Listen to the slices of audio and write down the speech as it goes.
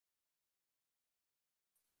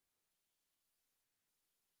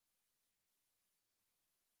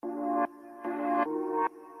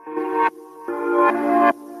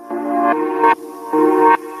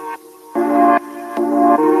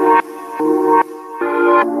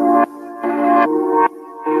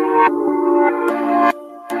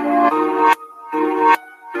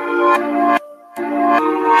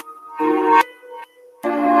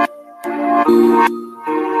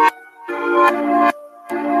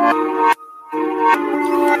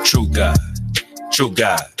True God, true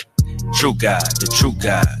God, true God, the true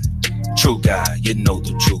God, true God, you know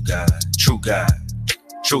the true God, true God,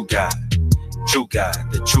 true God, true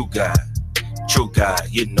God, the true God. True God,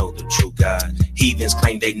 you know the true God. Heathens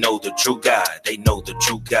claim they know the true God. They know the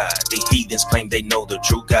true God. The heathens claim they know the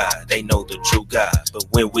true God. They know the true God. But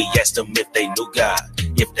when we asked them if they knew God,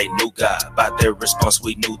 if they knew God, by their response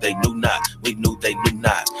we knew they knew not. We knew they knew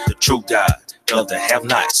not. The true God of the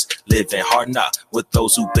have-nots, living hard not with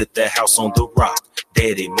those who built their house on the rock.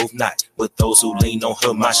 Daddy move not with those who lean on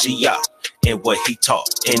her Mashiach and what he taught,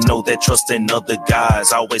 and know that trust in other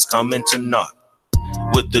guys always coming to naught.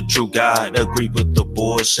 With the true God, agree with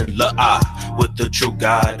abortion, la'ah. With the true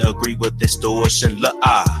God, agree with extortion,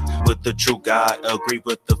 la'ah. With the true God, agree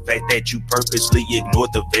with the fact that you purposely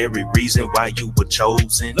ignored the very reason why you were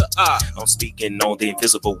chosen, la'ah. I'm speaking on the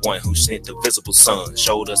invisible one who sent the visible son,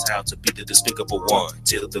 showed us how to be the despicable one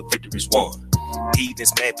till the victory's won.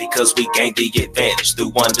 Heathens mad because we gained the advantage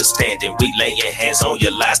through understanding. We laying hands on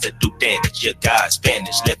your lies to do damage. Your God's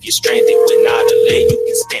vanished, left you stranded with not a leg you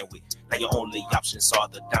can stand with. Now your only options are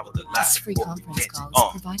the down with the lie. This free conference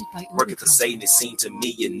call is provided by Uber. Working for Satan, it seemed to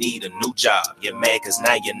me you need a new job. You're mad cause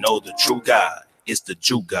now you know the true God is the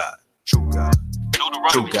true God. True God.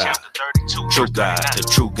 True God. True God. The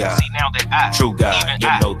true God. True God. You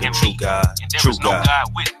know the true God. True God.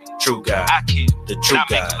 True God. The true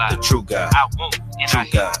God. The true God. True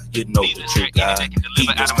God. You know the true God.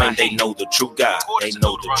 Heathens claim they know the true God. They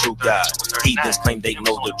know the true God. Heathens claim they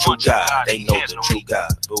know the true God. They know the true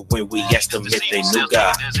God. But when we asked them if they knew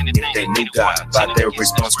God, if they knew God, by their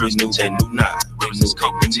response we knew they knew not. We knew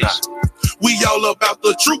they knew not. We all about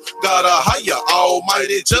the truth, God a higher,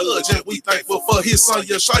 almighty judge, and we thankful for his son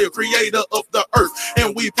Yeshua, creator of the earth,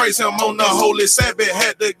 and we praise him on the holy Sabbath.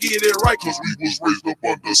 Had to get it right, cause we was raised up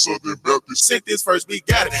under Southern Baptist. Sent his first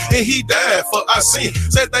begotten, and he died for our sin.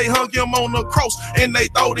 Said they hung him on the cross, and they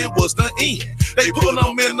thought it was the end. They put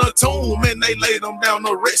him in a tomb, and they laid him down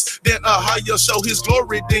to rest. Then Ahia showed his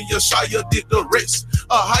glory, then Yeshua did the rest.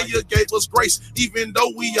 Ahia gave us grace, even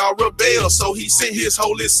though we all rebel, so he sent his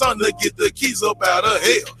holy son to get the keys up out of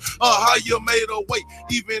hell. Ahia made a way,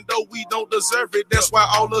 even though we don't deserve it. That's why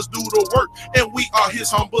all us do the work, and we are his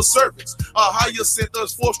humble servants. Ahia sent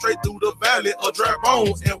us forth straight through the valley of dry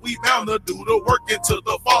bones, and we bound to do the work until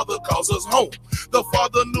the Father calls us home. The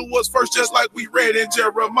Father knew us first, just like we read in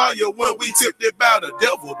Jeremiah when we tipped it by the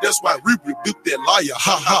devil. That's why we rebuked that liar.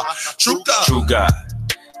 Ha ha. True God. True God.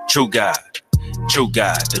 True God. True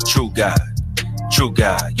God. The true God. True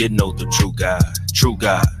God. You know the true God. True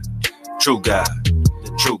God. True God,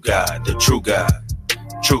 the true God, the true God,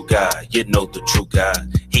 true God, you know the true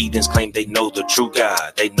God. Heathens claim they know the true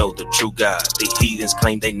God, they know the true God. The heathens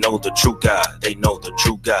claim they know the true God, they know the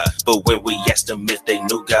true God. But when we asked them if they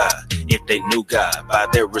knew God, if they knew God, by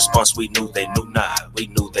their response we knew they knew not, we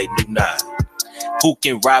knew they knew not. Who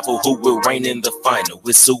can rival who will reign in the final?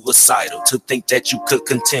 It's suicidal to think that you could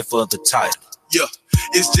contend for the title. Yeah,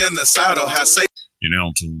 it's genocidal, how say. You're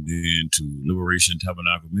now tuned in to Liberation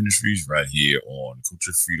Tabernacle Ministries right here on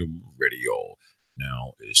Culture Freedom Radio.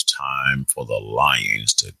 Now it's time for the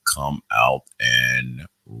lions to come out and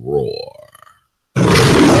roar.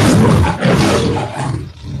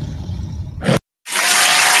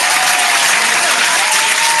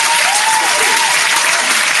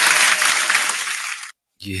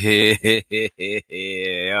 Yeah,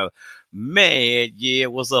 man, yeah,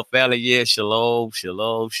 what's up, fella? Yeah, shalom,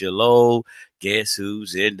 shalom, shalom. Guess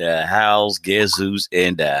who's in the house? Guess who's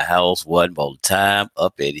in the house? One more time,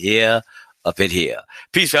 up in here, up in here.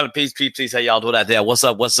 Peace, fella, peace, peace, peace. How y'all doing out there? What's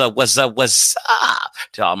up, what's up, what's up, what's up?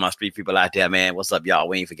 To all my street people out there, man, what's up, y'all?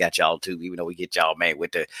 We ain't forgot y'all, too, even though we get y'all, man,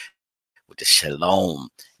 with the shalom.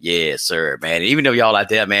 Yes, sir, man. Even though y'all out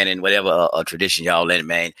there, man, in whatever tradition y'all in,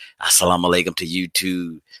 man, assalamu alaikum to you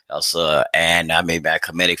too. And I mean, my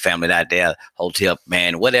Kemetic family out there, hotel,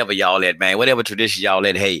 man, whatever y'all at, man, whatever tradition y'all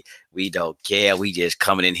at, hey, we don't care. We just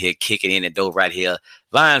coming in here, kicking in the door right here.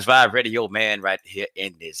 Lions Vibe Radio, man, right here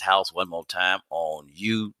in this house one more time on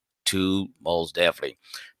YouTube, most definitely.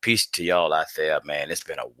 Peace to y'all out there, man. It's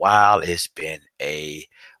been a while. It's been a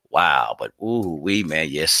wow, but man,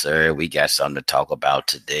 yes, sir. We got something to talk about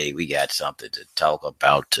today. We got something to talk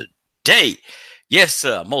about today. Yes,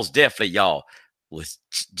 sir. Most definitely, y'all. With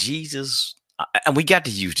Jesus, and we got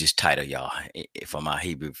to use this title, y'all, for my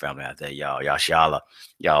Hebrew family out there, y'all.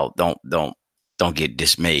 Y'all don't get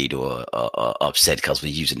dismayed or upset because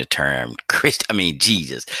we're using the term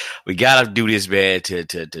Jesus. We got to do this, man,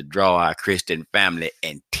 to draw our Christian family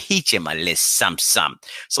and teach him a little something.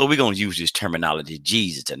 So we're going to use this terminology,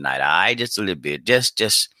 Jesus, tonight. All right, just a little bit,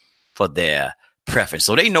 just for their preference.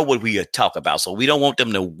 So they know what we talk about. So we don't want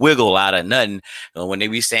them to wiggle out of nothing when they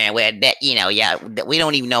be saying, well, that, yeah, we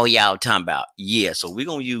don't even know who y'all talking about. Yeah. So we're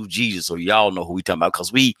going to use Jesus so y'all know who we talking about,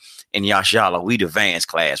 because we in Yashala, we the advanced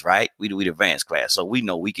class, right? We the advanced class. So we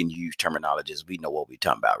know we can use terminologies. We know what we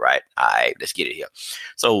talking about, right? All right, let's get it here.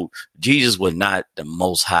 So Jesus was not the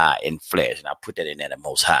Most High in flesh. And I put that in there, the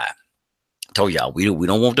Most High. I told y'all, we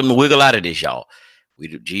don't want them to wiggle out of this, y'all.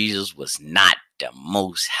 Jesus was not the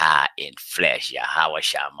Most High in flesh. Yahweh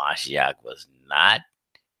Mashiach was not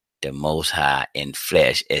the Most High in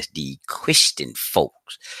flesh, as the Christian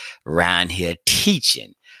folks around here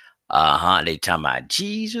teaching. They talking about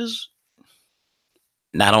Jesus,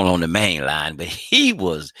 not only on the main line, but he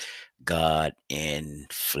was God in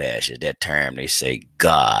flesh. Is that term they say,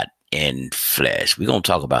 God in flesh. We're going to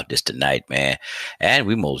talk about this tonight, man. And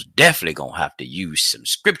we most definitely going to have to use some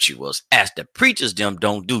scriptures, as the preachers them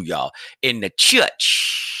don't do, y'all. In the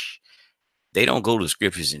church, they don't go to the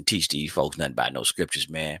scriptures and teach these folks nothing about no scriptures,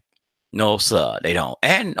 man. No, sir, they don't.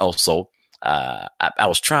 And also, I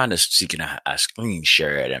was trying to see, can I screen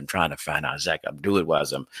share it? I'm trying to find out exactly. I'm doing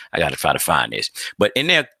it I got to try to find this. But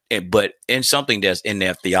in something that's in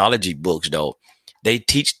their theology books, though, they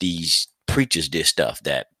teach these preachers this stuff,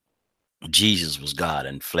 that Jesus was God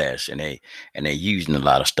in flesh, and they using a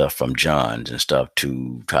lot of stuff from John's and stuff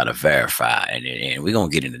to try to verify. And we're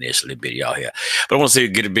gonna get into this a little bit, y'all here. But I want to say,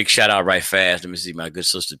 get a big shout out right fast. Let me see, my good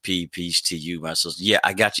sister P, peace to you, my sister. Yeah,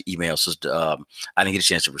 I got your email, sister. I didn't get a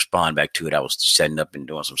chance to respond back to it. I was setting up and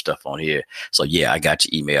doing some stuff on here. So yeah, I got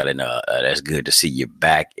your email, and that's good to see you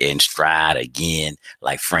back in stride again,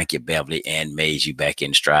 like Frankie Beverly and made you back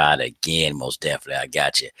in stride again. Most definitely, I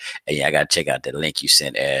got you. And yeah, I got to check out the link you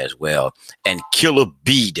sent as well. And Killer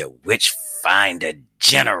B, the witch finder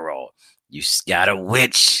general. You got a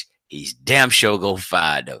witch, he's damn sure go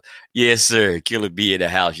find them. Yes, sir. Killer B in the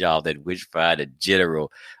house, y'all. That witch finder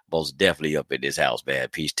general, most definitely up in this house, man.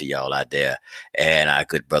 Peace to y'all out there. And our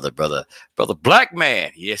good brother Black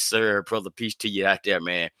Man. Yes, sir. Brother, peace to you out there,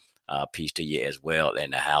 man. Peace to you as well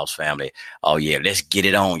in the house family. Oh yeah, let's get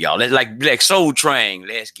it on, y'all. Let's like Soul Train.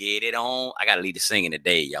 Let's get it on. I gotta leave the singing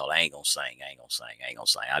today, y'all. I ain't gonna sing.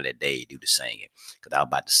 I'll let Dave do the singing, because I'm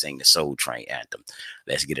about to sing the Soul Train anthem.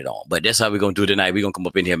 Let's get it on. But that's how we're gonna do it tonight. We're gonna come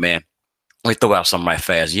up in here, man. Let me throw out something right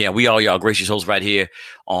fast. Yeah, we all y'all gracious hosts right here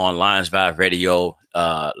on Lions Vibe Radio,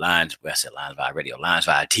 Lions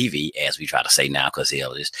Vibe TV, as we try to say now, because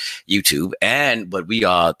hell is YouTube. But we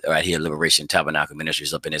are right here, Liberation Tabernacle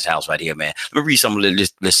Ministries up in this house right here, man. Let me read some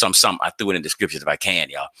I threw it in the scriptures if I can,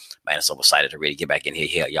 y'all. Man, I'm so excited to really get back in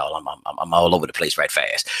here, y'all. I'm all over the place right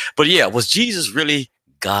fast. But yeah, was Jesus really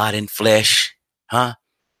God in flesh? Huh?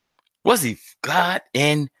 Was he God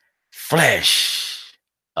in flesh?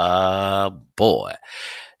 Boy,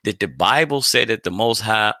 did the Bible say that the Most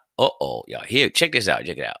High? Y'all here, check this out.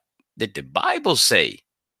 Check it out. Did the Bible say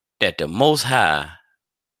that the Most High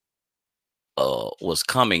was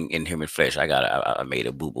coming in human flesh? I made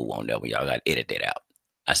a boo boo on that one. Y'all got to edit that out.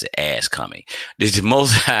 I said as coming. Did the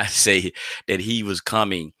Most High say that he was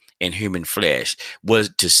coming in human flesh was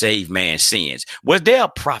to save man's sins? Was there a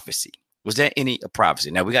prophecy? Was there any prophecy?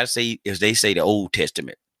 Now we got to say, as they say, the Old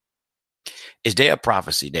Testament. Is there a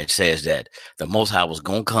prophecy that says that the Most High was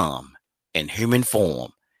going to come in human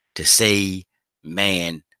form to save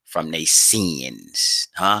man from their sins,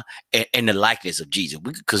 huh? And the likeness of Jesus?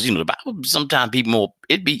 Because, the Bible, sometimes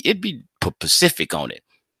it'd be specific on it.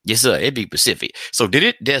 Yes, sir, it'd be specific. So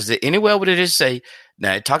anywhere where did it say,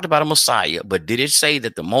 now it talked about a Messiah, but did it say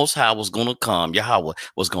that the Most High was going to come, Yahweh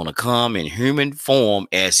was going to come in human form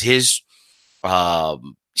as his,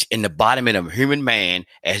 in the embodiment of human man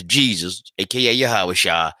as Jesus, aka Yahweh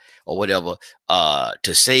Shah or whatever,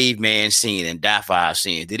 to save man's sin and die for our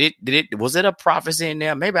sin? Was it a prophecy in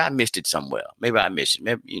there? Maybe I missed it somewhere. Maybe I missed it.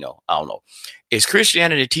 Maybe, I don't know. Is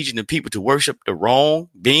Christianity teaching the people to worship the wrong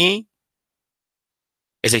being?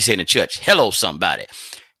 As they say in the church, hello, somebody.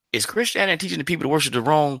 Is Christianity teaching the people to worship the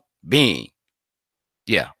wrong being?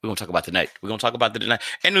 Yeah, we're gonna talk about tonight. We're gonna talk about it tonight.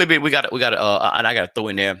 And a little bit, we got and I gotta throw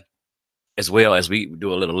in there, as well as we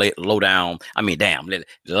do a little lay down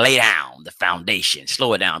the foundation.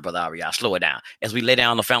 Slow it down, Brother Ariel. Slow it down. As we lay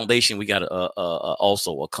down the foundation, we got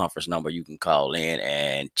also a conference number you can call in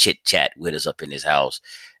and chit chat with us up in this house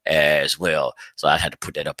as well. So I had to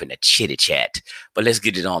put that up in the chitty chat. But let's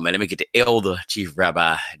get it on, man. Let me get the Elder Chief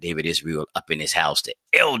Rabbi David Israel up in his house. The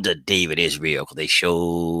Elder David Israel, because they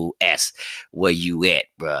show us where you at,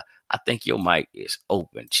 bro. I think your mic is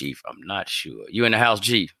open, Chief. I'm not sure. You in the house,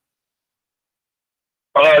 Chief?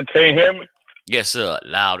 Can you hear me? Yes, sir.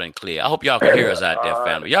 Loud and clear. I hope y'all can hear us out there,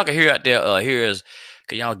 family. Y'all can hear out there. Hear us.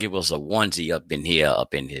 Can y'all give us a onesie up in here,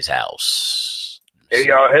 up in his house? Hey,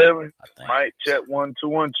 y'all hear me? I think. Mic check 1 2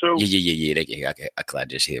 1 2. Yeah. I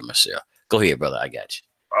just hear myself. Go ahead, brother. I got you.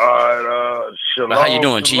 All right, shalom. How you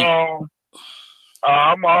doing, shalom.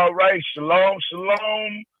 I'm all right. Shalom.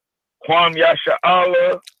 Kwam Yasha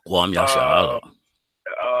Allah. Kwam Yasha Allah.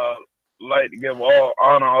 Like to give all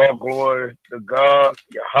honor, all glory to God,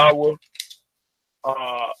 Yahweh,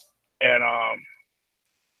 and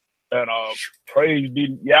praise be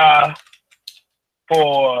to Yah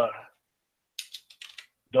for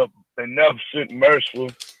the beneficent, merciful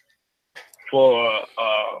for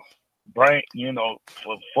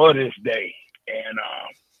for this day, and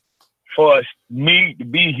for me to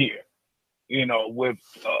be here, with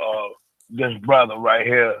this brother right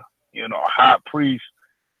here, high priest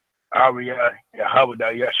Ariah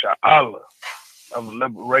Yahweh Yasha Allah of the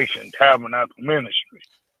Liberation Tabernacle Ministry.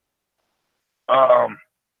 I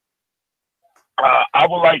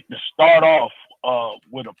would like to start off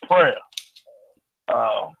with a prayer,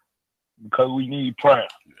 because we need prayer.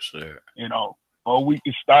 Yes, sir. Or we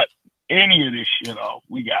can start any of this shit off.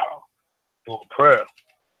 We gotta do a prayer.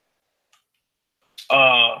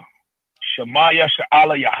 Shema Yasha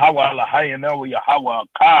Allah Yahweh Allah Hayanawa Yahweh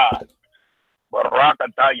Akkad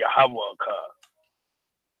Barakatah Yahweh Akkad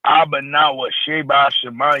Abanawa Sheba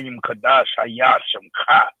Shemayim Kadash Hayashim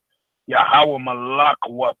Ka Yahweh Malak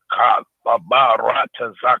Wakad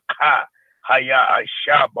Babarata Zaka Haya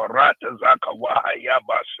Aisha Barata Zaka Wahaya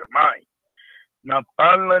Bashamay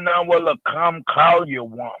Nathan Lanawa Lakam Kal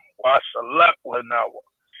Yawam Wasalak Lanawa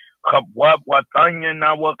Kabwab Watanya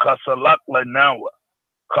Nawa Kasalak Lanawa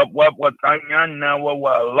Kabwab Watanya Nawa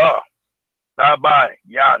Wala Tabai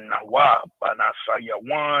Ya Nawa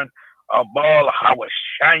Banasayawan Abal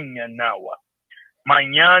Hawashanya Nawa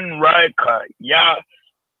Manyan Raika Ya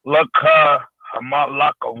Laka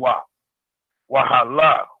Hamalakawa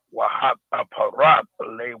Wahala Wahata Parat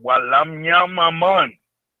Le Walam Yamaman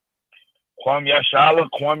Kwam Yashala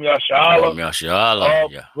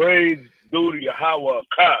Yeah. Praise due to Yahweh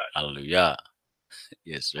Akkad. Hallelujah.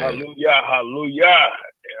 Yes, sir. Hallelujah.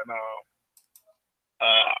 And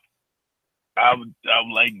I would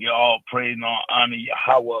like y'all praise and honor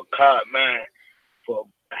Yahweh Akkad, man, for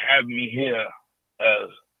having me here as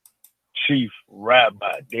Chief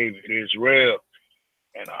Rabbi David Israel.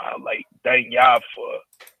 And I like thank y'all for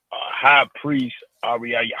High Priest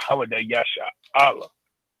Ariah Yahweh Yasha Allah.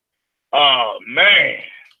 Man.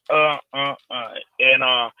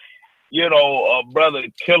 Brother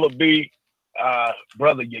Killer B,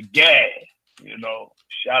 brother Yagad,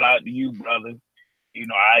 shout out to you, brother.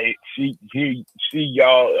 I see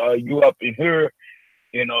y'all, you up in here,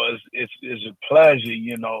 it's a pleasure,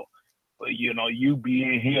 but you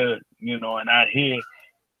being here, and I hear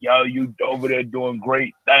y'all, you over there doing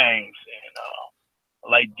great things, and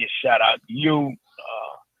I'd like to get shout out to you.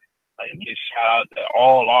 I'd like to get shout out to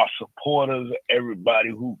all our supporters, everybody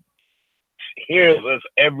who hears us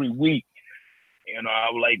every week. I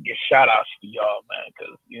would like to get shout outs to y'all, man,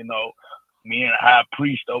 because, me and High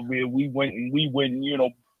Priest over here, we wouldn't be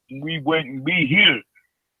here. We wouldn't be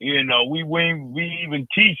even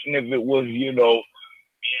teaching if it was, if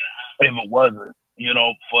it wasn't,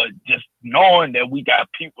 for just knowing that we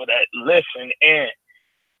got people that listen and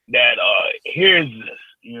that hears this,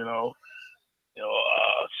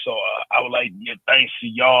 so I would like to give thanks to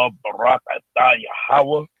y'all, Barakatah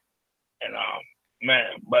Yahweh, and man,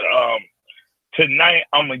 but tonight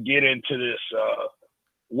I'm gonna get into this.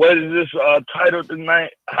 What is this title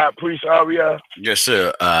tonight? High Priest Ariah? Yes,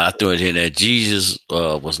 sir. I threw it in there. Jesus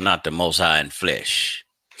was not the Most High in flesh.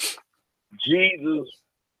 Jesus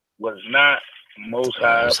was not Most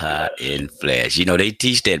High in flesh. They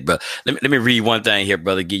teach that, bro. Let me read one thing here,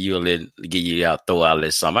 brother. Throw out a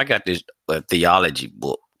little something. I got this theology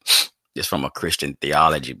book. It's from a Christian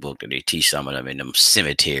theology book that they teach some of them in them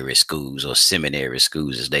cemetery schools or seminary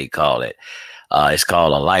schools, as they call it. It's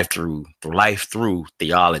called a life through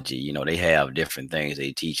theology. They have different things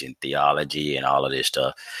they teach in theology and all of this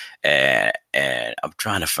stuff. And I'm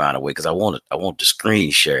trying to find a way because I want to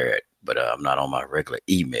screen share it, but I'm not on my regular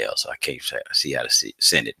email, so I can't see how to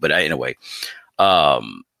send it. But anyway,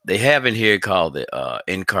 they have in here called the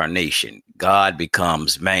incarnation. God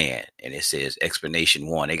becomes man, and it says explanation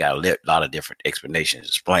 1. They got a lot of different explanations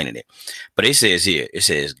explaining it, but it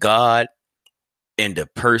says God, in the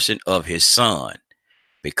person of his son,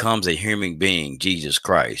 becomes a human being, Jesus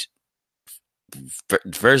Christ.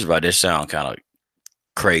 First of all, this sound kind of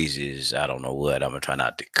crazy as I don't know what. I'm gonna try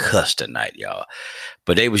not to cuss tonight, y'all.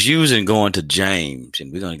 But they was using going to James,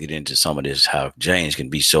 and we're gonna get into some of this, how James can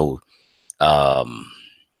be so I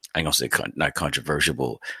ain't gonna say not controversial,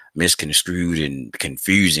 but misconstrued and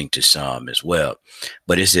confusing to some as well.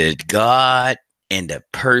 But it said God in the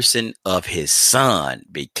person of his son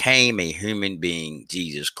became a human being,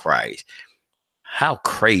 Jesus Christ. How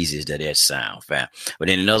crazy does that sound, fam? But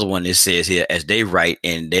then another one, it says here, as they write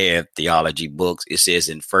in their theology books, it says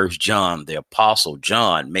in 1 John, the apostle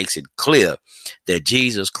John makes it clear that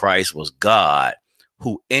Jesus Christ was God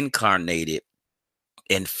who incarnated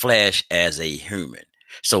in flesh as a human.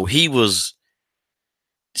 So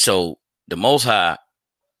the Most High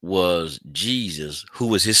was Jesus, who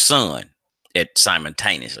was his son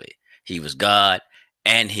simultaneously. He was God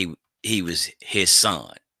and he was his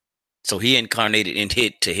son. So he incarnated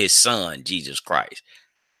into his son, Jesus Christ.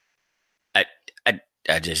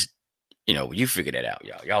 I just, you figure that out,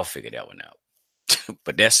 y'all. Y'all figure that one out.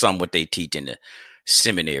 But that's some what they teach in the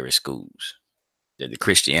seminary schools, that the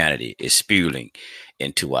Christianity is spewing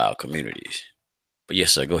into our communities. But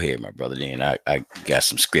yes, sir, go ahead, my brother. Then I got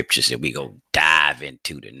some scriptures that we go dive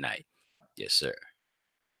into tonight. Yes, sir.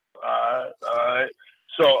 All right.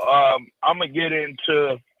 So I'm gonna get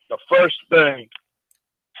into the first thing,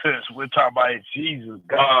 since we're talking about Jesus,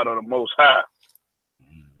 God or the Most High.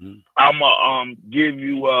 Mm-hmm. I'm gonna give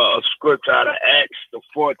you a scripture out of Acts, the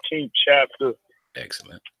 14th chapter.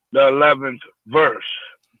 Excellent. The 11th verse.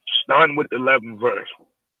 Starting with the 11th verse.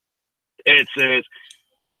 It says,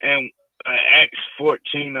 and Acts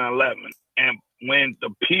 14:11, and when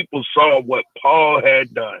the people saw what Paul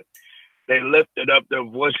had done, they lifted up their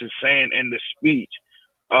voices, saying in the speech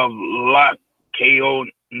of Lycaonia,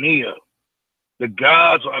 the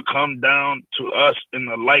gods are come down to us in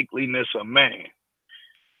the likeness of man.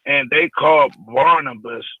 And they called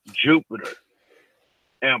Barnabas Jupiter,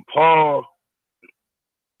 and Paul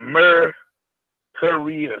Mercurius,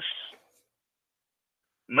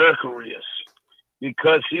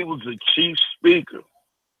 because he was the chief speaker.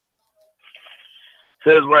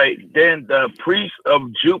 Says right, then the priest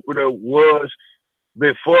of Jupiter was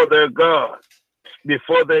before their God,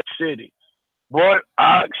 before their city, brought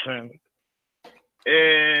oxen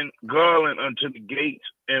and garland unto the gates,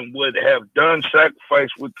 and would have done sacrifice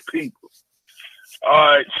with the people. All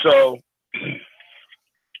right, so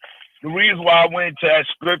the reason why I went to that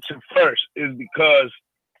scripture first is because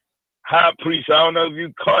high priest, I don't know if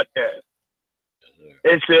you caught that.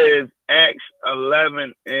 It says Acts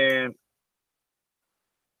 11 and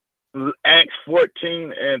Acts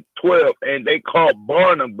 14 and 12, and they called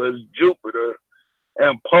Barnabas Jupiter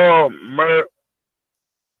and Paul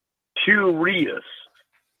Mercurius,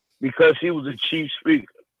 because he was a chief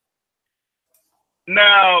speaker.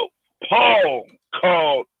 Now, Paul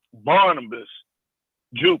called Barnabas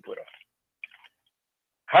Jupiter.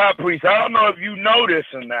 High priest, I don't know if you know this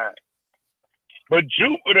or not, but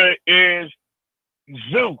Jupiter is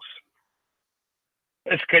Zeus.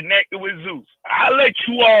 It's connected with Zeus. I'll let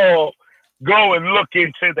you all go and look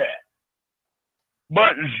into that.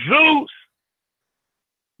 But Zeus,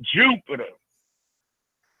 Jupiter,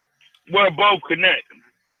 were both connected.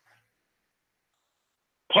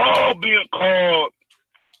 Paul being called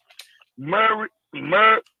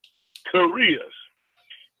Mercurius.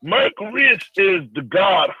 Mercurius is the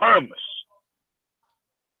god Hermes.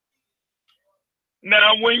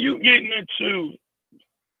 Now, when you get into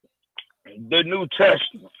the New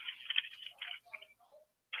Testament,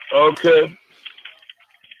 okay,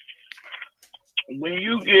 when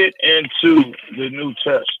you get into the New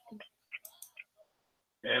Testament,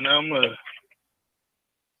 and I'm going to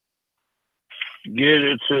get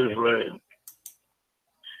into this right here.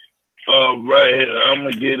 I'm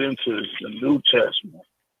going to get into the New Testament.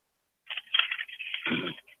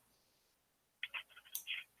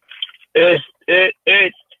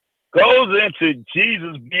 It goes into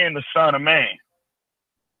Jesus being the Son of Man,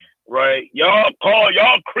 right? Y'all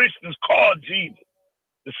Christians call Jesus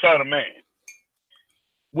the Son of Man.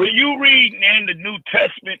 When you read in the New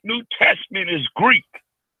Testament is Greek,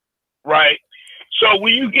 right? So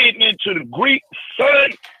when you get into the Greek,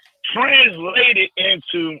 son translated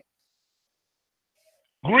into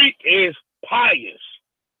Greek is pious.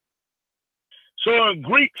 So in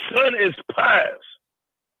Greek, son is pious.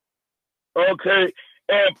 Okay,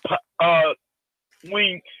 and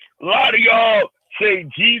when a lot of y'all say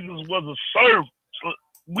Jesus was a servant,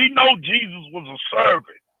 we know Jesus was a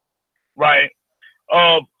servant, right,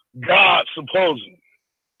 of God, supposedly.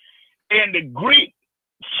 And the Greek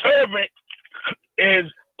servant is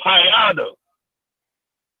paiado,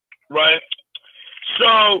 right?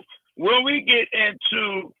 So when we get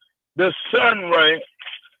into the son, right,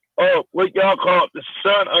 or what y'all call the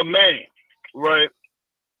Son of Man, right?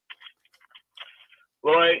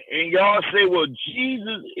 Right, and y'all say, well,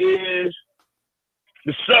 Jesus is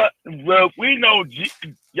the Son. Well, we know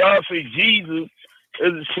y'all say Jesus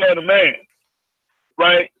is the Son of Man,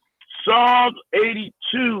 right? Psalms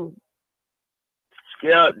 82.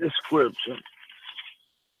 Get out the scripture.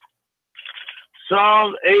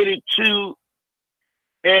 Psalms 82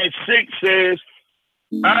 and 6 says,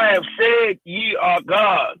 I have said ye are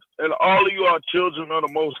gods, and all of you are children of the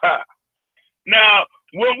Most High. Now,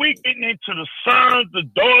 when we get into the sons, the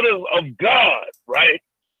daughters of God, right?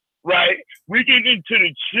 We get into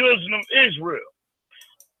the children of Israel.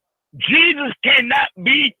 Jesus cannot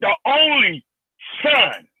be the only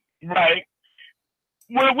son, right?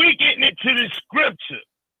 When we get into the scripture,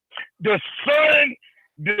 the son,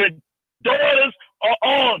 the daughters are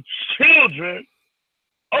all children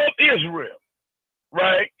of Israel,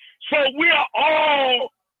 right? So we are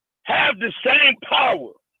all have the same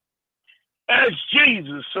power as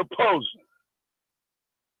Jesus, supposedly.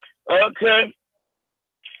 Okay?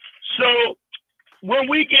 So when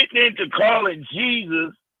we get into calling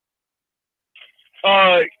Jesus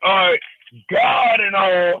God and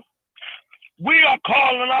all, we are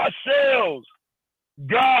calling ourselves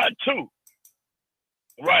God too.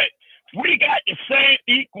 Right? We got the same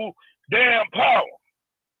equal damn power.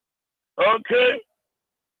 Okay?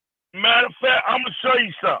 Matter of fact, I'm going to show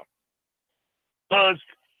you something. Because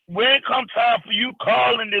when it comes time for you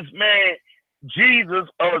calling this man Jesus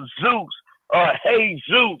or Zeus or hey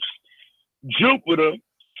Zeus, Jupiter,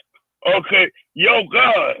 okay, yo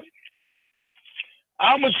God,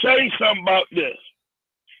 I'm going to show you something about this.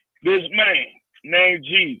 This man named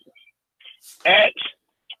Jesus. Acts,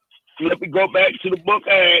 let me go back to the book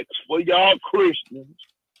of Acts for y'all Christians.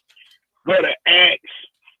 Go to Acts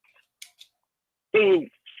 2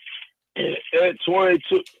 and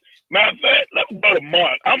 22. Matter of fact, let me go to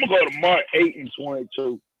Mark. I'm going to go to Mark 8 and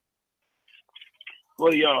 22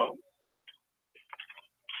 for y'all.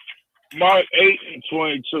 Mark 8 and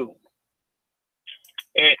 22.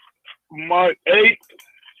 And Mark 8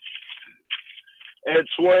 and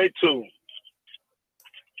 22.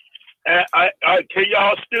 And can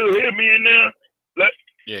y'all still hear me in there?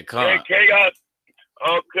 Yeah, come on. Can y'all,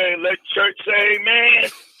 okay, let church say amen.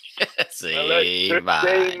 Say let church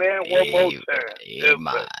say amen one more time.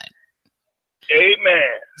 Amen.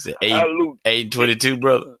 Amen. Hallelujah. 8:22,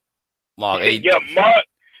 brother. Mark 8. Yeah,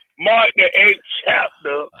 Mark the 8th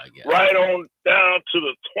chapter, right on down to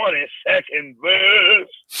the 22nd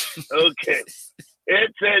verse. Okay.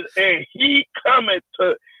 It says, and he cometh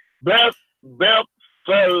to Bethsaida,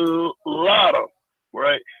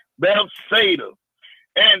 right? Bethsaida.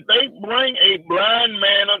 And they bring a blind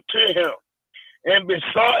man unto him and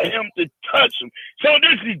besought him to touch him. So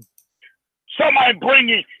this is somebody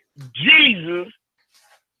bringing Jesus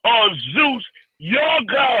or Zeus, your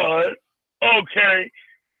God, okay,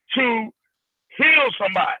 to heal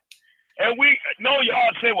somebody. And we know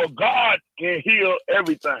y'all say, well, God can heal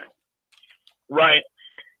everything, right?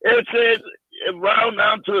 It says, round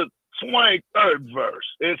down to the 23rd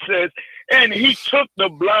verse, it says, and he took the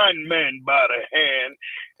blind man by the hand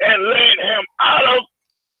and led him out of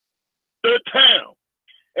the town.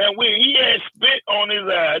 And when he had spit on his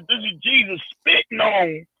eye, this is Jesus spitting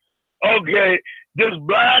on, okay, this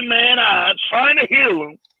blind man's eye, trying to heal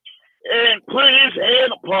him, and put his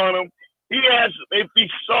hand upon him. He asked if he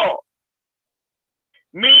saw.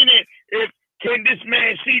 Meaning, can this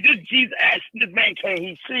man see? This Jesus asked this man, can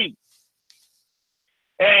he see?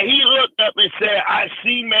 And he looked up and said, I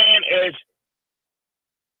see man as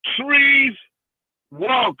trees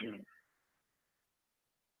walking.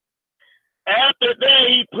 After that,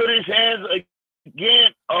 he put his hands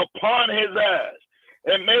again upon his eyes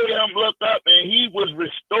and made him look up, and he was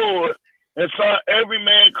restored and saw every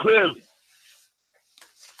man clearly.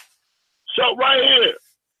 So right here,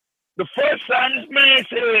 the first sign this man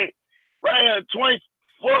said, right here,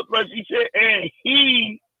 24th verse, he said, and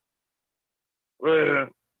he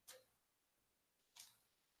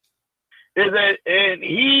and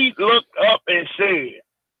he looked up and said,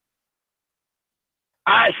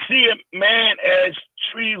 I see a man as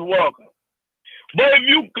trees walking. But if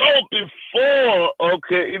you go before,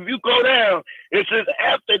 okay, if you go down, it says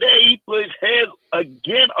after that he put his hands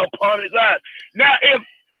again upon his eyes. Now, if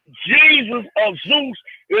Jesus of Zeus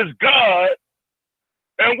is God,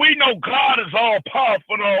 and we know God is all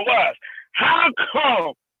powerful and all wise, how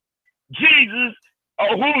come Jesus,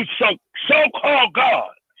 who's so-called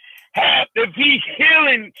God, if he's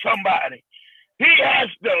healing somebody, he has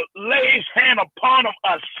to lay his hand upon him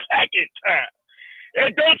a second time?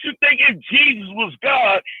 And don't you think if Jesus was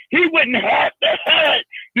God, he wouldn't have to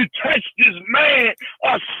touch this man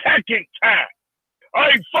a second time?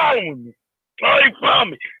 Are you following me? Are you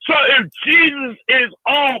following me? So if Jesus is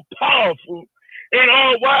all powerful and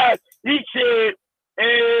all wise, he said,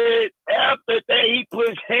 and after that he put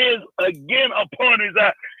his hands again upon his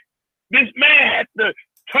eye. This man had to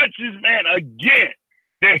touch his man again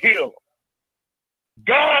to heal him.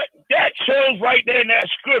 God, that shows right there in that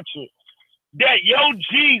scripture that your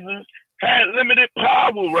Jesus had limited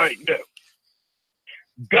power right now.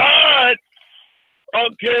 God,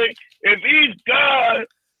 okay, if he's God,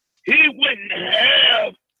 he wouldn't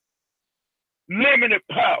have limited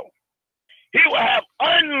power. He will have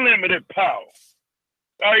unlimited power.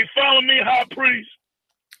 Are you following me, high priest?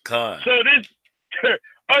 God. So this,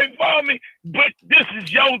 are you following me? But this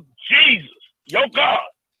is your Jesus, your God,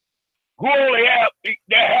 who only has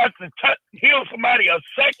to heal somebody a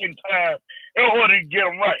second time in order to get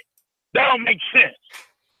them right. That don't make sense.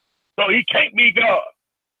 So he can't be God.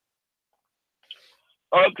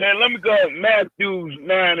 Okay, let me go to Matthew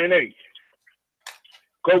 9 and 8.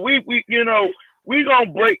 Because we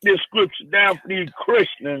gonna break this scripture down for these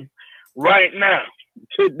Christians right now,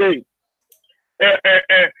 today.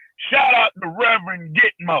 And shout out to Reverend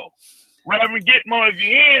Gitmo. Reverend Gitmo, if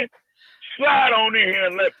you're in, slide on in here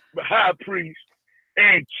and let the high priest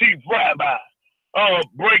and chief rabbi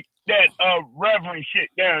break that reverend shit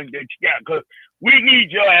down that you got, because we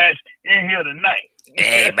need your ass in here tonight.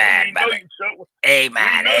 Amen, brother.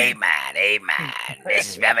 Amen.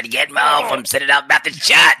 This is Reverend Gitmo from Citadel Baptist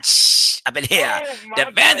Church. I've been here. The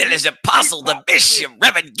evangelist, apostle, the bishop,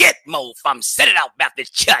 Reverend Gitmo from Citadel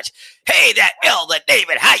Baptist Church. Hey, that Elder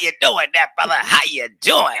David, how you doing there, brother? How you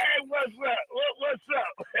doing? Hey, what's up?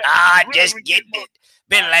 Just getting it.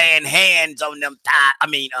 Been laying hands on them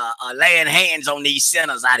laying hands on these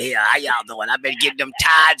sinners out here. How y'all doing? I've been getting them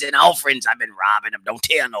tithes and offerings. I've been robbing them. Don't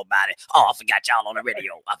tell nobody. Oh, I forgot y'all on the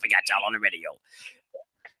radio.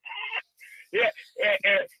 Yeah,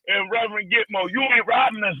 and Reverend Gitmo, you ain't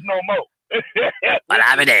robbing us no more. But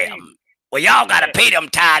I mean, well, y'all got to pay them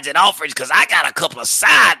tithes and offerings, because I got a couple of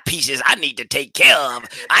side pieces I need to take care of.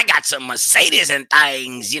 I got some Mercedes and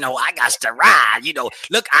things, I got to ride.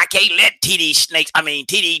 Look, I can't let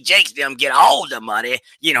TD Jakes them get all the money.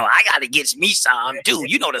 I got to get me some too.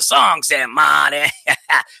 The song said, money,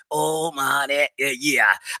 oh, money,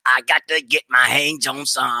 yeah. I got to get my hands on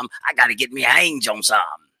some. I got to get me hands on some.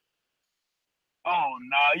 Oh,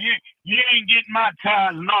 no, you ain't getting my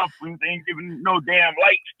tithes and offerings. Ain't giving no damn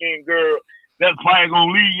light-skinned girl that's probably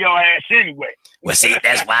gonna leave your ass anyway. Well, see,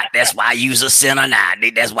 that's why you's a sinner now.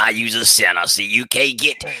 That's why you's a sinner. See, you can't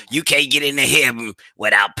get into heaven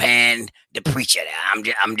without paying the preacher. I'm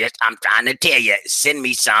trying to tell you, send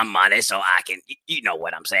me some money so I can. You know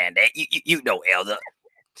what I'm saying? That you know, Elder.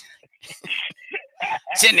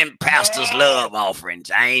 Send them pastors love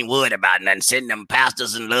offerings. I ain't worried about nothing. Send them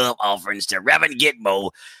pastors and love offerings to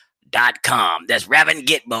ReverendGitmo.com. That's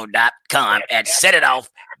ReverendGitmo.com at Set It Off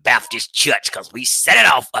Baptist Church, because we set it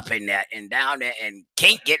off up in there and down there and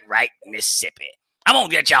Can't Get Right, Mississippi. I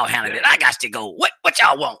won't get y'all handling it. I got to go. What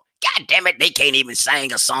y'all want? God damn it, they can't even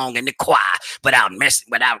sing a song in the choir without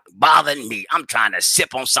bothering me. I'm trying to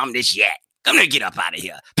sip on some of this yak. Come here, get up out of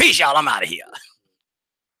here. Peace, y'all. I'm out of here.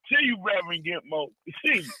 See you, Reverend Gitmo.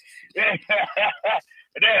 See you. Damn,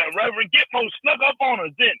 Reverend Gitmo snuck up on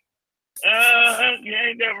us, didn't you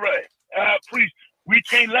ain't that right. Priest, we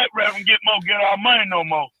can't let Reverend Gitmo get our money no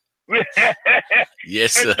more.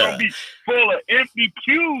 Yes, sir. It's going to be full of empty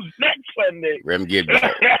pews next Sunday. Reverend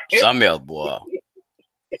Gitmo. Something else, boy.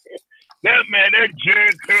 That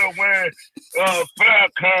Jerry Curl wearing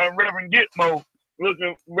Farrakhan, Reverend Gitmo.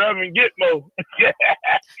 Looking Reverend Gitmo.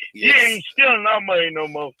 You ain't stealing our money no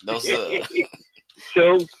more. No, sir.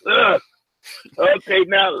 So, okay,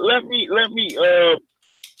 now let me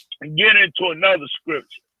get into another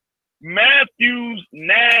scripture. Matthew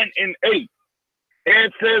 9 and 8.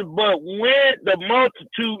 It says, but when the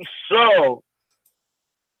multitude saw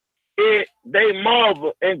it, they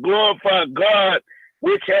marveled and glorified God,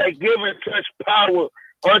 which had given such power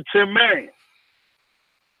unto man.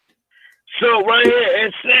 So right here,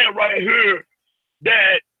 it said right here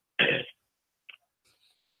that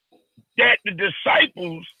the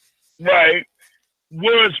disciples, right,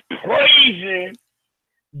 was praising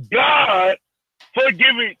God for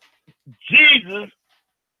giving Jesus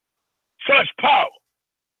such power.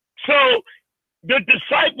 So the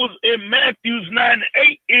disciples in Matthew 9 and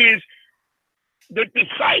 8 is the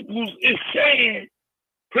disciples is saying,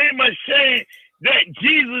 pretty much saying that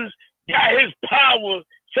Jesus got his power,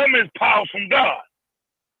 some of his power from God.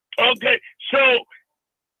 Okay, so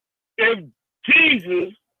if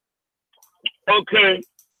Jesus,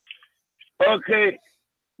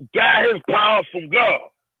 got his power from God,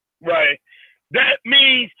 right, that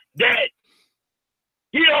means that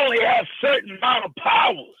he only has certain amount of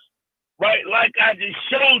powers, right, like I just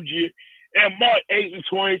showed you in Mark 8 and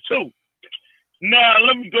 22. Now,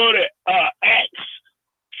 let me go to Acts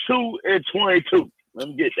 2 and 22. Let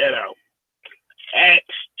me get that out.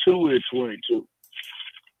 Acts 2 and 22.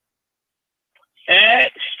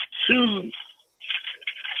 Acts 2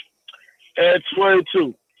 and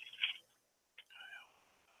 22.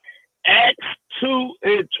 Acts 2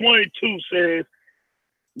 and 22 says,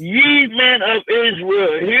 "Ye men of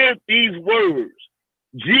Israel, hear these words.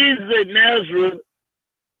 Jesus of Nazareth,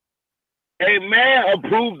 a man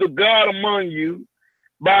approved of God among you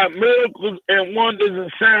by miracles and wonders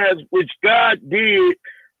and signs which God did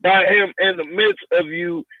by him in the midst of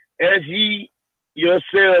you, as ye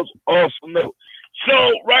yourselves also know."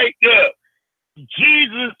 So right there,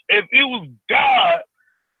 Jesus, if it was God,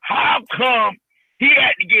 how come he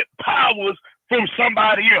had to get powers from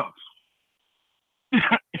somebody else?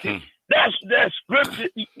 That's scripture.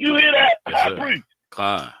 You hear that? Yes, Preach.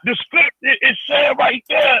 sir. The scripture is saying right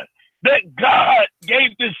there that God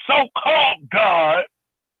gave this so-called God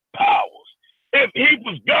powers. If he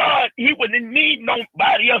was God, he wouldn't need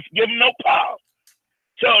nobody else to give him no power.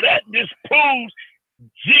 So that disproves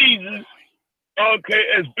Jesus, okay,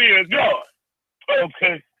 as being God.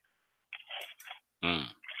 Okay.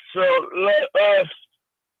 So let us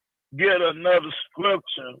get another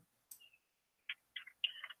scripture.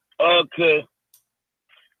 Okay.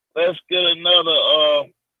 Let's get another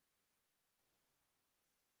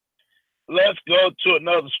let's go to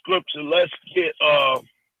another scripture. Let's get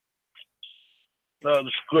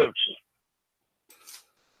another scripture.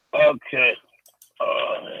 Okay.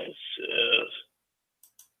 It says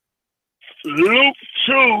Luke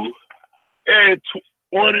 2 and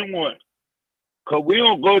 21. Because we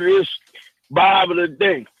don't go to this Bible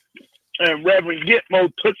today. And Reverend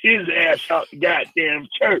Gitmo took his ass out the goddamn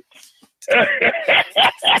church.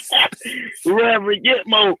 Reverend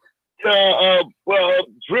Gitmo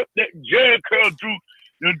dripped that Jerry curl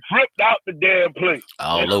dripped out the damn place.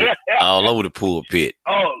 All over the pulpit.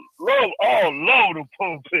 All over the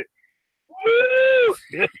pulpit. Woo!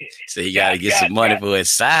 So he got to get some money for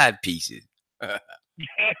his side pieces. So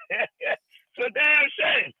damn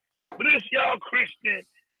shame. But this y'all Christian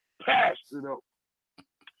pastor though.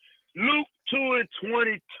 Luke 2 and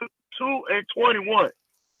 22 and 21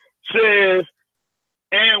 says,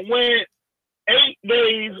 "And when 8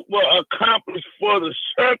 days were accomplished for the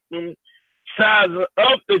circumcision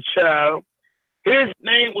of the child, his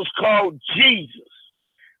name was called Jesus,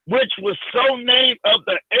 which was so named of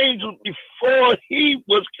the angel before he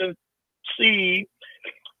was conceived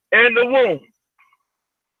in the womb."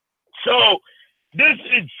 So this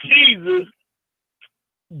is Jesus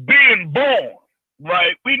being born,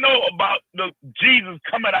 right? We know about the Jesus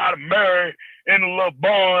coming out of Mary in a little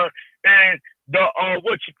barn, and the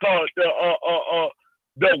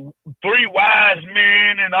the 3 wise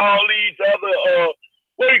men and all these other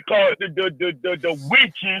the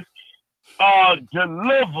witches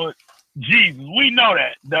delivered Jesus. We know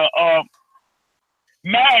that the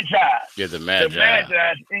Magi. Yeah, the Magi.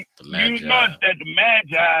 You know that the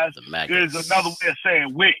Magi is another way of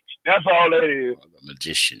saying witch. That's all that is. The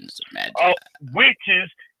magicians, the Magi.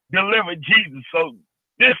 Witches delivered Jesus. So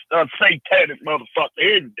this satanic motherfucker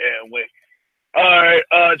any damn way. All right.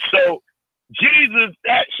 So Jesus,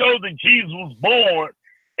 that shows that Jesus was born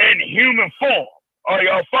in human form. Are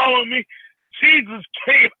y'all following me? Jesus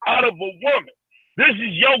came out of a woman. This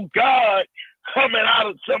is your God coming out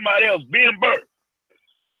of somebody else, being birthed.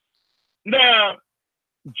 Now,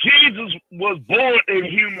 Jesus was born in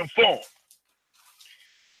human form.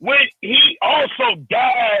 When he also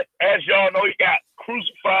died, as y'all know, he got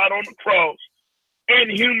crucified on the cross in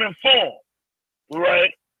human form,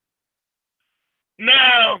 right?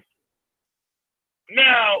 Now,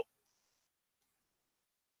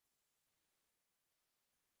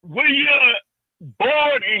 when you're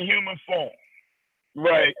born in human form,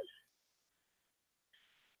 right,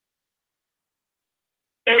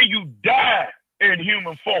 and you die in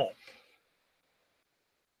human form,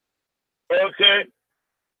 okay,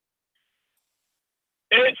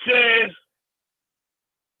 it says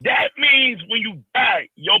that means when you die,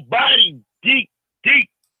 your body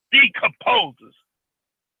decomposes.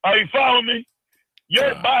 Are you following me?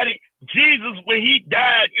 Your body, Jesus, when he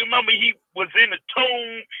died, you remember he was in the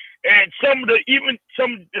tomb, and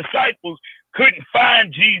some disciples couldn't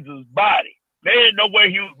find Jesus' body. They didn't know where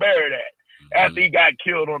he was buried at after he got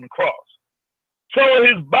killed on the cross. So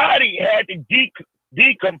his body had to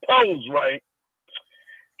decompose, right?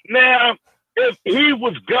 Now, if he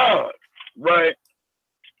was God, right?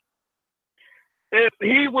 If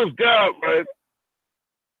he was God, right?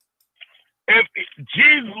 If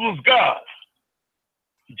Jesus was God,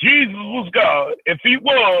 if he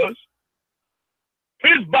was,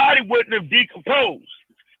 his body wouldn't have decomposed.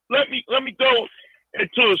 Let me go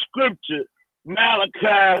into a scripture,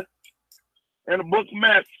 Malachi, in the book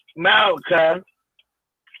of Malachi.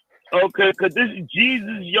 Okay, because this is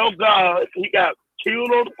Jesus, your God. He got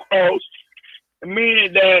killed on the cross,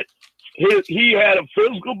 meaning that he had a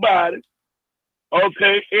physical body.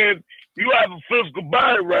 Okay, if you have a physical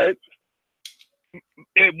body, right,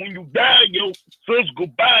 and when you die, your physical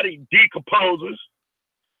body decomposes.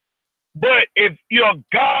 But if you're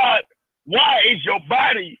God, why is your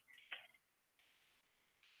body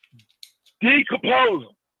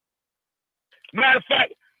decomposing? Matter of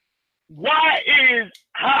fact,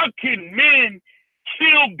 how can men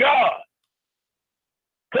kill God?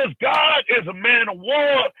 Because God is a man of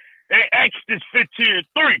war in Exodus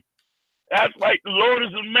 15:3. That's like the Lord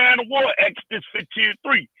is a man of war, Exodus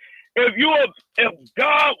 15:3. If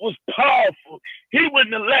God was powerful, he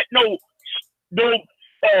wouldn't have let no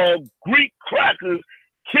Greek crackers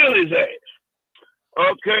kill his ass.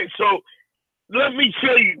 Okay, so let me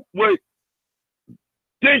tell you what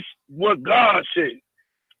God said.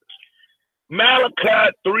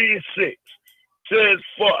 Malachi 3:6 says,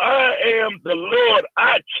 "For I am the Lord,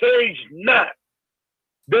 I change not.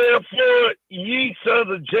 Therefore, ye sons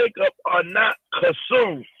of Jacob are not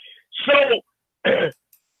consumed." So,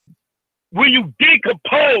 when you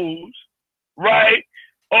decompose, right,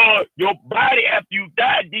 or your body after you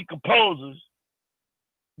die decomposes,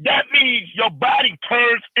 that means your body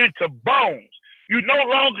turns into bones. You no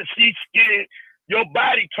longer see skin, your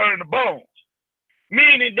body turns to bones.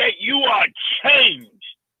 Meaning that you are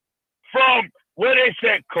changed from what they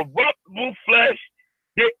said, corruptible flesh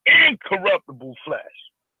to incorruptible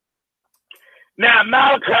flesh. Now,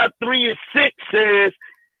 Malachi 3:6 says,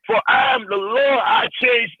 "For I am the Lord, I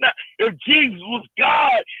change not." If Jesus was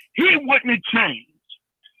God, he wouldn't have changed.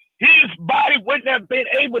 His body wouldn't have been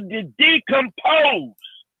able to decompose.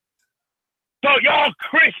 So y'all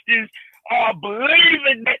Christians are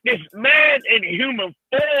believing that this man in human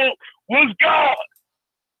form was God.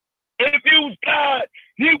 If he was God,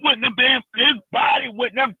 he wouldn't have been, his body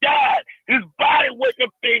wouldn't have died. His body wouldn't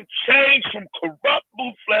have been changed from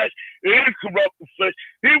corruptible flesh to incorruptible flesh.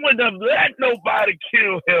 He wouldn't have let nobody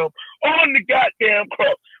kill him on the goddamn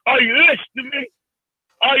cross. Are you listening to me?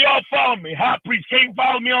 Are y'all following me? High priest, can you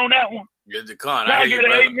follow me on that one? You're the con. I hear you,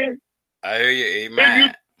 brother. Amen? I hear you.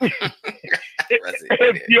 Amen.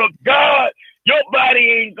 If you're God, your body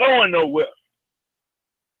ain't going nowhere.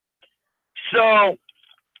 So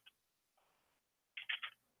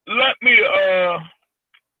let me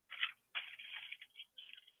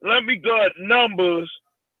go at Numbers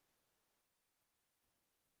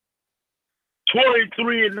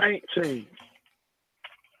 23 and 19.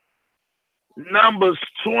 Numbers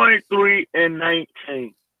 23 and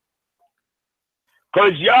 19.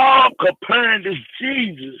 Because y'all comparing this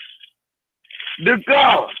Jesus to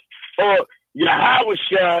God, or Yahweh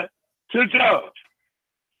to God.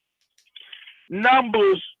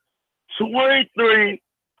 Numbers 23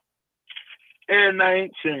 and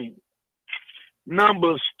 19.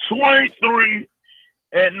 Numbers 23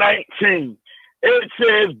 and 19. It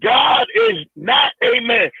says God is not a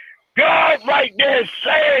man. God right there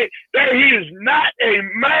said that he is not a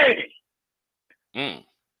man.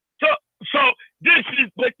 So this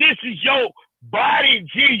is your body,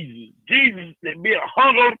 Jesus. Jesus being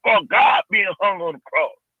hung on the cross. God being hung on the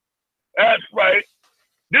cross. That's right.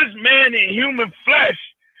 This man in human flesh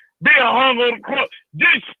being hung on the cross.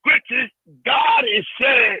 This scripture, God is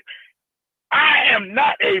saying, I am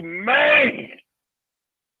not a man.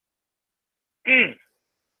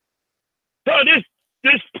 So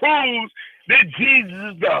this proves that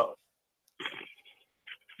Jesus is God.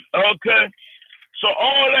 Okay? So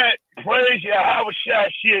all that praise Yahweh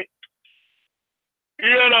shit,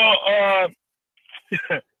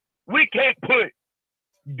 we can't put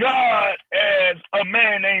God as a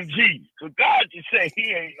man named Jesus. Because God just said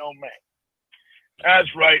he ain't no man.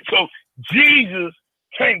 That's right. So Jesus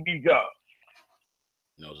can't be God.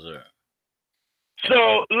 No, sir.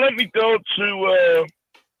 So let me go to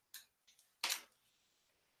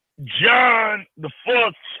John, the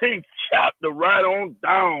 14th chapter, right on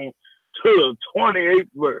down to the 28th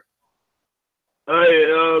verse.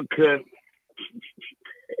 Okay.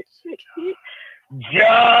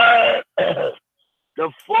 John,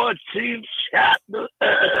 the 14th chapter.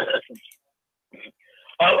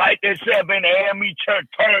 Like they said in the AME church,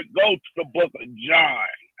 go to the book of John.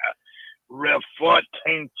 Read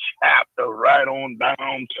 14th chapter, right on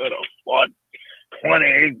down to the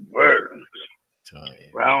 28th verse.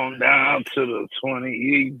 Round down to the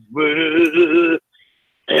 28th verse.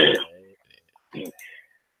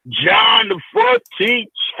 John, the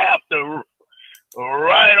 14th chapter,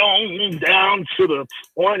 right on down to the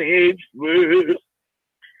 28th verse.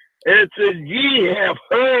 It says, ye have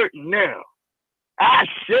heard now. I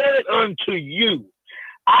said unto you,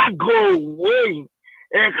 I go away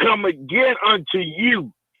and come again unto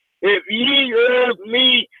you. If ye love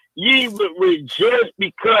me, ye would rejoice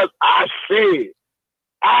because I said,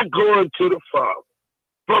 I go unto the Father.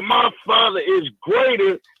 For my Father is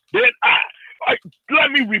greater than I.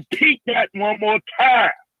 Let me repeat that one more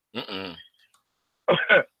time.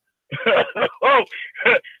 Oh,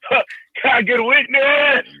 can I get a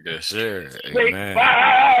witness? Yes, sir. Say,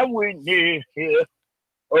 by witness here,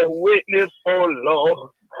 a witness, oh Lord.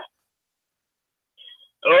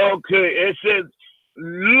 Okay, it says,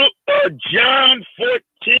 look, John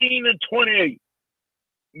 14:28.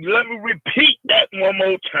 Let me repeat that one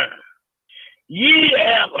more time. Ye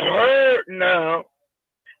have heard now,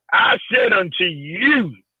 I said unto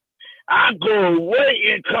you, I go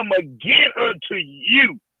away and come again unto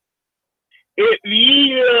you. If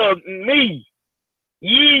ye love me,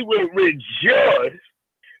 ye will rejoice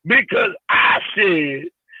because I said,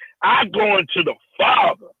 I go unto the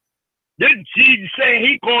Father. Didn't Jesus say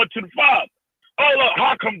he going to the Father? Oh, look,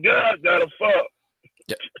 how come God got a Father?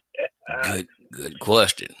 Good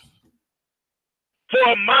question.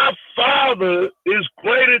 For my Father is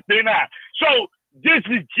greater than I. So this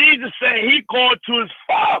is Jesus saying he going to his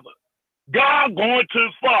Father. God going to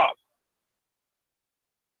his Father.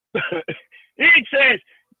 He says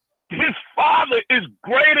his Father is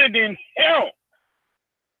greater than him.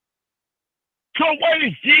 So what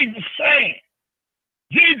is Jesus saying?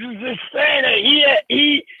 Jesus is saying that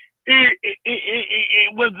he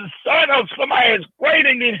was the son of somebody that's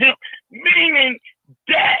greater than him, meaning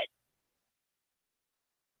that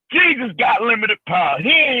Jesus got limited power.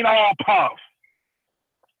 He ain't all powerful.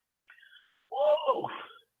 Whoa.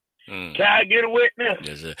 Can I get a witness?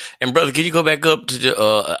 Yes, sir. And brother, can you go back up to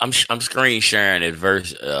the? I'm screen sharing that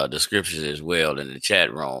verse, the scriptures as well in the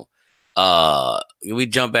chat room. Can we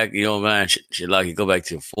jump back? You don't mind? Should like you go back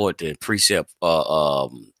to the precept,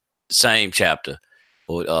 same chapter,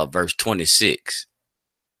 or verse 26.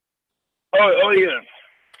 Oh yeah.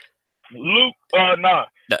 Luke,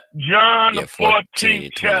 John the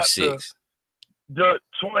 14th chapter, the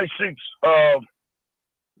 26th.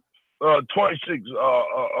 26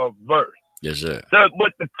 verse. Yes, sir. That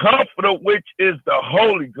but the Comforter, which is the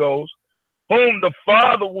Holy Ghost, whom the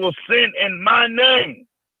Father will send in my name,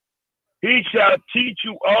 he shall teach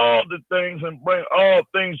you all the things and bring all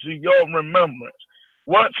things to your remembrance,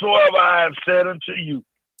 whatsoever I have said unto you.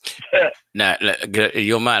 Now,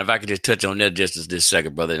 you don't mind if I could just touch on that just this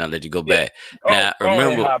second, brother, and I'll let you go back. Now,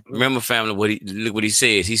 remember, family, look what he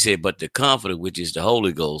says. He said, but the Comforter, which is the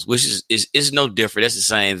Holy Ghost, which is no different. That's the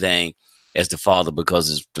same thing as the Father, because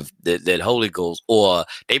it's that Holy Ghost, or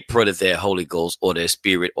they put it their Holy Ghost or their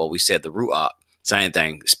Spirit, or we said the Ruach, same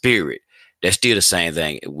thing, Spirit. That's still the same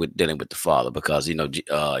thing with dealing with the Father, because,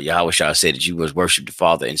 Yahweh Shah said that you must worship the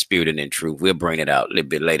Father in spirit and in truth. We'll bring it out a little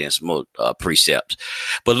bit later in some more precepts.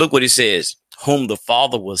 But look what he says, whom the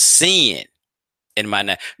Father was seeing in my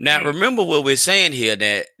name. Now, remember what we're saying here,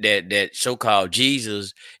 that so-called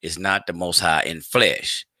Jesus is not the Most High in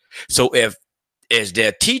flesh. So as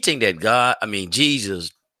they're teaching that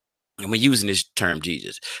Jesus, and we're using this term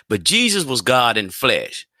Jesus, but Jesus was God in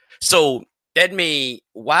flesh. So that means,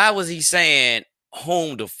 why was he saying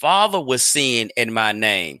whom the Father was seeing in my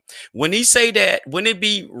name? When he say that, wouldn't it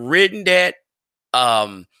be written that,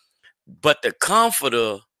 but the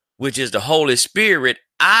Comforter, which is the Holy Spirit,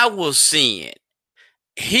 I will send.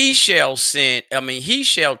 He shall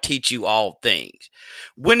teach you all things.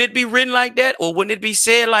 Wouldn't it be written like that? Or wouldn't it be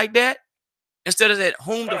said like that? Instead of that,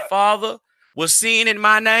 whom the Father was seeing in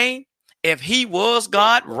my name? If he was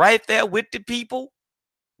God right there with the people,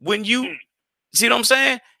 when you see what I'm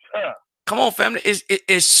saying? Come on, family.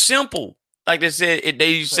 It's simple. Like they said,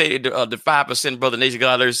 they say the 5% brother Nation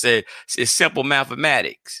God said it's simple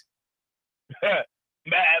mathematics.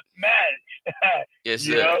 Mathematics. Yes,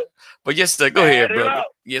 sir. But yes, sir. Go ahead, brother.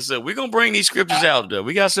 Yes, sir. We're gonna bring these scriptures out there.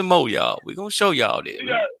 We got some more, y'all. We're gonna show y'all this.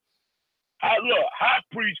 Look, high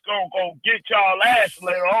priest gonna get y'all ass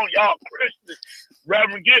later on, y'all Christians.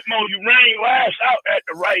 Reverend Gitmo, you ran your ass out at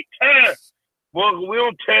the right time. Well, we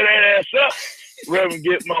don't tear that ass up, Reverend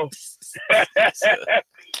Gitmo.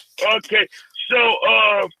 Okay, so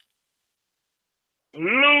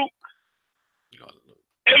Luke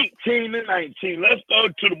 18 and 19. Let's go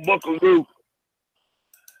to the book of Luke.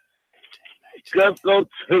 Let's go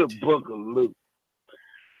to the book of Luke.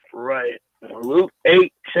 Right. Luke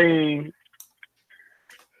 18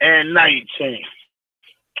 and 19.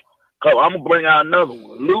 I'm going to bring out another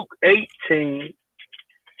one. Luke 18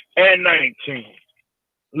 and 19.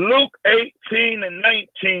 Luke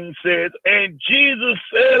 18:19 says, and Jesus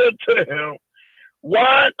said unto him,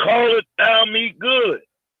 why callest thou me good?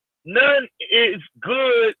 None is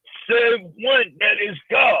good save one, that is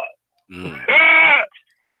God.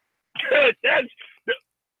 That's look,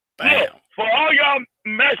 for all y'all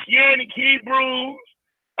Messianic Hebrews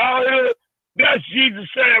out here, that's Jesus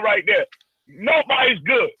saying right there. Nobody's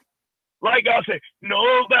good. Like I said,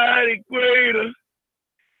 nobody greater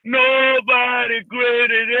than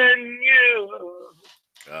you.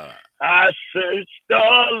 I searched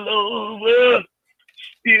all over,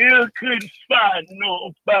 still couldn't find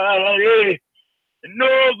nobody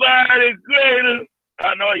greater.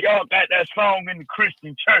 I know y'all got that song in the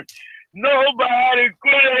Christian church. Nobody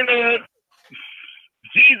greater.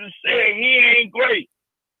 Jesus said he ain't great.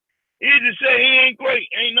 He just said he ain't great.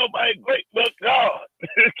 Ain't nobody great but God.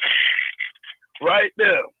 Right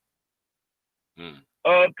there.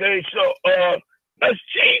 Okay, so that's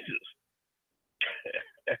Jesus.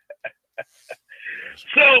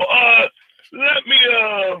 So let me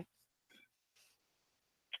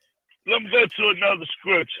go to another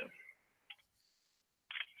scripture.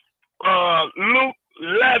 Luke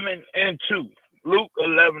 11:2. Luke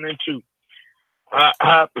 11:2.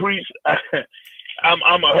 I preach. I'm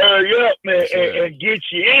gonna hurry up and get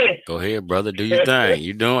you in. Go ahead, brother. Do your thing.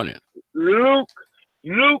 You're doing it. Luke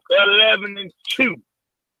 11:2.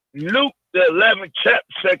 Luke the 11th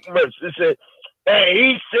chapter, 2nd verse. It says, and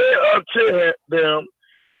he said unto them,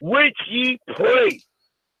 which ye pray,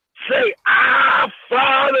 say, our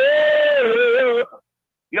Father.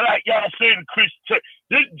 You're like y'all saying in Christian church.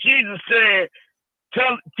 This Jesus said,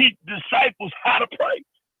 teach disciples how to pray.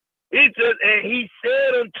 He said, and he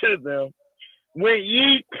said unto them, when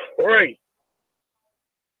ye pray,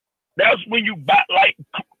 that's when you bow, like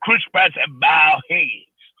Christians and bow heads.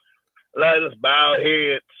 Let us bow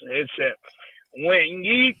heads. It said, when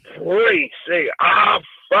ye pray, say, our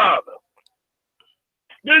Father.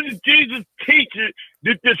 This is Jesus teaching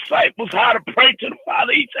the disciples how to pray to the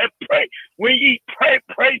Father. He said, pray. When ye pray,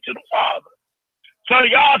 pray to the Father. So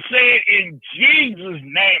y'all saying, in Jesus'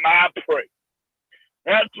 name I pray.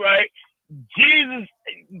 That's right. Jesus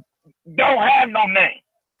don't have no name.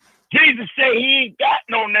 Jesus said he ain't got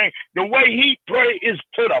no name. The way he pray is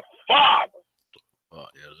to the Father. Oh,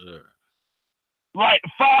 yes, sir. Like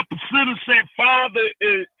 5% said Father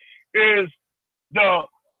is the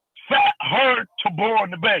fat herd to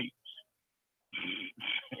born the babes.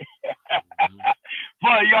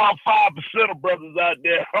 For y'all 5% of brothers out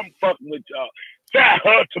there, I'm fucking with y'all. Fat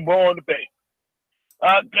herd to born the baby.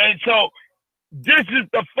 Okay, so this is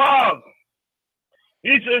the Father.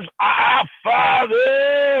 He says, our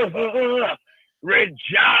Father,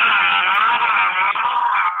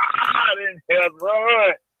 reside in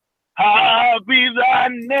heaven. Hallowed be thy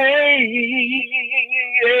name.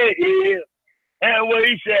 And when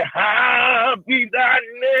he said, hallowed be thy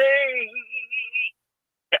name.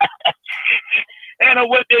 And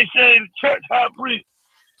what they say in the church, how preach.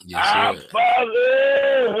 Yes, our sir.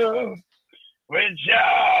 Father, which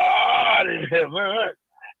art in heaven.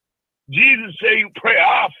 Jesus said you pray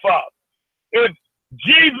our Father. If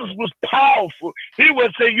Jesus was powerful, he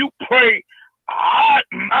would say you pray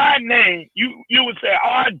my name. You would say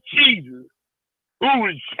our Jesus, who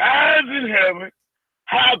resides in heaven,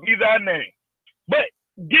 hallowed be thy name. But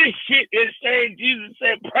this shit is saying Jesus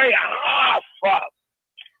said pray our Father,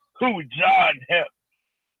 who resides in heaven.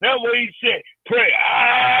 That's what he said. Pray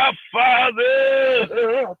our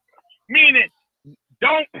Father. Meaning,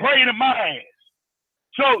 don't pray to my ass.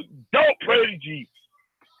 So don't pray to Jesus.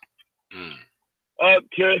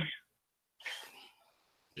 Okay.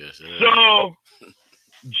 Yes, sir. So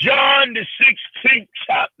John the 16th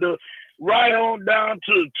chapter, right on down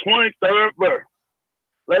to the 23rd verse.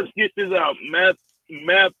 Let's get this out.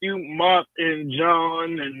 Matthew, Mark, and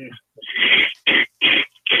John, and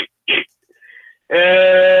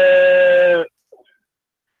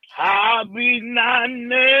hallowed be thy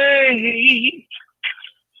name.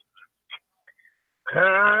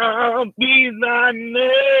 Hallowed be thy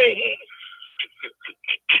name.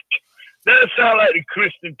 That sounds like the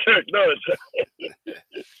Christian church, doesn't it?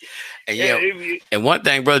 And yeah, and one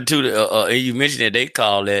thing, brother, too, you mentioned that they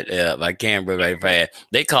call it, if I can, brother, right fast,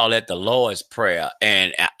 they call that the Lord's Prayer.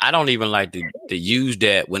 And I don't even like to use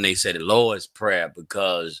that when they say the Lord's Prayer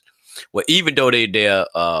because, well, even though there's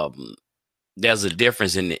a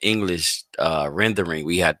difference in the English rendering,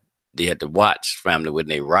 they had to watch family when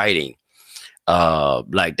they writing.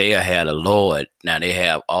 Like they had a Lord. Now they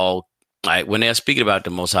have all, like when they're speaking about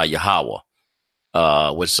the Most High Yahweh,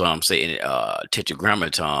 which some say in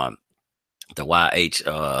Tetragrammaton, the YH,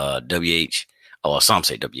 WH, or some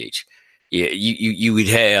say WH. Yeah, you would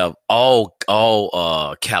have all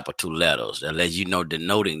capital letters that let you know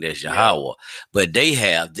denoting that's Yahweh, but they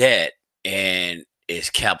have that and it's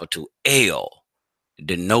capital L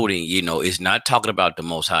denoting, it's not talking about the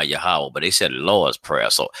Most High Yahweh, but they said Lord's Prayer.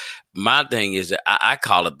 So my thing is that I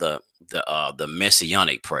call it the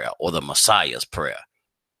Messianic prayer or the Messiah's prayer.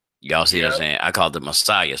 Y'all see what I'm saying? I call it the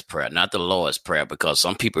Messiah's prayer, not the Lord's prayer, because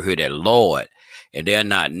some people hear that Lord and they're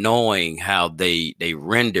not knowing how they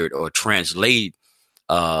rendered or translate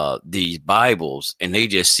these Bibles, and they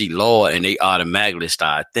just see Lord and they automatically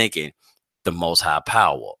start thinking the Most High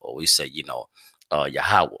Power, or we say, Yahweh,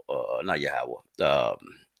 not Yahweh.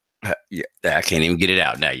 Yeah, I can't even get it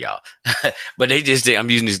out now, y'all. But they just think I'm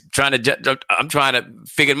using this, I'm trying to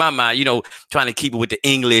figure in my mind, trying to keep it with the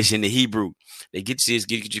English and the Hebrew. They get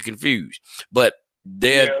you confused. But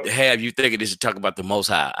they have you thinking this is talking about the Most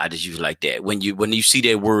High. I just use it like that. When you see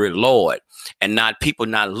that word Lord, and people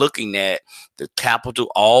not looking at the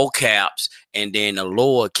capital, all caps, and then the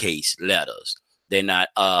lowercase letters. They're not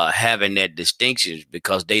having that distinction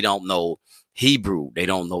because they don't know Hebrew. They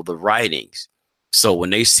don't know the writings. So when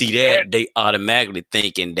they see that, they automatically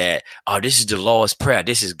thinking that, this is the Lord's Prayer.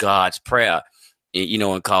 This is God's prayer,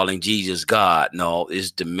 and calling Jesus God. No,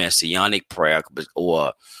 it's the Messianic prayer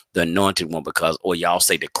or the anointed one, or y'all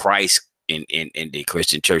say the Christ in the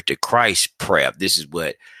Christian church, the Christ prayer. This is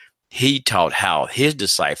what he taught how his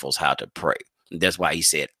disciples how to pray. And that's why he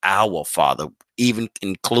said, our Father, even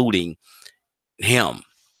including him.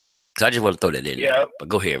 So I just want to throw that in there. But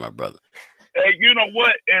go ahead, my brother. And you know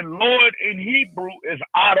what? And Lord in Hebrew is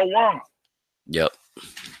Adawan. Yep.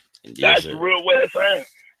 That's the real way of saying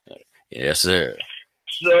it. Yes, sir.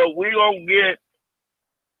 So we're going to get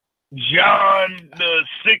John, the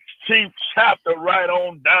 16th chapter, right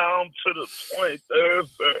on down to the 23rd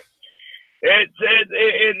verse. It says,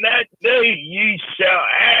 in that day ye shall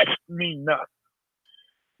ask me nothing.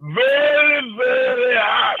 Very, very,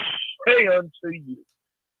 I say unto you,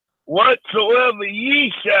 whatsoever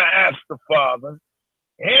ye shall ask the Father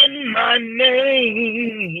in my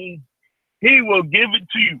name, he will give it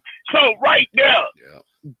to you. So right now,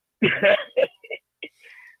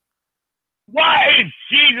 why is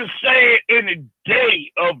Jesus saying in the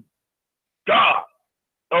day of God?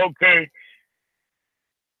 Okay.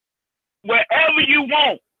 Whatever you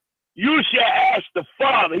want, you shall ask the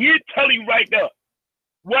Father. He's telling you right now,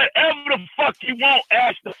 whatever the fuck you want,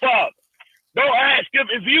 ask the Father. Don't ask him.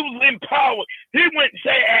 If he was in power, he wouldn't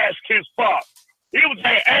say ask his Father. He would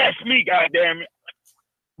say ask me, goddammit.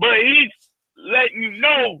 But he's letting you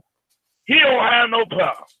know he don't have no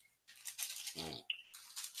power.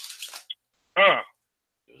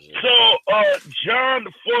 So John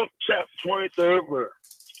the 4th chapter 23rd verse.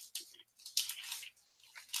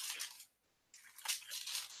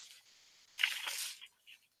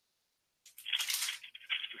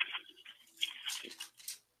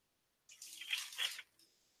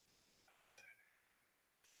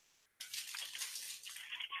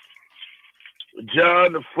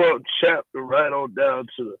 John the 4th chapter, right on down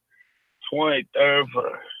to the 23rd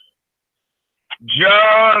verse.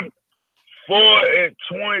 John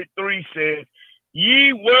 4:23 says,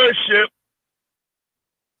 ye worship,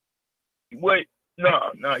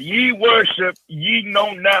 ye worship, ye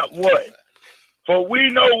know not what. For we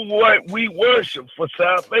know what we worship, for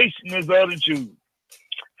salvation is of the Jews.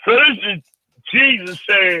 So this is Jesus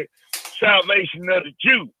saying salvation of the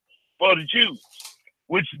Jews, for the Jews,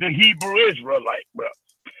 which the Hebrew Israelite, bro.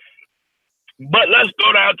 But let's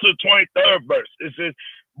go down to the 23rd verse. It says,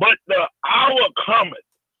 but the hour cometh,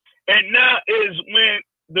 and now is when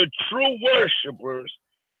the true worshipers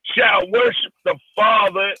shall worship the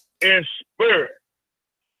Father in spirit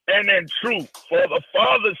and in truth, for the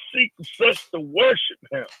Father seeks such to worship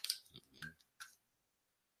him.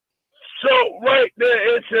 So right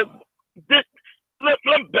there, it says, let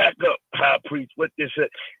me back up, high priest, what this says.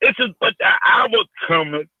 It says, but the hour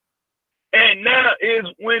cometh, and now is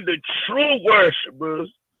when the true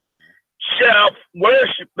worshipers shall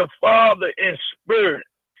worship the Father in spirit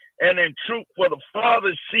and in truth, for the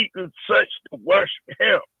Father seeketh such to worship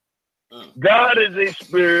him. God is a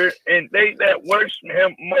spirit, and they that worship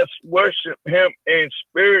him must worship him in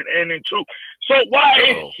spirit and in truth. So why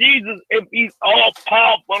is Jesus, if he's all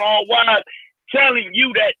powerful and all wise, telling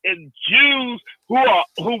you that the Jews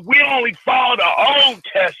who we only follow the Old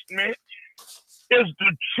Testament is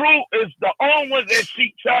the truth, is the only ones that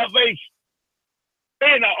seek salvation?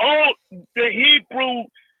 And the Hebrew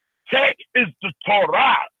text is the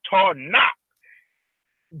Torah, Tanakh.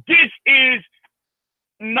 This is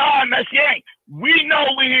non-Messianic. We know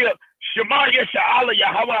we hear Shema Yeshua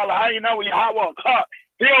Yahweh Elohim Yahweh God.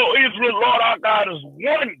 Hear, O Israel, Lord our God is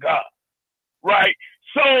one God. right?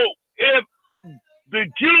 So if the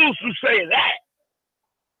Jews who say that,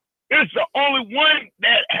 it's the only one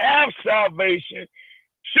that have salvation.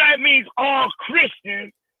 So that means all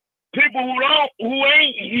Christians, people who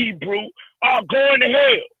ain't Hebrew, are going to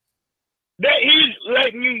hell. That he's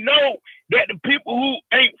letting you know that the people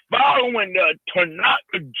who ain't following the Tanakh,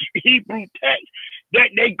 the Hebrew text, that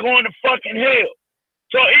they going to fucking hell.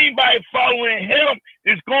 So anybody following him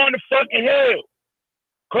is going to fucking hell.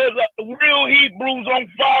 Because real Hebrews don't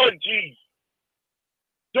follow Jesus.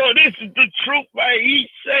 So this is the truth, right? He's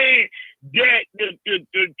saying that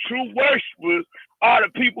the true worshipers are the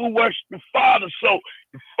people who worship the Father. So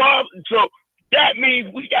that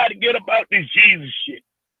means we got to get about this Jesus shit.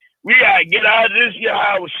 We got to get out of this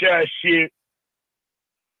Yahushua shit.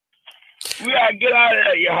 We got to get out of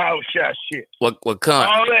that Yahushua shit.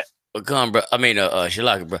 Come, bro. I mean,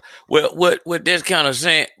 Shalaka, bro. What that's kind of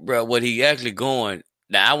saying, bro, what he actually going.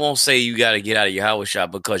 Now, I won't say you got to get out of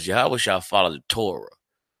Yahushua because Yahushua followed the Torah.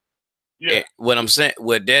 Yeah. And what I'm saying,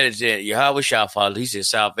 what that is that Yahushua followed, he said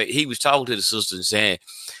salvation. He was talking to the sister and saying,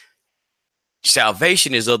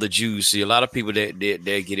 salvation is of the Jews. See, a lot of people that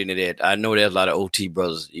get into that. I know there's a lot of OT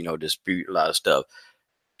brothers, dispute a lot of stuff.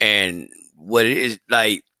 And what it is,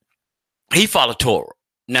 like, he followed Torah.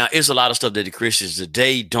 Now, it's a lot of stuff that the Christians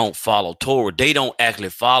today don't follow Torah. They don't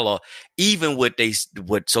actually follow even what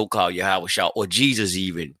so-called Yahushua or Jesus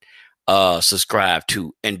even subscribe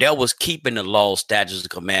to. And that was keeping the law, statutes, and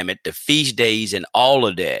commandment, the feast days, and all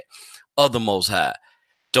of that of the Most High.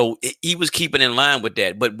 So he was keeping in line with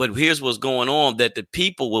that. But here's what's going on, that the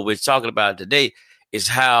people, what we're talking about today, is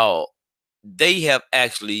how they have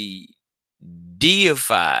actually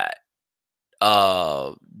deified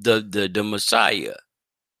the Messiah.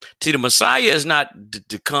 See, the Messiah is not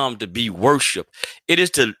to come to be worshiped. It is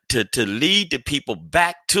to lead the people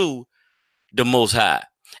back to the Most High.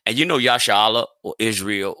 And Yashala or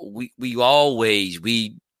Israel, we always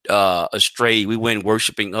astray. We went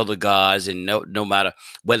worshiping other gods, and no matter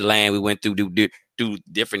what land we went through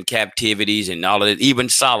different captivities and all of it. Even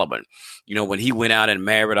Solomon, when he went out and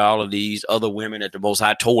married all of these other women that the Most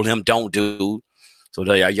High told him don't do. So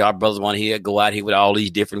y'all brothers want to go out here with all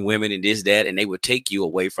these different women and this, that, and they would take you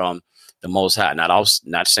away from the Most High.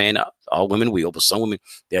 Not saying all women will, but some women,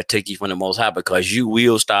 they'll take you from the Most High because you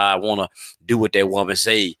will want to do what that woman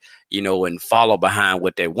say, and follow behind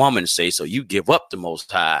what that woman say. So you give up the Most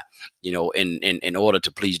High, in order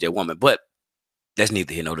to please that woman. But that's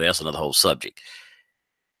neither here nor there. That's another whole subject.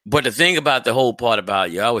 But the thing about the whole part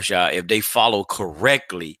about Yahushua, if they follow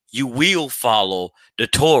correctly, you will follow the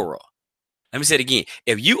Torah. Let me say it again.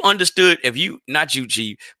 Not you,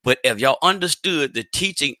 Chief, but if y'all understood the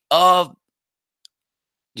teaching of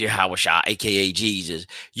Yahushua, aka Jesus,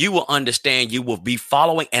 you will understand, you will be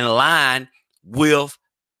following in line with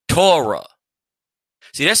Torah.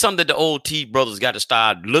 See, that's something that the old T brothers got to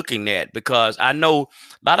start looking at, because I know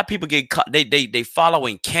a lot of people get caught. They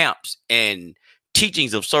following camps and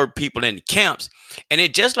teachings of certain people in the camps, and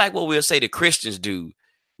it just like what we'll say the Christians do.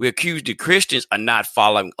 We accuse the Christians of not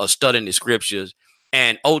following or studying the scriptures,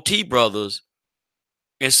 and OT brothers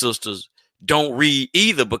and sisters don't read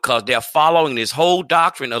either because they're following this whole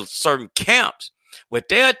doctrine of certain camps, what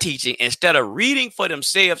they're teaching, instead of reading for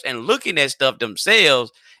themselves and looking at stuff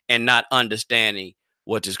themselves and not understanding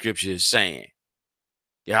what the scripture is saying.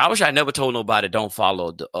 Yeah, I wish I never told nobody don't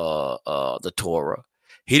follow the Torah.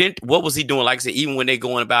 He didn't. What was he doing? Like I said, even when they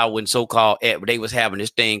going about when so-called they was having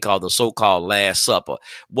this thing called the so-called Last Supper.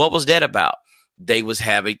 What was that about? They was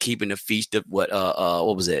keeping the feast of what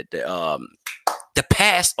was it? The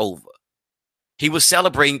Passover. He was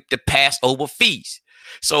celebrating the Passover feast.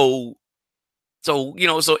 So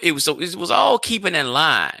it was all keeping in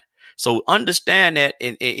line. So understand that,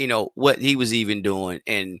 and what he was even doing,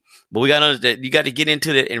 but we got to understand. You got to get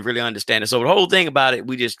into it and really understand it. So the whole thing about it,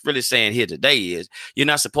 we just really saying here today is you're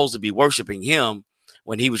not supposed to be worshiping him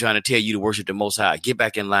when he was trying to tell you to worship the Most High. Get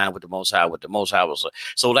back in line with the Most High. What the Most High was.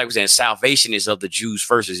 So like we're saying, salvation is of the Jews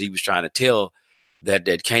first, as he was trying to tell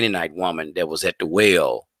that Canaanite woman that was at the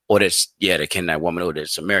well, or the Canaanite woman or the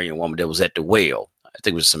Samaritan woman that was at the well. I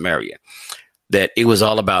think it was Samaria. That it was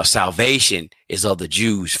all about salvation is of the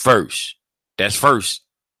Jews first. That's first.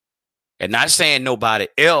 And not saying nobody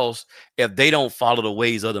else, if they don't follow the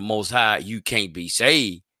ways of the Most High, you can't be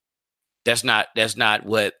saved. That's not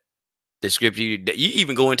what the scripture, you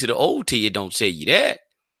even go into the Old T, it don't say you that.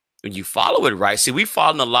 When you follow it right. See, we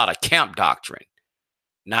following a lot of camp doctrine.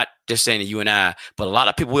 Not just saying that you and I, but a lot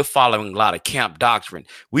of people, we're following a lot of camp doctrine.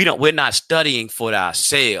 We're not studying for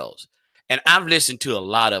ourselves. And I've listened to a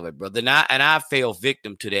lot of it, brother. And I fell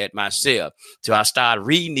victim to that myself. So I started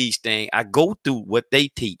reading these things. I go through what they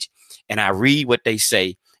teach. and I read what they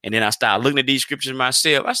say, and then I start looking at these scriptures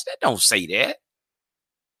myself. I said, don't say that,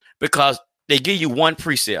 because they give you one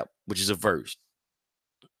precept, which is a verse,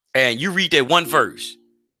 and you read that one verse,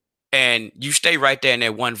 and you stay right there in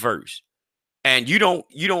that one verse, and you don't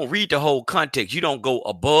read the whole context. You don't go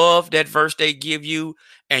above that verse they give you,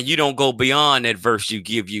 and you don't go beyond that verse you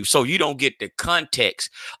give you, so you don't get the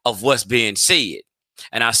context of what's being said.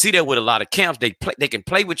 And I see that with a lot of camps. They can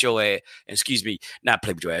play with your ass. Excuse me, not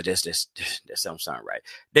play with your ass. That sounds right.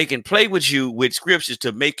 They can play with you with scriptures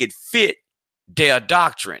to make it fit their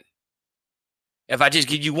doctrine. If I just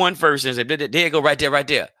give you one verse and say, there you go, right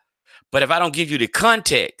there. But if I don't give you the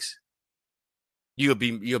context, you'll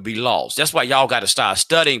be lost. That's why y'all got to start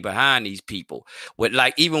studying behind these people.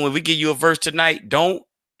 Even when we give you a verse tonight, don't,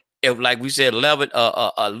 if like we said, Luke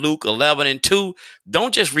 11:2,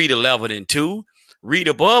 don't just read 11:2. Read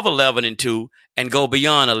above 11:2 and go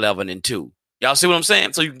beyond 11:2. Y'all see what I'm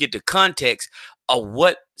saying? So you can get the context of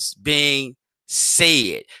what's being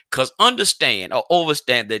said. Because understand or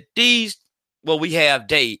understand that we have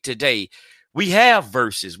today, we have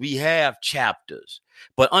verses, we have chapters.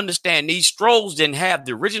 But understand the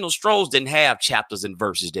original scrolls didn't have chapters and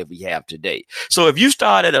verses that we have today. So if you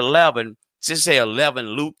start at 11, just say 11,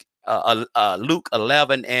 Luke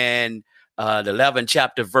 11 and the 11th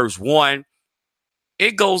chapter, verse 1,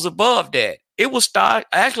 it goes above that. It will start,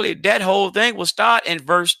 actually, that whole thing will start in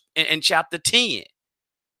chapter 10.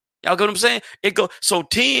 Y'all get what I'm saying? So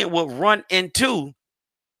 10 will run into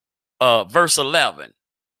verse 11.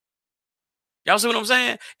 Y'all see what I'm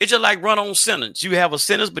saying? It's just like run-on sentence. You have a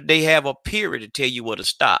sentence, but they have a period to tell you where to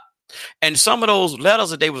stop. And some of those letters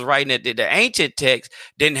that they was writing at the ancient text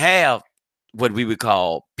didn't have what we would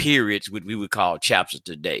call periods, what we would call chapters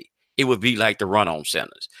today. It would be like the run-on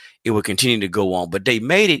sentence. It would continue to go on, but they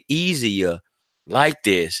made it easier like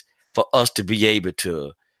this for us to be able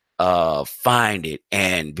to find it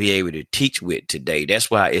and be able to teach with today. That's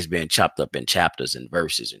why it's been chopped up in chapters and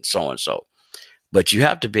verses and so and so. But you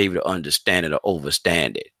have to be able to understand it or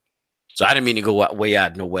overstand it. So I didn't mean to go way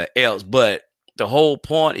out nowhere else, but the whole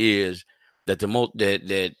point is that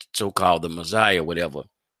that so-called the Messiah, whatever,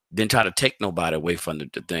 didn't try to take nobody away from the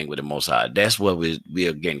thing with the Most High. That's where we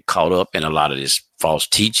are getting caught up in a lot of this false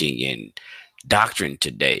teaching and doctrine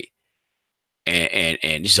today.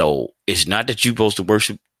 And so it's not that you're supposed to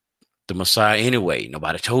worship the Messiah anyway.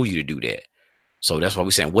 Nobody told you to do that. So that's why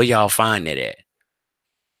we're saying, where y'all find that at?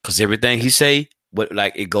 Because everything he say,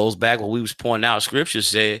 it goes back what we was pointing out. Scripture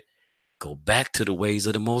said, go back to the ways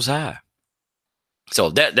of the Most High. So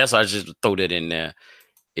that's why I just throw that in there.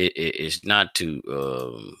 It's not to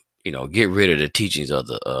get rid of the teachings of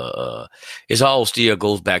the it's all still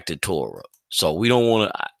goes back to Torah. So we don't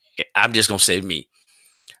want to. I'm just gonna say we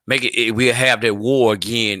have that war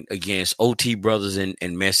again against OT brothers and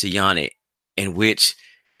Messianic, in which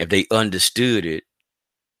if they understood it,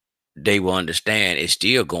 they will understand it's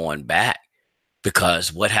still going back.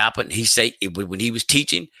 Because what happened? When he was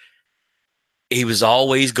teaching, he was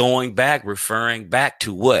always going back, referring back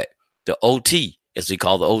to what? The OT, as we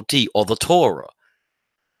call the OT, or the Torah.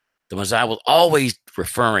 The Messiah was always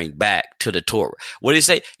referring back to the Torah. What did he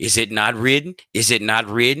say? Is it not written? Is it not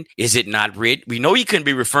written? Is it not written? We know he couldn't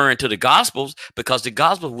be referring to the Gospels because the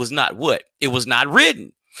Gospel was not what? It was not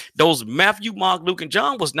written. Those Matthew, Mark, Luke, and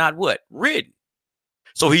John was not what? Written.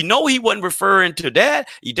 So he wasn't referring to that.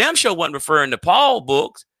 He damn sure wasn't referring to Paul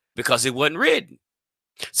books because it wasn't written.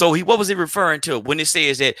 So what was he referring to when it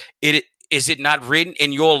says that is it not written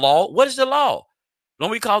in your law? What is the law?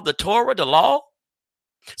 Don't we call the Torah the law?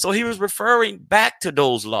 So he was referring back to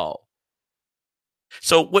those laws.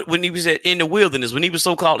 So when he was in the wilderness, when he was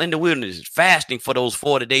so-called in the wilderness, fasting for those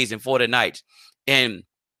 40 days and 40 nights, and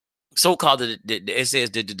so-called it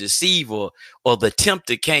says that the deceiver or the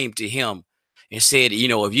tempter came to him and said,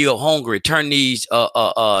 if you're hungry, turn these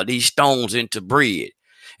stones into bread.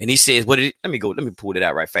 And he says, let me pull it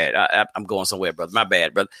out right fast. I'm going somewhere, brother. My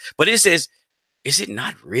bad, brother. But it says, is it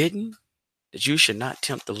not written that you should not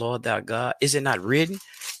tempt the Lord thy God? Is it not written?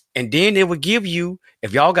 And then it would give you,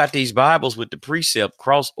 if y'all got these Bibles with the precept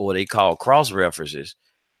or they call cross references,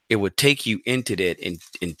 it would take you into that and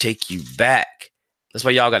take you back. That's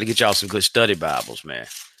why y'all got to get y'all some good study Bibles, man.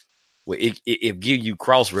 Where it give you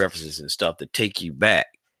cross references and stuff to take you back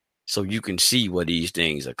so you can see where these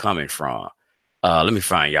things are coming from. Let me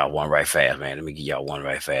find y'all one right fast, man. Let me give y'all one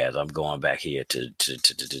right fast. I'm going back here to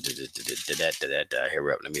that.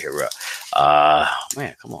 Hurry up. Let me hurry up.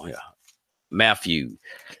 Man, come on here. Matthew.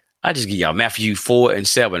 I just give y'all Matthew 4 and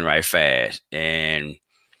 7 right fast. And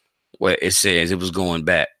where it says it was going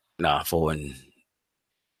back. 4 and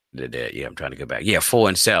Yeah, I'm trying to go back. Yeah, 4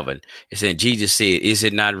 and 7. It said, Jesus said, is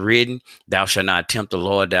it not written, thou shalt not tempt the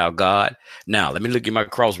Lord thou God? Now, let me look at my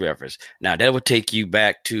cross reference. Now, that would take you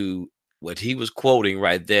back to what he was quoting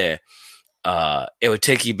right there. It would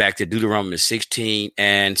take you back to Deuteronomy 16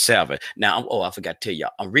 and 7. Now, I forgot to tell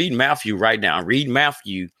y'all. I'm reading Matthew right now. I'm reading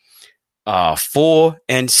Matthew 4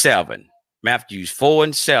 and 7. Matthew 4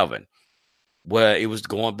 and 7, where it was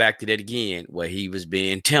going back to that again, where he was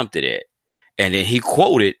being tempted at. And then he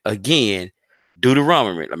quoted again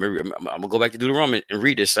Deuteronomy. I'm gonna go back to Deuteronomy and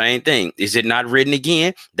read the same thing. Is it not written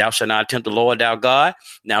again? Thou shalt not tempt the Lord thou God.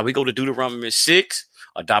 Now we go to Deuteronomy 6,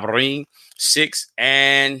 or Dabarim 6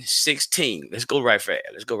 and 16. Let's go right fast.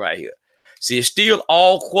 Let's go right here. See, it's still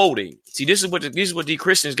all quoting. See, this is what these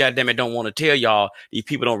Christians, goddamn it, don't want to tell y'all. These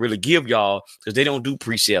people don't really give y'all, because they don't do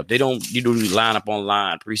precept. They don't, do line up on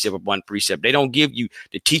line, precept upon precept. They don't give you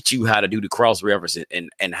to teach you how to do the cross reference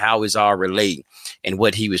and how it's all relating and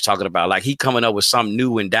what he was talking about. Like he coming up with something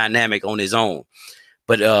new and dynamic on his own.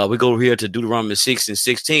 But we go here to Deuteronomy 6 and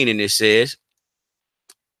 16, and it says,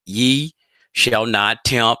 ye shall not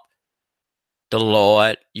tempt the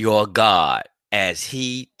Lord your God, as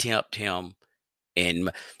he tempt him. And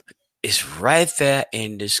it's right there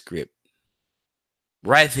in the script.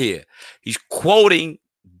 Right here. He's quoting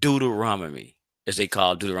Deuteronomy, as they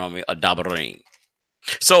call Deuteronomy, a Dabarim.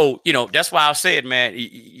 So, that's why I said, man,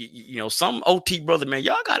 some OT brother, man,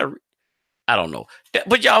 y'all got to, I don't know.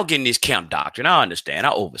 But y'all getting this camp doctrine. I understand.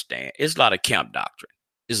 I overstand. It's a lot of camp doctrine.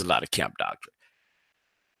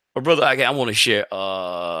 But brother, I want to share.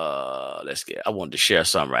 I wanted to share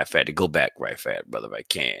something right fast. To go back right fast, brother, if I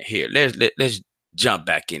can. Here, let's jump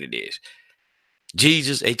back into this.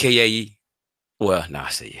 Jesus, aka,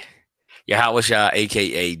 Yahweh Shah,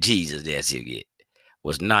 aka Jesus, that's it.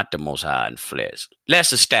 Was not the Most High in flesh.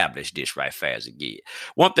 Let's establish this right fast again.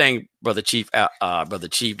 One thing, Brother Chief,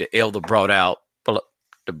 the elder brought out the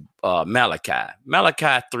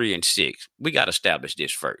Malachi 3 and 6. We got to establish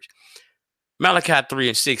this first. Malachi 3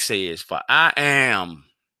 and 6 says, for I am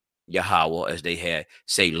Yahweh, as they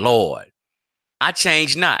say, Lord, I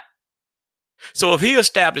change not. So if he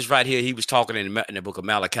established right here, he was talking in the book of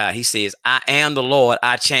Malachi, he says, I am the Lord,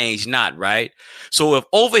 I change not, right? So if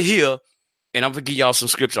over here, and I'm going to give y'all some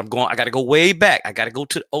scripture, I got to go way back. I got to go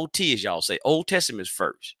to the OT, as y'all say, Old Testament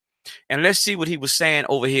first. And let's see what he was saying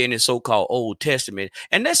over here in his so-called Old Testament.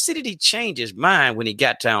 And let's see that he changed his mind when he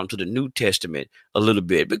got down to the New Testament a little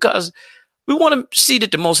bit, because we want to see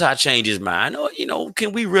that the Most High changed his mind. Or,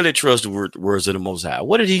 can we really trust the words of the Most High?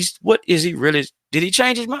 Did he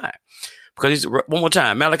change his mind? Because one more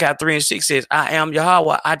time, Malachi 3 and 6 says, I am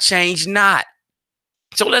Yahweh, I change not.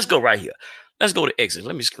 So let's go right here. Let's go to Exodus.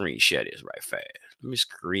 Let me screen share this right fast. Because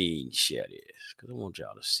I want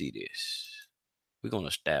y'all to see this. We're going to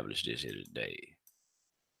establish this here today.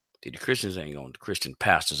 The Christian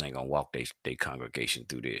pastors ain't going to walk their congregation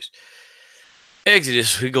through this.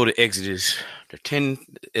 Exodus, we go to Exodus, the 10,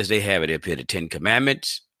 as they have it up here, the 10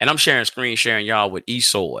 Commandments. And I'm sharing y'all with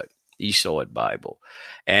eSword Bible.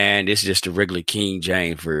 And this is just the regular King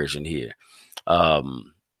James version here.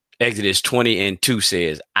 Exodus 20 and 2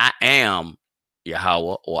 says, I am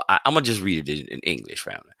Yahweh, or I'm going to just read it in English,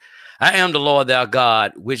 family. I am the Lord thy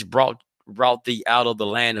God, which brought thee out of the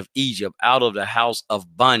land of Egypt, out of the house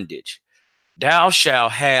of bondage. Thou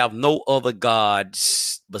shalt have no other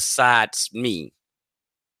gods besides me.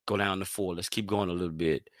 Go down to 4. Let's keep going a little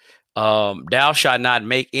bit. Thou shalt not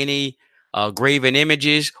make any graven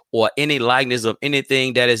images or any likeness of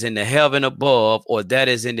anything that is in the heaven above, or that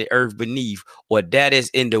is in the earth beneath, or that is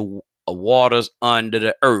in the waters under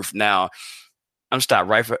the earth. Now, let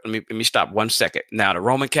me stop 1 second. Now, the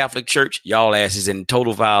Roman Catholic Church, y'all ass is in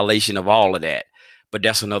total violation of all of that. But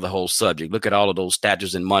that's another whole subject. Look at all of those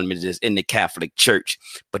statues and monuments that's in the Catholic Church.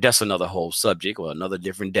 But that's another whole subject, or another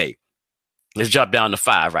different day. Let's jump down to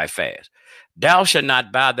 5 right fast. Thou shalt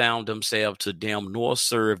not bow down themselves to them, nor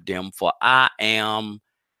serve them, for I am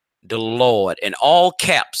the Lord. And all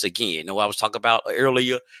caps again. I was talking about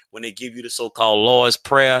earlier when they give you the so-called Lord's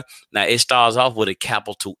Prayer. Now, it starts off with a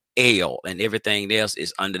capital L, and everything else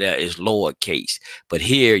is under there is lowercase. But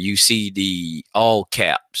here you see the all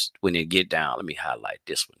caps when they get down. Let me highlight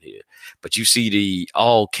this one here. But you see the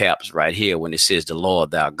all caps right here when it says the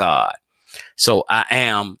Lord thy God. So I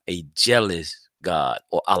am a jealous God,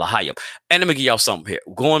 or Alahayim. And let me give y'all something here.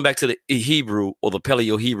 Going back to the Hebrew, or the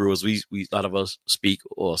Paleo-Hebrew, as we a lot of us speak,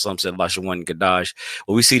 or some said Lashawan Gadash.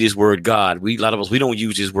 When we see this word God, a lot of us, we don't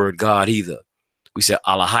use this word God either. We say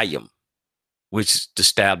Alahayim, which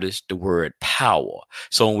established the word power.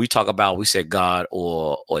 So when we talk about, we say God,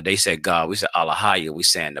 or they say God, we say Alahayim, we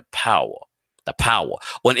saying the power. The power.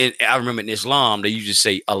 I remember in Islam, they used to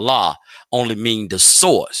say Allah only mean the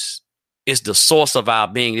source. It's the source of our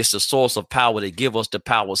being. It's the source of power that give us the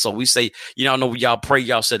power. So we say, you know, y'all pray,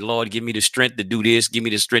 y'all said, Lord, give me the strength to do this. Give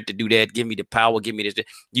me the strength to do that. Give me the power. Give me this.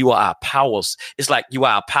 You are our power. It's like you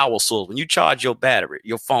are our power source. When you charge your battery,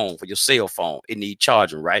 your phone, for your cell phone, it needs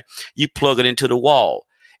charging, right? You plug it into the wall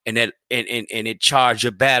and it charge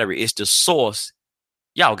your battery. It's the source.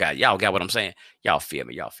 Y'all got what I'm saying? Y'all feel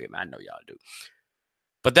me. I know y'all do.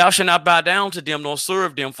 But thou shalt not bow down to them nor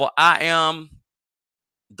serve them, for I am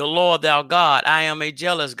the Lord thou God. I am a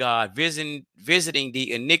jealous God, visiting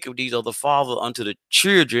the iniquities of the father unto the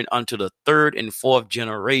children, unto the third and fourth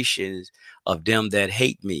generations of them that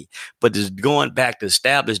hate me. But it's going back to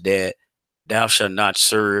establish that thou shalt not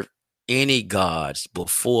serve any gods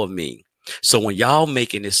before me. So when y'all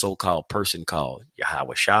making this so-called person called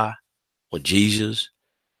Yahweh Shah or Jesus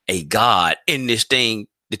a God in this thing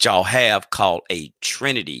that y'all have called a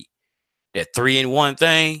Trinity, that 3-in-1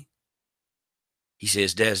 thing, he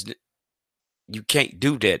says you can't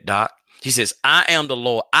do that, Doc. He says, I am the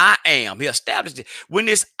Lord. I am. He established it. When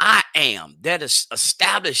this I am, that is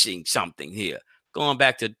establishing something here. Going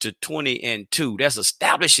back to 20:2, that's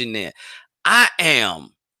establishing that. I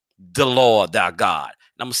am the Lord thy God.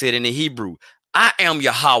 And I'm going to say it in the Hebrew. I am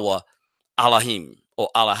Yahweh Elohim or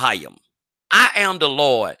Elohim. I am the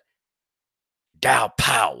Lord, thou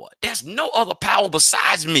power. There's no other power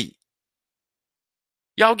besides me.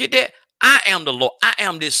 Y'all get that? I am the Lord. I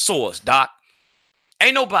am this source, Doc.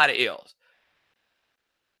 Ain't nobody else.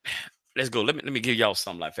 Let's go. Let me give y'all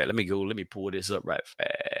something like that. Let me pull this up right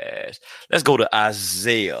fast. Let's go to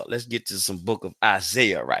Isaiah. Let's get to some book of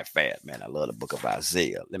Isaiah right fast. Man, I love the book of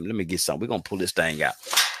Isaiah. Let me get something. We're going to pull this thing out.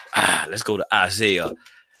 Let's go to Isaiah.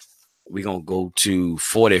 We're going to go to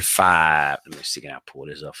 45. Let me see. Can I pull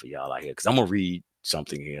this up for y'all out here? Because I'm going to read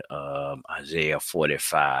something here. Isaiah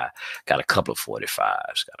 45. Got a couple of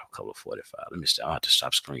 45s. Let me start. I'll have to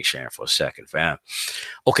stop screen sharing for a second, fam.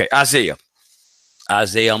 Okay, Isaiah, I'm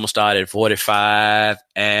going to start at 45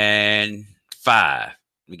 and 5. Let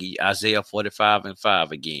me give you Isaiah 45 and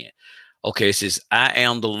 5 again. Okay, it says, I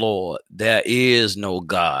am the Lord. There is no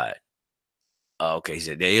God. Okay, he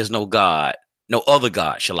said, there is no God, no other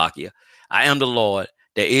God, Shalakia. I am the Lord.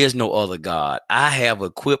 There is no other God. I have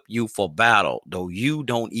equipped you for battle, though you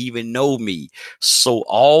don't even know me. So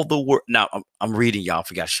all the word. Now, I'm reading y'all. I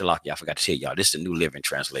forgot Shalakia. I forgot to tell y'all. This is the New Living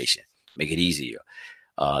Translation. Make it easier.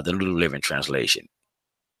 The New Living Translation.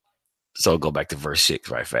 So go back to verse 6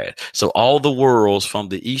 right fast. So all the worlds from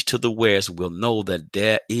the east to the west will know that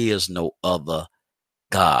there is no other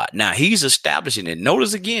God. Now he's establishing it.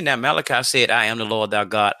 Notice again that Malachi said, I am the Lord thy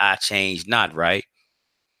God. I change not, right?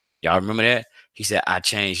 Y'all remember that? He said, I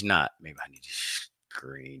change not. Maybe I need to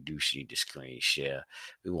screen share.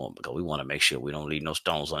 We want to make sure we don't leave no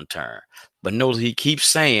stones unturned. But notice he keeps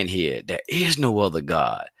saying here, there is no other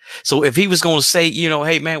God. So if he was going to say, you know,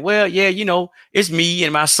 hey man, well, yeah, you know, it's me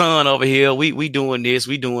and my son over here. We doing this,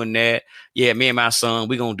 we doing that. Yeah, me and my son,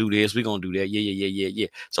 we going to do this, we going to do that. Yeah.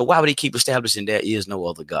 So why would he keep establishing there is no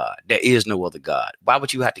other God? There is no other God. Why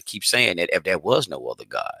would you have to keep saying that if there was no other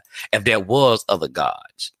God? If there was other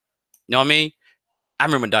gods? You know what I mean? I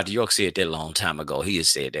remember Dr. York said that a long time ago. He had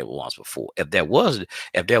said that once before. If there were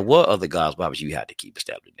other gods, why would you have to keep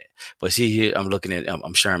establishing that? But see here,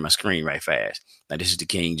 I'm sharing my screen right fast. Now this is the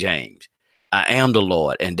King James. I am the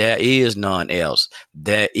Lord, and there is none else.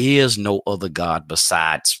 There is no other God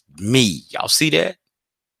besides me. Y'all see that?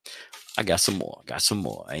 I got some more.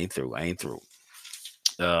 I ain't through.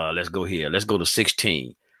 Let's go here. Let's go to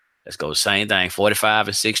 16. Let's go same thing. 45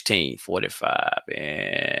 and 16. 45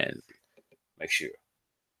 and make sure.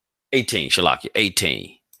 18, Shalakia,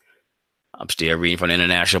 18. I'm still reading from the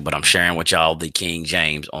International, but I'm sharing with y'all the King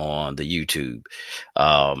James on the YouTube.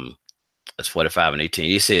 That's 45 and 18.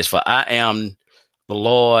 He says, for I am the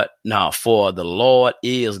Lord. Now, for the Lord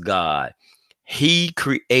is God. He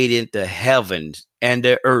created the heavens and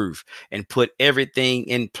the earth and put everything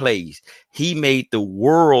in place. He made the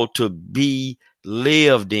world to be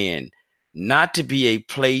lived in, not to be a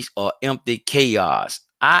place of empty chaos.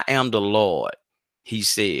 I am the Lord, he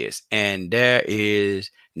says, and there is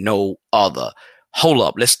no other. Hold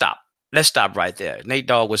up. Let's stop right there. Nate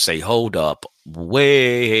Dogg would say, hold up.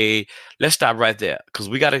 Wait. Let's stop right there because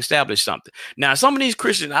we got to establish something. Now, some of these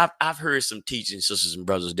Christians, I've heard some teaching sisters and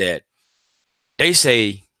brothers that they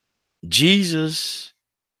say Jesus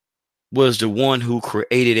was the one who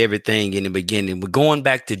created everything in the beginning. We're going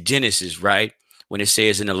back to Genesis, right? When it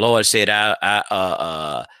says, and the Lord said,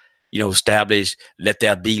 I establish, let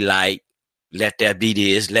there be light, let there be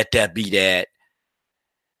this, let there be that.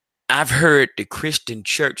 I've heard the Christian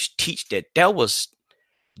church teach that was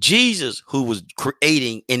Jesus who was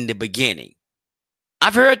creating in the beginning.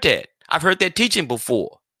 I've heard that. I've heard that teaching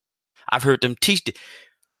before. I've heard them teach it.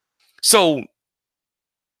 So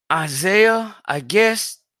Isaiah, I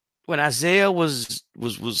guess, when Isaiah was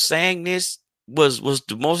saying this, was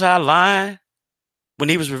the Most High lying when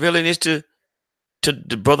he was revealing this to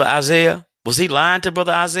the brother Isaiah? Was he lying to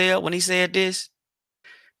brother Isaiah when he said this?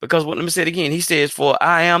 Because let me say it again. He says, "For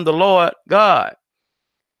I am the Lord God,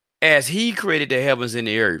 as He created the heavens and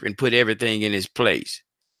the earth and put everything in His place."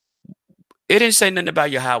 It didn't say nothing about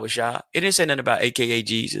Yahweh Shah. It didn't say nothing about AKA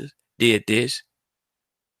Jesus did this.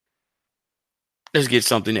 Let's get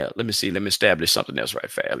something else. Let me see. Let me establish something else right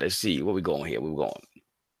fast. Let's see where we going here. Where we going?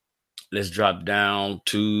 Let's drop down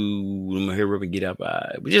to, let me hurry up and get up.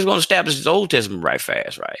 We're just going to establish this Old Testament right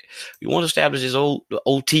fast, right? We want to establish this the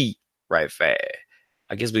OT right fast.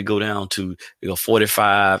 I guess we go down to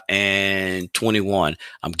 45 and 21.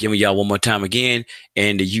 I'm giving y'all one more time again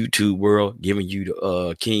in the YouTube world, giving you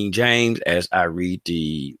the King James as I read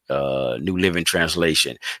the New Living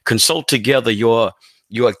Translation. Consult together your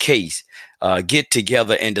case. Get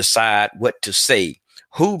together and decide what to say.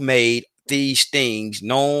 Who made these things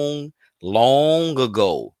known long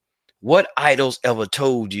ago? What idols ever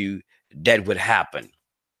told you that would happen?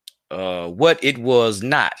 What it was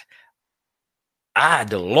not? I,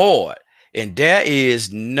 the Lord, and there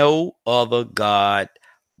is no other God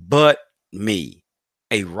but me,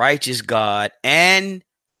 a righteous God and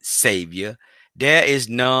Savior. There is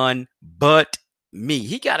none but me.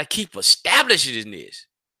 He got to keep establishing this.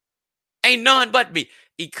 Ain't none but me.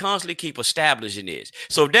 He constantly keep establishing this.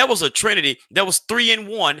 So there was a Trinity. There was 3 in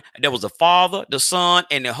 1. There was the Father, the Son,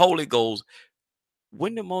 and the Holy Ghost.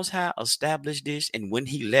 When the Most High established this, and when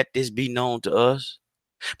He let this be known to us,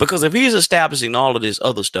 because if He's establishing all of this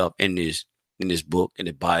other stuff in this book, in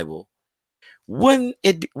the Bible, when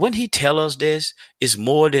He tell us this, it's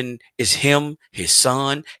more than it's Him, His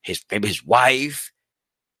Son, maybe His wife,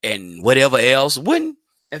 and whatever else.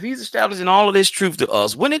 If He's establishing all of this truth to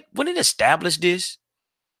us, when it established this,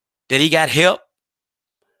 that He got help.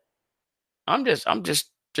 I'm just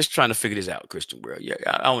trying to figure this out, Christian world. Yeah,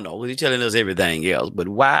 I don't know. He's telling us everything else, but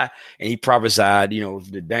why? And He prophesied,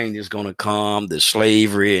 the danger is going to come, the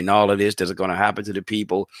slavery and all of this that's going to happen to the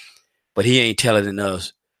people. But He ain't telling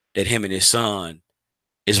us that Him and His Son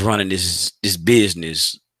is running this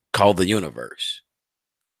business called the universe.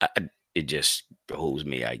 It just behooves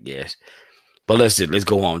me, I guess. But let's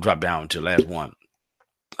go on, drop down to the last one.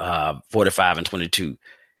 45 and 22.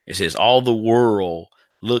 It says, all the world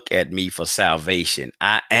look at me for salvation.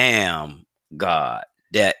 I am God.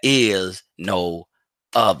 There is no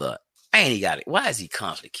other. And He got it. Why is He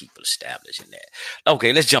constantly keep establishing that?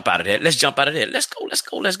 Okay, let's jump out of that. Let's go.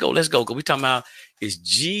 Because we talking about, is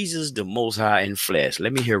Jesus the Most High in flesh?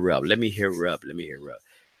 Let me hear up. Let me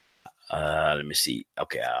see.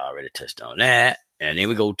 Okay, I already touched on that. And then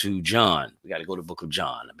we go to John. We got to go to the book of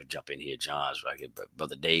John. Let me jump in here. John's right here.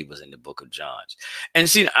 Brother Dave was in the book of John's. And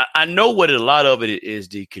see, I know what a lot of it is.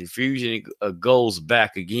 The confusion goes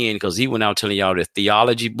back again because he went out telling y'all the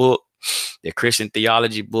theology book, the Christian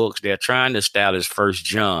theology books. They're trying to establish 1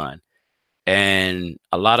 John. And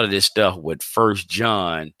a lot of this stuff with 1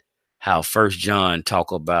 John, how 1 John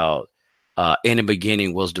talk about in the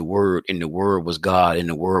beginning was the Word, and the Word was God, and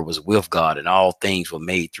the Word was with God, and all things were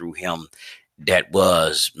made through Him that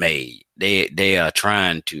was made. They are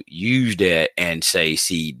trying to use that and say,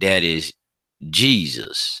 see, that is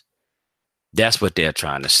Jesus. That's what they're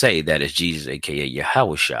trying to say. That is Jesus, aka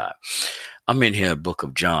Yahweh Shah. I'm in here, book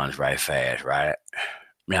of John's right fast, right?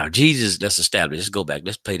 Now, Jesus, let's establish. Let's go back.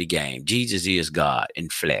 Let's play the game. Jesus is God in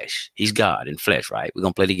flesh. He's God in flesh, right? We're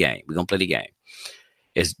going to play the game.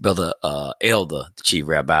 As Brother Elder, the chief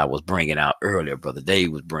rabbi, was bringing out earlier, Brother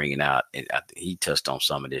Dave was bringing out, and I think he touched on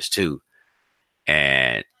some of this too.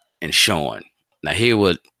 And showing. Now hear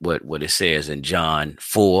what it says in John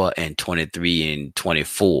 4 and 23 and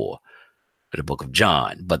 24 of the book of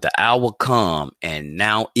John. But the hour come and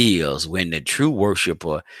now is when the true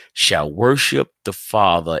worshiper shall worship the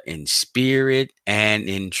Father in spirit and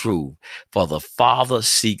in truth. For the Father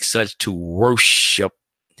seeks such to worship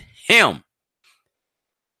Him.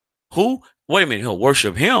 Who? Wait a minute, he'll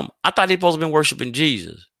worship Him. I thought he supposed to be worshiping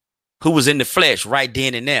Jesus, who was in the flesh right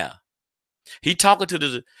then and there. He's talking to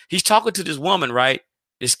this woman, right?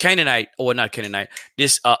 This Canaanite, or not Canaanite,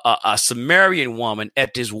 this a Samaritan woman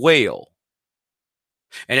at this well.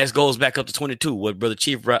 And that goes back up to 22, what Brother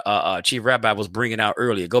Chief Rabbi was bringing out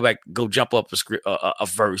earlier. Go jump up a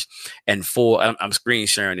verse and 4. I'm screen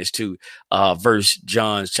sharing this too. Verse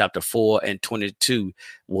John chapter 4 and 22,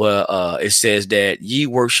 where it says that ye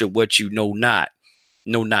worship what you know not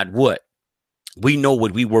what. We know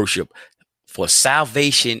what we worship, for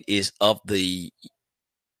salvation is of the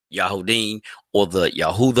Yahudim or the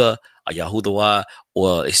Yahuda or Yahudawa,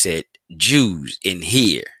 or it said Jews in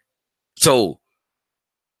here. So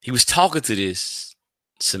he was talking to this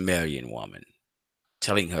Samaritan woman,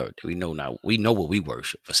 telling her that we know what we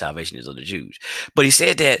worship, for salvation is of the Jews. But he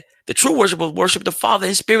said that the true worshipers worship the Father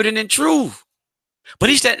in spirit and in truth. But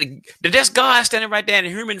he said that's God standing right there in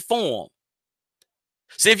human form.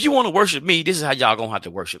 So if you want to worship me, this is how y'all gonna have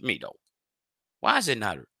to worship me, though. Why is it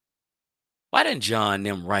not? Why didn't John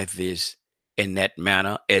them write this in that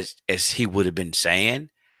manner as he would have been saying?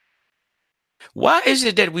 Why is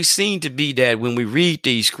it that we seem to be that when we read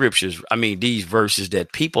these scriptures, these verses,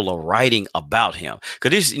 that people are writing about him?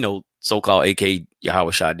 Because this, so-called AK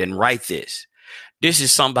Yahweh Shah didn't write this. This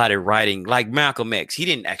is somebody writing like Malcolm X. He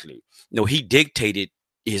didn't actually, he dictated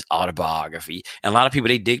his autobiography. And a lot of people,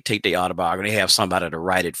 they dictate their autobiography. They have somebody to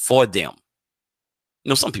write it for them.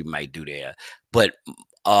 Some people might do that, but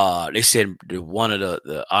they said one of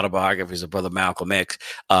the autobiographies of Brother Malcolm X,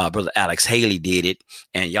 Brother Alex Haley did it,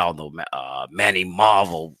 and y'all know Manny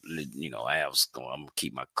Marvel. I'm gonna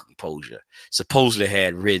keep my composure. Supposedly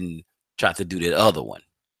had tried to do that other one.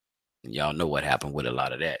 And y'all know what happened with a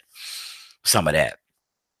lot of that, some of that.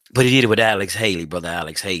 But he did it with Alex Haley, Brother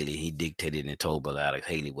Alex Haley. He dictated and told Brother Alex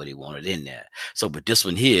Haley what he wanted in there. So, but this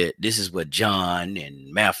one here, this is what John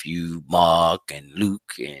and Matthew, Mark and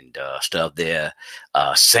Luke and stuff there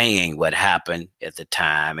saying what happened at the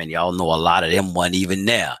time. And y'all know a lot of them weren't even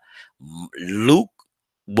there. Luke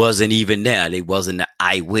wasn't even there. They wasn't the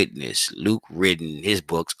eyewitness. Luke written his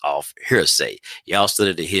books off hearsay. Y'all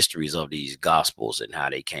studied the histories of these gospels and how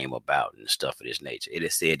they came about and stuff of this nature. It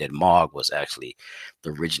is said that Mark was actually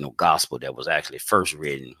the original gospel that was actually first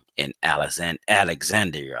written in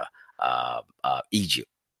Alexandria, Egypt.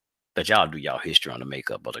 But y'all do y'all history on the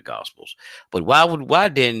makeup of the gospels. But why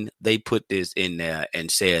didn't they put this in there and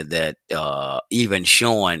said that even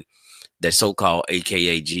showing that so-called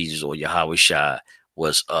AKA Jesus or Yahweh Shai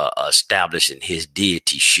was establishing his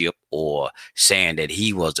deityship or saying that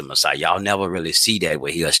he was the Messiah? Y'all never really see that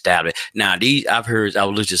where he established. Now, I was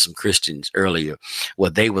listening to some Christians earlier where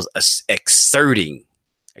they was exerting.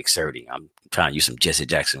 I'm trying to use some Jesse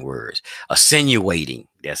Jackson words. Insinuating.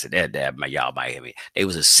 That's it. That y'all might hear me. They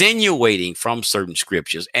was insinuating from certain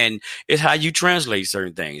scriptures, and it's how you translate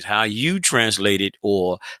certain things, how you translate it,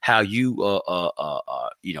 or how you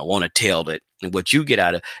want to tell it, and what you get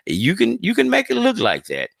out of it. You can make it look like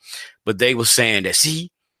that, but they were saying that,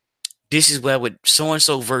 see, this is where what so and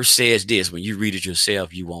so verse says this. When you read it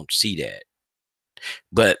yourself, you won't see that,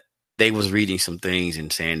 but they was reading some things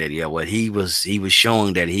and saying that, he was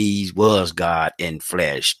showing that he was God in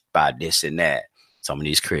flesh by this and that. Some of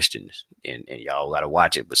these Christians, and y'all got to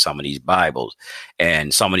watch it with some of these Bibles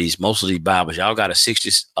and most of these Bibles. Y'all got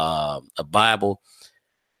a Bible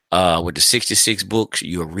with the 66 books.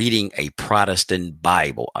 You're reading a Protestant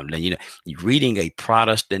Bible. You're reading a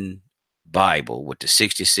Protestant Bible with the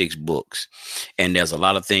 66 books, and there's a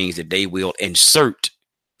lot of things that they will insert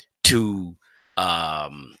to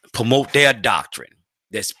promote their doctrine.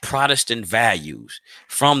 That's Protestant values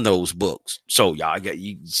from those books. So y'all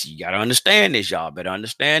you got to understand this. Y'all better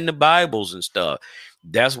understand the Bibles and stuff.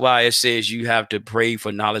 That's why it says you have to pray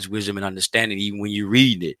for knowledge, wisdom, and understanding, even when you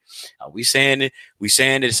read it. We saying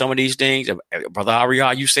that some of these things, Brother Ari,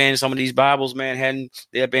 are you saying some of these Bibles, man,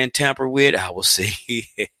 they've been tampered with? I will say,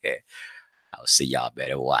 y'all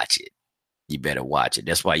better watch it. You better watch it.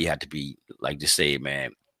 That's why you have to be, like to say,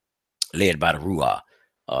 man, led by the Ruach,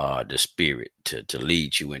 the Spirit, to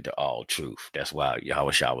lead you into all truth. That's why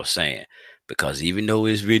Yahweh Shah was saying, because even though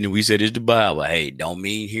it's written, we said it's the Bible, hey, don't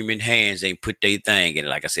mean human hands ain't put their thing in it.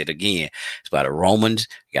 Like I said again, it's by the Romans.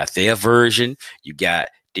 You got their version. You got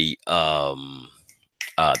the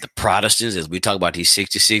Protestants, as we talk about these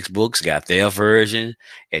 66 books, got their version,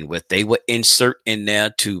 and what they would insert in there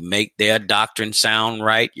to make their doctrine sound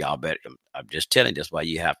right. Y'all better. I'm just telling you, that's why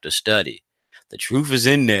you have to study. The truth is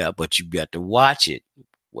in there, but you got to watch it.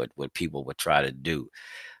 What people would try to do,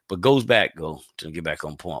 but to get back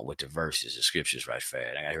on point with the verses, the scriptures, right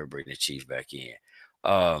fast. I got her bring the chief back in.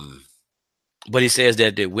 But he says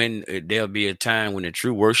that when there'll be a time when the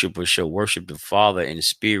true worshipers shall worship the Father in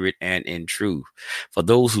spirit and in truth. For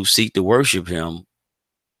those who seek to worship him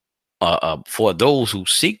for those who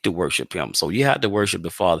seek to worship him. So you have to worship the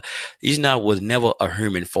Father. He's not was never a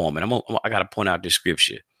human form. And I got to point out this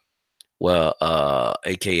scripture. Well,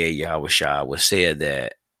 AKA Yahweh Shai was said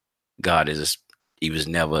that God is,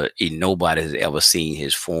 nobody has ever seen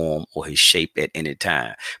his form or his shape at any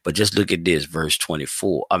time. But just look at this, verse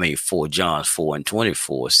 24. 4 John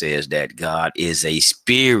 4:24 says that God is a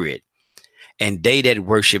spirit, and they that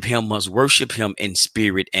worship him must worship him in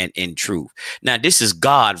spirit and in truth. Now, this is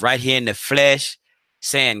God right here in the flesh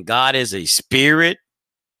saying God is a spirit,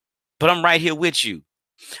 but I'm right here with you.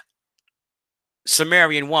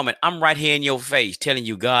 Samaritan woman, I'm right here in your face telling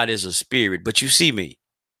you God is a spirit, but you see me.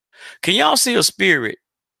 Can y'all see a spirit?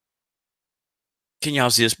 Can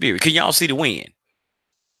y'all see a spirit? Can y'all see the wind?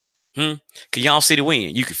 Can y'all see the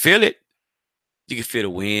wind? You can feel it. You can feel the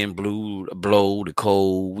wind blow, the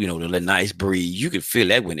cold, the nice breeze. You can feel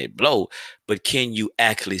that when it blows, but can you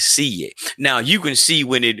actually see it? Now you can see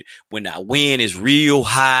when the wind is real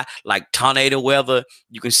high, like tornado weather.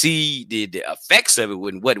 You can see the effects of it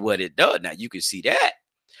when what it does. Now you can see that.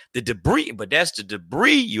 The debris, but that's the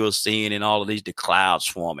debris you're seeing in all of the clouds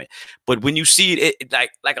forming. But when you see it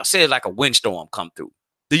like I said, like a windstorm come through.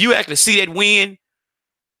 Do you actually see that wind?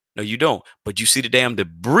 No, you don't. But you see the damn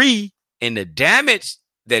debris and the damage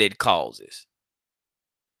that it causes.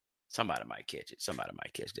 Somebody might catch it. Somebody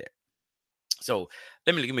might catch that. So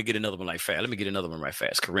let me get another one like fast. Let me get another one right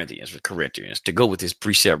fast. Corinthians to go with this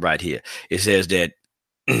precept right here. It says that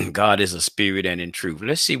God is a spirit and in truth.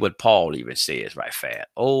 Let's see what Paul even says right fast.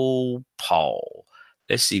 Oh, Paul.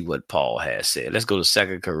 Let's see what Paul has said. Let's go to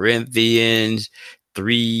 2 Corinthians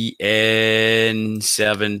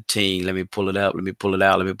 3:17. Let me pull it out.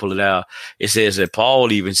 It says that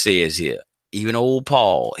Paul even says here, even old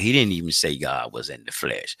Paul, he didn't even say God was in the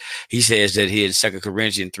flesh. He says that here in 2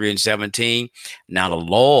 Corinthians 3:17, now the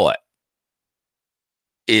Lord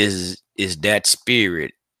is that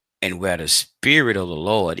spirit, and where the spirit of the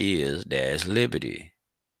Lord is, there's liberty.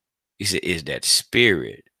 He said, is that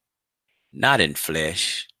spirit, not in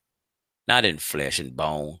flesh and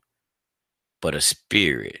bone, but a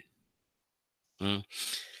spirit.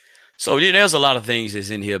 So there's a lot of things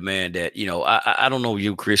that's in here, man, that, I don't know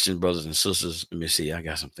you Christian brothers and sisters. Let me see. I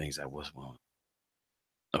got some things I was going.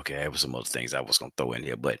 Okay, there was some other things I was going to throw in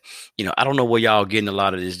here, but I don't know where y'all getting a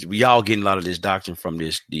lot of this. Y'all getting a lot of this doctrine from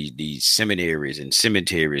these seminaries and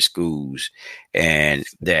cemetery schools, and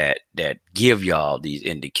that give y'all these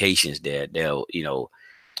indications that they'll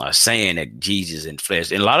are saying that Jesus in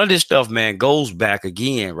flesh, and a lot of this stuff, man, goes back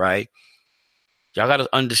again, right? Y'all got to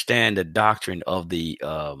understand the doctrine of the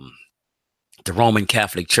Roman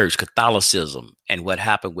Catholic Church, Catholicism, and what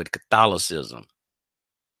happened with Catholicism.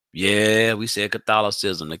 Yeah, we said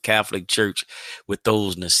Catholicism, the Catholic Church with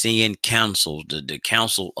those Nicene councils, the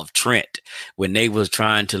Council of Trent, when they was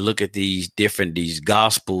trying to look at these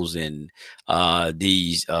gospels and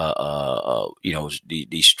these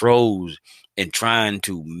scrolls and trying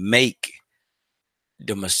to make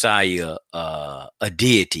the Messiah a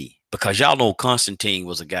deity, because y'all know Constantine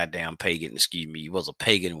was a goddamn pagan. He was a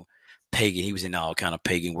pagan. He was in all kind of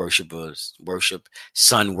pagan worship,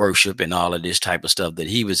 sun worship, and all of this type of stuff that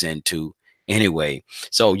he was into anyway.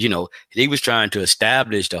 So, he was trying to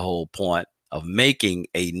establish the whole point of making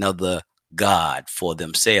another God for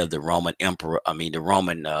themselves, the Roman emperor. The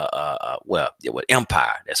Roman,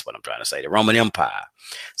 empire. That's what I'm trying to say. The Roman Empire.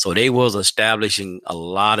 So they was establishing a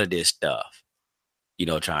lot of this stuff,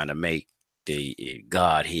 trying to make the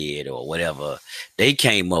Godhead or whatever. They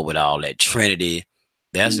came up with all that Trinity.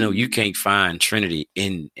 You can't find Trinity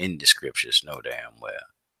in the scriptures, no damn well.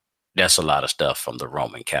 That's a lot of stuff from the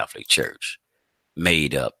Roman Catholic Church,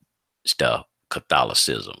 made up stuff,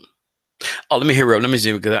 Catholicism. Oh, let me hear it. Let me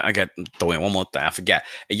see, because I got to throw in one more thing. I forgot.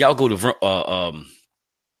 And y'all go to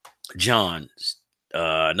John's,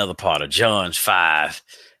 another part of John's 5,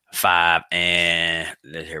 and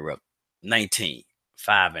let's hear up 19,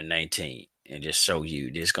 5 and 19, and just show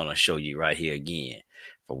you. This going to show you right here again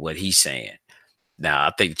for what he's saying. Now,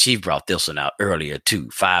 I think Chief brought this one out earlier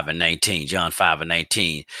too. 5 and 19, John 5 and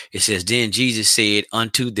 19. It says, then Jesus said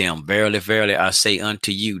unto them, verily, verily, I say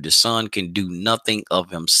unto you, the Son can do nothing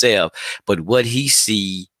of himself, but what he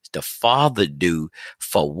sees the Father do.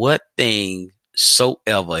 For what thing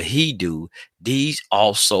soever he do, these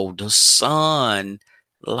also the Son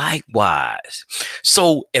likewise.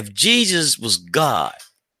 So if Jesus was God,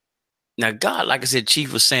 now, God, like I said,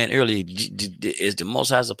 Chief was saying earlier, is the Most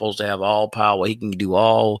High supposed to have all power. He can do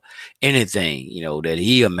anything, that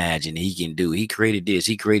he imagined he can do. He created this,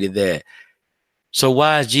 he created that. So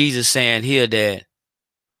why is Jesus saying here that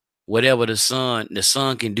whatever the Son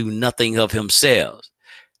can do nothing of himself?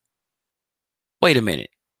 Wait a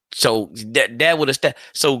minute. So that would have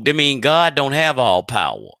so I mean God don't have all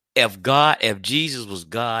power. If Jesus was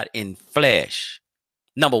God in flesh,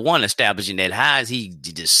 number one, establishing that how is he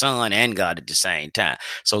the Son and God at the same time?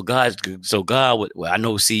 So God would, well, I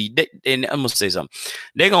know, see, and I'm gonna say something.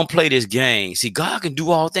 They're gonna play this game. See, God can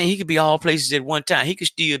do all things, he could be all places at one time. He could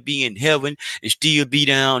still be in heaven and still be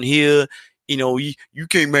down here. You know, you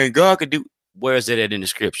can't, man, God could do. Where is that at in the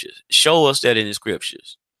scriptures? Show us that in the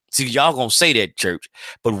scriptures. See, y'all gonna say that, church,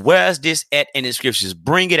 but where's this at in the scriptures?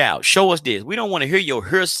 Bring it out. Show us this. We don't want to hear your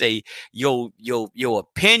hearsay, your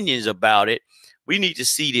opinions about it. We need to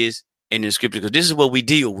see this in the scripture because this is what we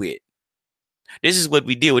deal with. This is what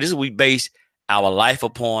we deal with. This is what we base our life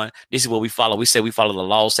upon. This is what we follow. We say we follow the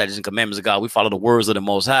laws, statutes, and commandments of God. We follow the words of the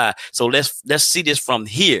Most High. So let's see this from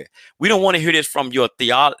here. We don't want to hear this from your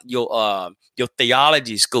theology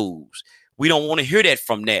schools. We don't want to hear that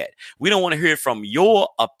from that. We don't want to hear it from your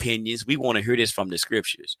opinions. We want to hear this from the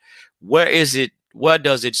scriptures. Where is it? Where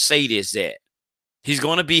does it say this at? He's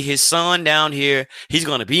going to be his son down here. He's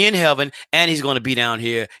going to be in heaven, and he's going to be down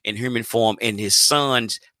here in human form in his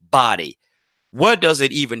son's body. What does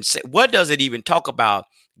it even say? What does it even talk about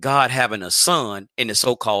God having a son in the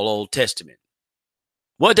so-called Old Testament?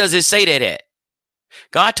 What does it say that at?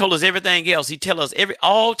 God told us everything else. He tell us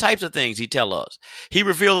all types of things. He tell us. He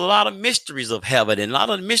revealed a lot of mysteries of heaven and a lot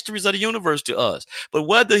of the mysteries of the universe to us. But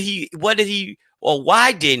why didn't he?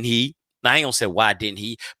 Now, I ain't gonna say why didn't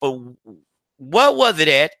he, but what was it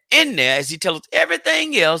at in there as he tells us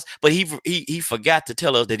everything else, but he forgot to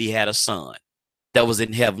tell us that he had a son that was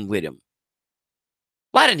in heaven with him.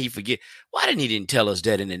 Why didn't he forget? Why didn't he didn't tell us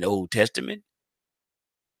that in the Old Testament?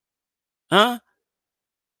 Huh?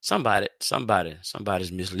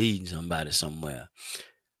 Somebody's misleading somebody somewhere.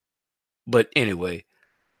 But anyway,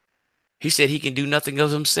 he said he can do nothing of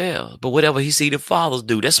himself, but whatever he see the fathers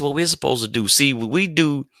do, that's what we're supposed to do. See, what we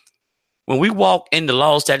do when we walk in the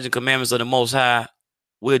law, statutes, and commandments of the Most High,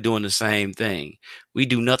 we're doing the same thing. We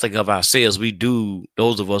do nothing of ourselves. We do,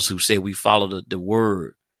 those of us who say we follow the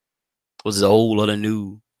word, was the old or the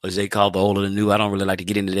new, as they call the old or the new. I don't really like to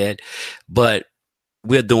get into that, but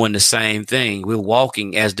we're doing the same thing. We're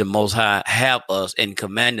walking as the Most High have us and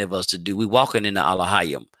commanded us to do. We're walking in the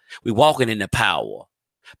Alahayim. We're walking in the power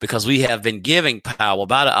because we have been giving power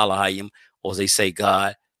by the Alahayim, or as they say,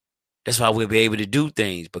 God. That's why we'll be able to do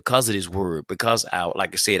things because of this word, because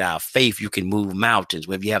like I said, our faith, you can move mountains.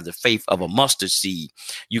 When you have the faith of a mustard seed,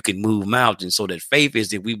 you can move mountains. So that faith is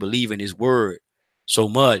that we believe in his word so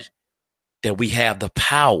much that we have the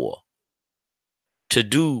power to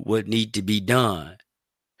do what need to be done.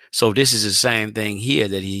 So this is the same thing here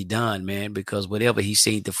that he done, man, because whatever he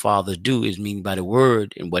seen the Father do is mean by the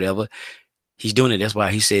word, and whatever he's doing it. That's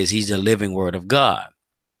why he says he's the living word of God,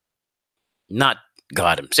 not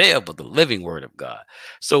God himself, but the living word of God.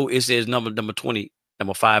 So it says number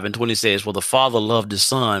 5 and 20 says, "For the Father loved the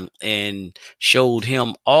Son and showed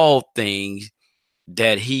him all things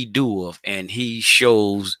that he doeth, and he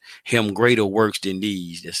shows him greater works than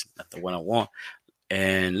these." That's not the one I want.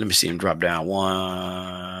 And let me see him drop down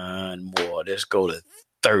one more. Let's go to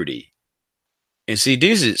 30. And see,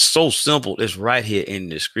 this is so simple. It's right here in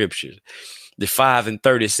the scriptures. The 5 and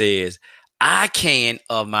 30 says, I can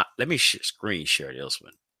of my, let me screen share this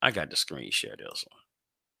one. I got to screen share this one.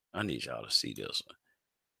 I need y'all to see this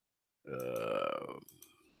one.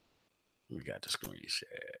 We got the screen share.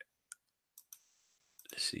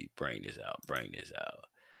 Let's see, bring this out.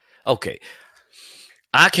 Okay.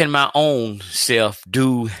 I can my own self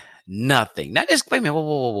do nothing. Now, wait a minute.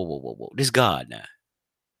 Whoa. This God now.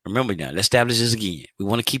 Remember now, let's establish this again. We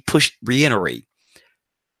want to keep reiterate.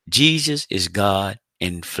 Jesus is God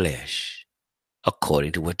in flesh,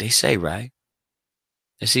 according to what they say, right?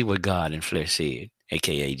 Let's see what God in flesh said,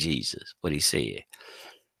 aka Jesus, what he said.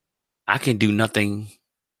 I can do nothing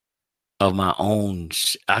of my own.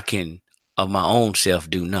 I can of my own self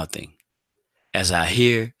do nothing. As I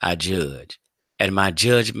hear, I judge. And my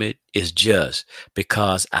judgment is just,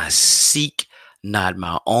 because I seek not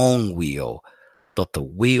my own will, but the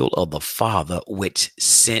will of the Father which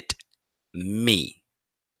sent me.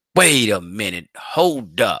 Wait a minute.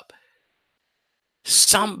 Hold up.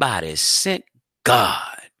 Somebody sent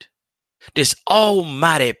God, this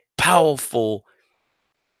almighty, powerful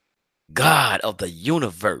God of the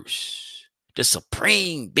universe, the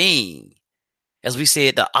supreme being. As we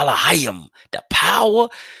said, the Alahayim, the power.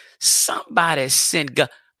 Somebody sent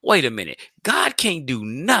God. Wait a minute. God can't do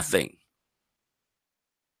nothing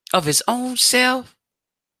of his own self.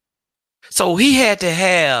 So he had to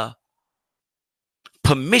have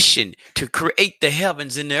permission to create the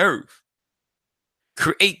heavens and the earth,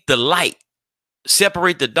 create the light,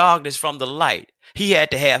 separate the darkness from the light. He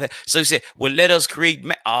had to have it. So he said, well, let us create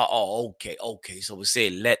man. Okay. So we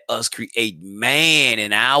said, let us create man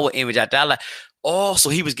in our image. So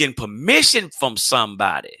he was getting permission from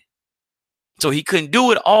somebody. So he couldn't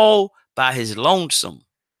do it all by his lonesome.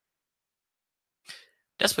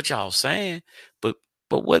 That's what y'all saying.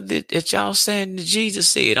 But what did y'all saying that Jesus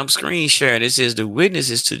said? I'm screen sharing. It says the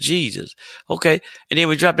witnesses to Jesus. Okay. And then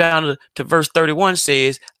we drop down to verse 31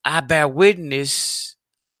 says, I bear witness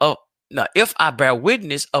of, now, if I bear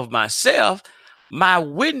witness of myself, my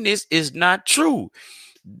witness is not true.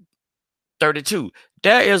 32.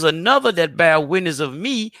 There is another that bear witness of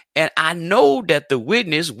me, and I know that the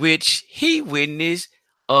witness which he witnessed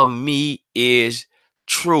of me is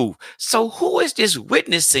true. So who is this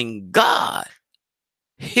witnessing God?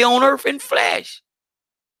 Here on earth in flesh.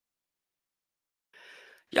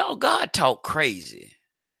 Y'all, God talk crazy.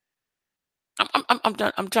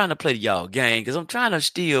 I'm trying to play y'all game because I'm trying to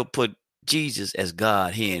still put Jesus as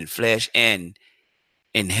God here in flesh and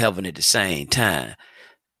in heaven at the same time.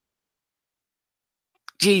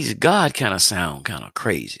 Jesus, God kind of sound kind of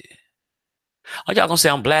crazy. Y'all gonna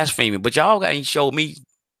say I'm blaspheming, but y'all ain't show me.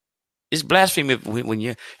 It's blasphemy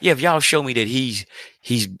when if y'all show me that he's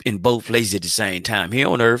in both places at the same time, here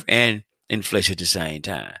on earth and in flesh at the same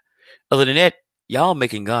time. Other than that, y'all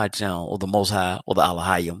making God sound, or the Most High, or the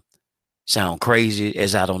Allahayim, sound crazy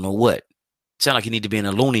as I don't know what. Sound like you need to be in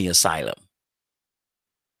a loony asylum.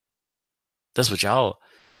 That's what y'all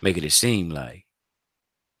making it seem like.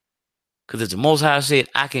 Because if the Most High said,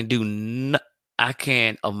 I can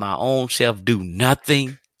of my own self do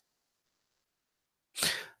nothing,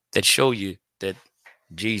 that show you that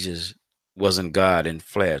Jesus wasn't God in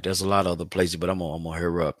flesh. There's a lot of other places, but I'm gonna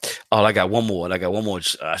hurry up. Oh, I got one more.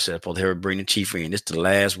 I said, for the bring the chief in. This is the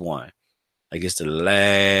last one. I guess the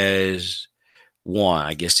last one.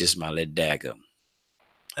 I guess this is my little dagger.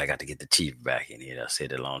 I got to get the chief back in here. I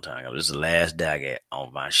said it a long time ago. This is the last dagger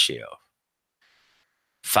on my shelf.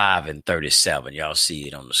 5 and 37. Y'all see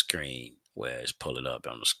it on the screen. Where it's pulling up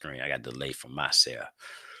on the screen. I got delay from myself.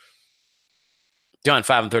 John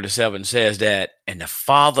 5 and 37 says that, and the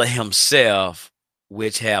Father himself,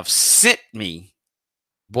 which have sent me,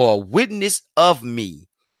 bore witness of me.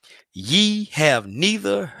 Ye have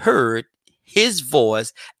neither heard his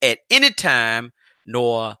voice at any time,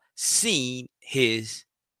 nor seen his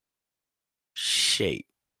shape.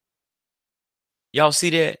 Y'all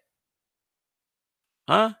see that?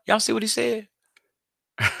 Huh? Y'all see what he said?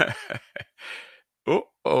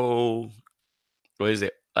 Uh-oh. What is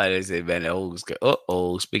it? They said, man,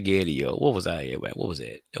 spaghetti, yo. What was I here, man? What was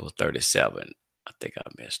that? That was 37. I think I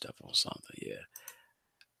messed up on something.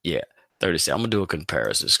 Yeah. 37. I'm gonna do a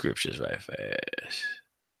comparison of scriptures right fast.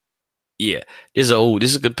 Yeah, this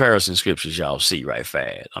is a comparison scriptures y'all see right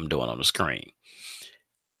fast. I'm doing on the screen.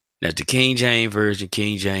 That's the King James version,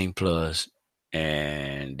 King James Plus,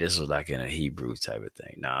 and this was like in a Hebrew type of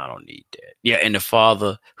thing. No, I don't need that. Yeah, and the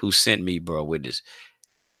Father who sent me, bro, with this.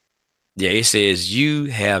 Yeah, it says you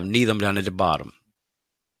have neither. I'm down at the bottom.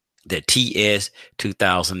 The TS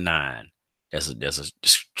 2009. There's a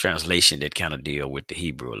translation that kind of deal with the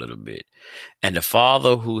Hebrew a little bit. And the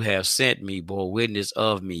Father who have sent me bore witness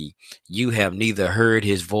of me. You have neither heard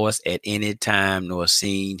his voice at any time nor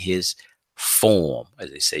seen his form,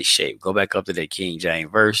 as they say, shape. Go back up to that King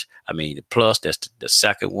James verse. I mean, the plus, that's the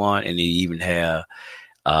second one. And they even have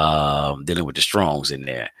dealing with the Strongs in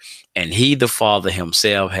there. And he, the Father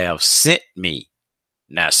himself, have sent me.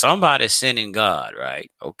 Now, somebody's sending God,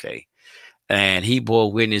 right? Okay. And he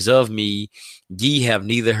bore witness of me. Ye have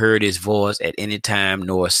neither heard his voice at any time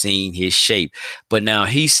nor seen his shape. But now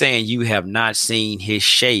he's saying you have not seen his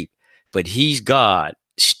shape, but he's God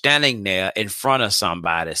standing there in front of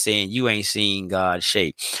somebody saying you ain't seen God's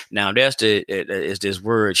shape. Now is this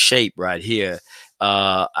word shape right here.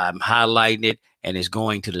 I'm highlighting it and it's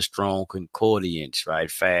going to the Strong Concordance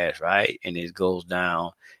right fast, right? And it goes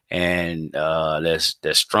down. And that's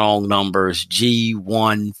strong numbers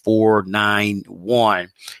G1491.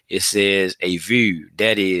 It says a view,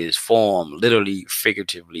 that is form, literally,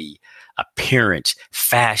 figuratively, appearance,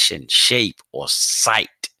 fashion, shape, or sight.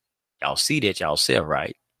 Y'all see that yourself,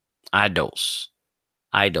 right? Eidos,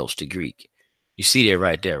 the Greek. You see that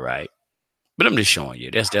right there, right? But I'm just showing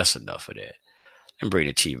you. That's enough of that. And bring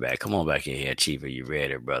the chief back. Come on back in here, chief. Are you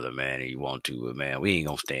ready, brother, man? You want to, man? We ain't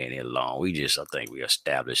gonna stay in here long. I think we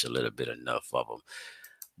established a little bit enough of them.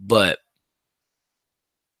 But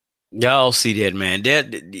y'all see that, man?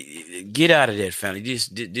 Get out of that, family.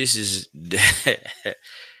 This is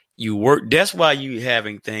You work. That's why you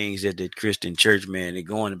having things at the Christian church, man. And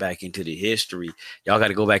going back into the history. Y'all got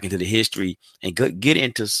to go back into the history and get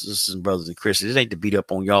into sisters and brothers and Christians. This ain't to beat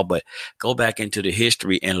up on y'all, but go back into the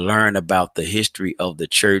history and learn about the history of the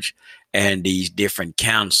church and these different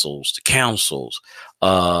councils,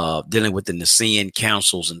 dealing with the Nicene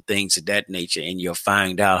councils and things of that nature. And you'll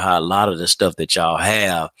find out how a lot of the stuff that y'all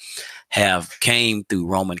have came through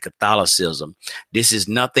Roman Catholicism. This is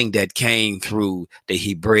nothing that came through the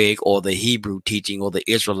Hebraic or the Hebrew teaching or the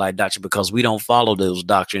Israelite doctrine, because we don't follow those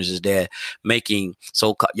doctrines. Is that making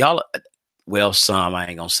y'all? Well, some, I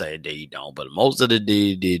ain't gonna say they don't, but most of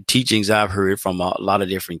the teachings I've heard from a lot of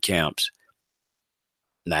different camps.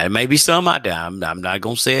 Now, there may be some out there. I'm not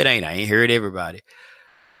gonna say it ain't. I ain't heard everybody,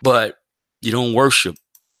 but you don't worship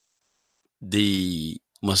the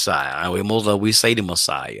Messiah. We say the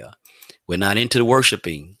Messiah. We're not into the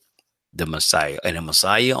worshiping the Messiah. And the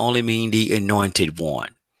Messiah only mean the anointed one,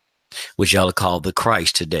 which y'all call the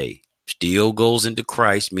Christ today. Still goes into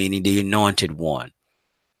Christ, meaning the anointed one.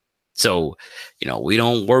 So, we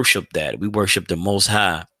don't worship that. We worship the Most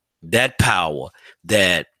High, that power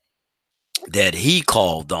that he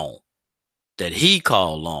called on, and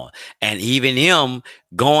even him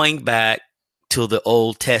going back to the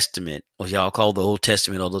Old Testament, or y'all call the Old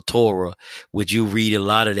Testament or the Torah, which you read a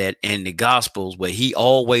lot of that in the Gospels, where he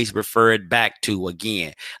always referred back to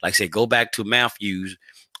again. Like I said, go back to Matthew's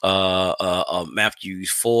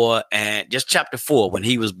 4 and just chapter 4, when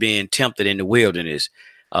he was being tempted in the wilderness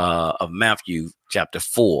of Matthew chapter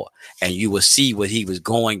 4, and you will see what he was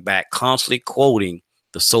going back, constantly quoting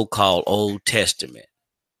the so-called Old Testament.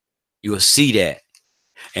 You will see that.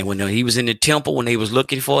 And when he was in the temple, when they was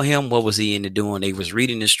looking for him, what was he into doing? They was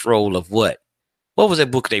reading the scroll of what? What was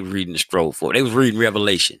that book they were reading the scroll for? They was reading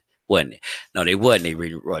Revelation, wasn't it? No, they wasn't. They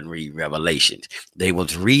wasn't reading Revelations. They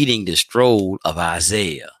was reading the scroll of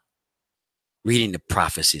Isaiah, reading the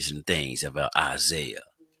prophecies and things about Isaiah.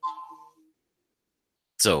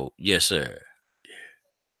 So, yes, sir.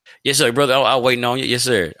 Yes, sir, brother. I'm waiting on you. Yes,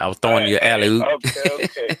 sir. I was throwing you an alley-oop.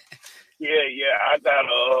 Okay. Yeah. I got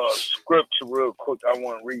a scripture real quick. I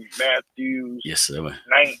want to read Matthew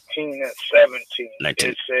 19 and 17. 19.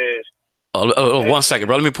 It says, Oh, 1 second,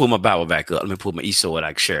 bro. Let me pull my Bible back up. Let me pull my eSword.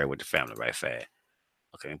 I can share it with the family right fast.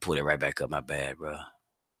 Okay, let me pull it right back up. My bad, bro.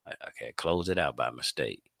 Okay, close it out by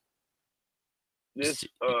mistake. This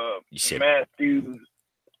Matthew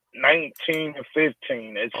 19 and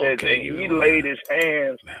 15. It says, and he laid his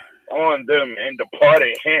hands on them and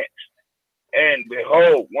departed hence. And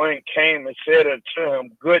behold, one came and said unto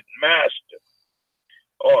him, Good master,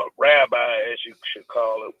 or rabbi, as you should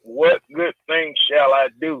call it, what good thing shall I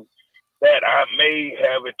do that I may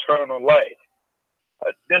have eternal life?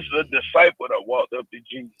 This is a disciple that walked up to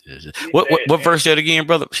Jesus. What verse that again,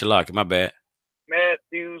 brother? Shalak, my bad.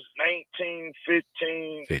 Matthew 19,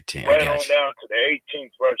 15. Right on down to the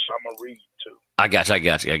 18th verse. I'm going to read too. I got you.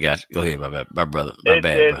 Go ahead, my brother. My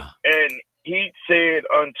bad, bro. And he said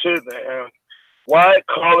unto them, Why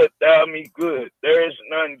callest thou me good? There is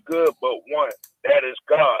none good but one, that is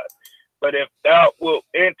God. But if thou wilt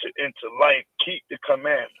enter into life, keep the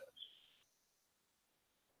commandments.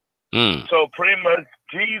 So pretty much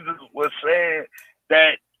Jesus was saying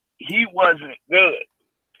that he wasn't good.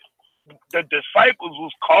 The disciples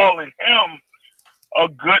was calling him a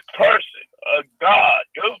good person, a God.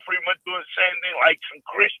 They was pretty much doing the same thing like some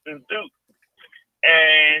Christians do.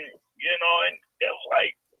 And, and it was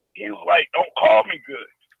like, he was like, don't call me good.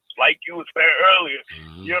 Like you were saying earlier,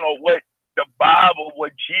 what the Bible,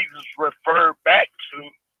 what Jesus referred back to,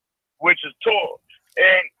 which is Torah.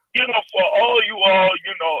 And, for all you all,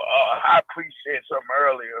 high priest said something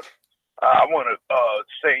earlier. I want to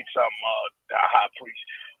say something, the high priest.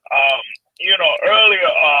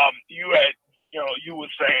 Earlier, you had, you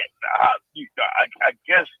were saying, I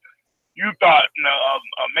guess you thought,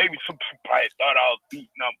 maybe some people probably thought I was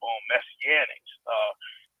beating up on Messianics.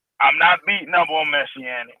 I'm not beating up on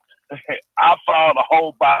Messianics. I follow the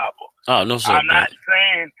whole Bible. Oh, no, sir. I'm not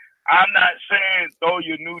saying throw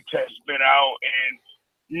your New Testament out and,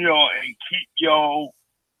 and keep your, old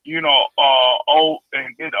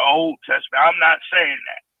and get the Old Testament. I'm not saying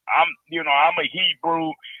that. I'm a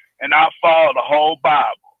Hebrew and I follow the whole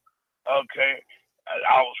Bible. Okay.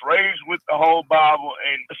 I was raised with the whole Bible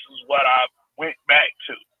and this is what I went back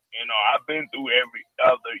to. I've been through every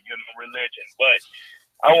other, religion, but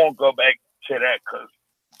I won't go back to that because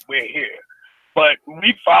we're here. But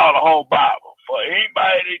we follow the whole Bible. For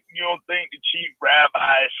anybody that you don't think the chief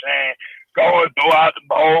rabbi is saying, go and throw out the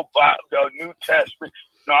whole Bible, the New Testament.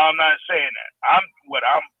 No, I'm not saying that. I'm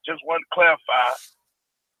just want to clarify.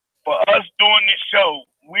 For us doing this show,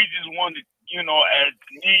 we just want to as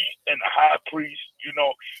me and the high priest,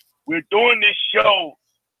 we're doing this show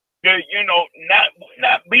that,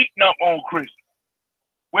 not beating up on Christians.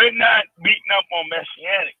 We're not beating up on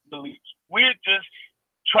Messianic beliefs. We're just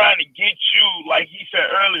trying to get you, like he said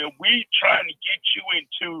earlier, we're trying to get you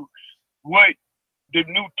into what the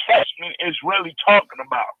New Testament is really talking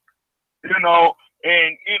about,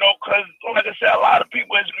 and, because, like I said, a lot of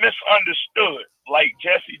people is misunderstood. Like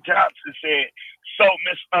Jesse Johnson said, so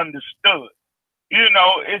misunderstood.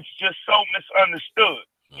 It's just so misunderstood.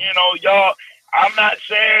 Y'all, I'm not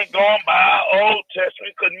saying going by Old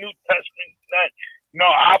Testament, because New Testament, no,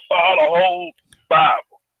 I follow the whole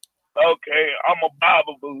Bible. Okay, I'm a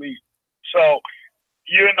Bible believer. So,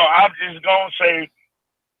 I'm just going to say,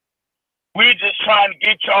 we're just trying to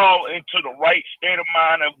get y'all into the right state of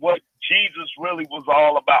mind of what Jesus really was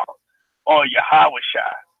all about, or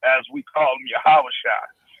Yahushua, as we call him, Yahushua,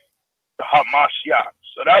 the Hamashiach.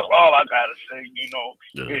 So that's all I got to say,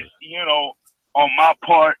 is, on my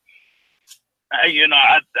part,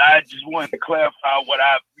 I just wanted to clarify what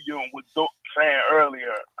I was saying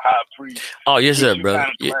earlier, High Priest. Oh, yes, sir, brother.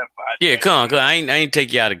 Yeah, come on. I ain't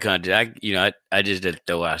take you out of context. I just did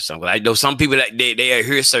throw out something. I know some people that they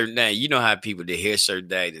hear certain things. You know how people they hear certain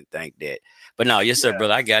things and think that. But no, yes, sir,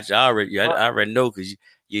 brother. I got you. I already know because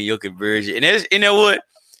your conversion. And that's, you know what?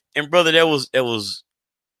 And brother, that was. I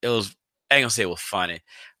ain't gonna say it was funny,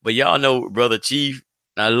 but y'all know, brother Chief.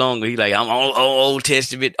 Not longer, he like I'm on Old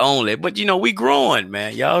Testament only, but we growing,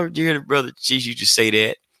 man. Y'all, you hear the brother Chief used to say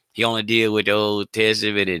that he only deal with the Old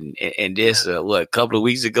Testament, and this a couple of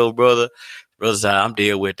weeks ago, brother said I'm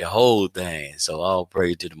dealing with the whole thing. So all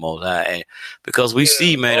praise to the Most High, and because we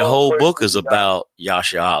see, man, the whole book is about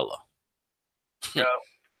Yasha. Yeah,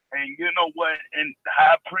 and you know what? And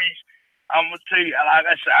High Priest, I'm gonna tell you, like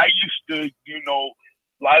I said, I used to,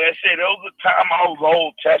 like I said, there was a time I was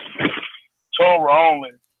Old Testament. Torah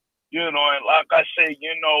only, and like I said,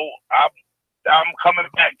 I'm coming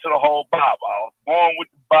back to the whole Bible. I was born with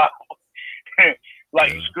the Bible.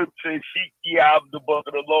 Like scripture says, seek ye out the book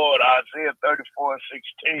of the Lord, Isaiah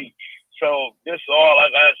 34:16. So this is all I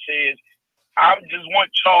gotta say is I just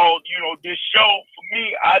want y'all, this show for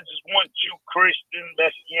me, I just want you Christian,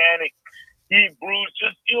 Messianic, Hebrews,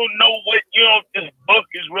 just know what this book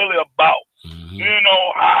is really about.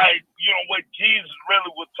 What Jesus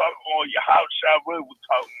really was talking about, Yahushua really was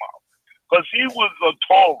talking about. Because he was a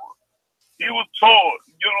Torah. He was Torah.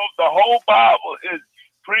 The whole Bible is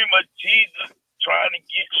pretty much Jesus trying to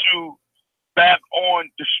get you back on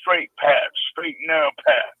the straight path, straight narrow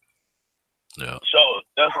path. Yeah. So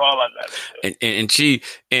that's all I got to say. And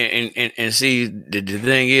see, the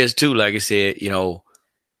thing is too, like I said,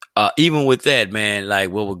 even with that, man, like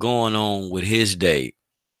what was going on with his day,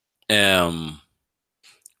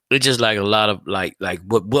 it's just like a lot of like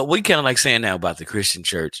what we kind of like saying now about the Christian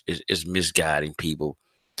church is misguiding people,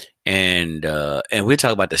 and we're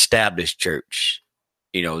talking about the established church,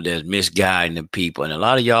 that's misguiding the people, and a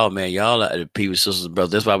lot of y'all, man, y'all are the people, sisters and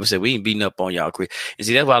brothers. That's why we say we ain't beating up on y'all. And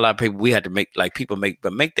see, that's why a lot of people we have to make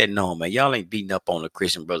that known, man. Y'all ain't beating up on the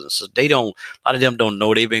Christian brothers, so a lot of them don't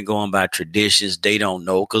know. They've been going by traditions. They don't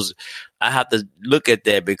know because. I have to look at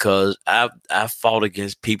that because I fought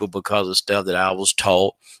against people because of stuff that I was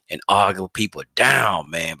taught and argue people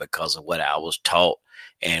down, man, because of what I was taught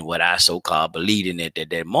and what I so-called believed in at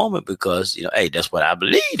that moment because, hey, that's what I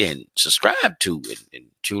believed in, subscribed to, and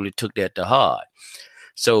truly took that to heart.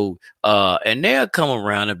 So, and they'll come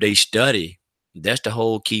around if they study. That's the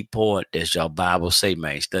whole key point that your Bible say,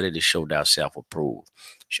 man, study to show thyself approved.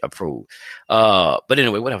 But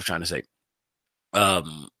anyway, what I was trying to say.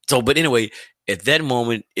 But anyway, at that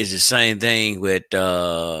moment is the same thing with, it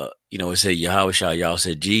said Yahushua, y'all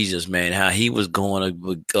said Jesus, man, how he was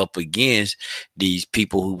going up against these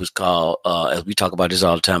people who was called, as we talk about this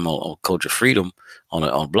all the time on Culture Freedom,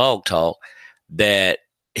 on Blog Talk, that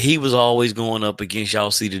he was always going up against, y'all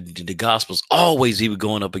see the Gospels, always he was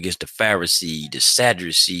going up against the Pharisees, the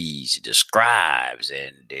Sadducees, the scribes,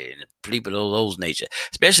 and people of those nature,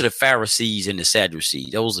 especially the Pharisees and the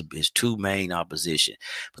Sadducees. Those are his two main opposition.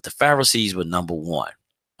 But the Pharisees were number one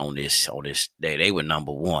on this day. They were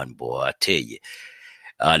number one, boy, I tell you,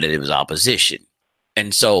 that it was opposition.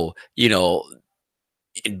 And so,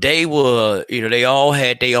 they were, they all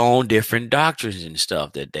had their own different doctrines and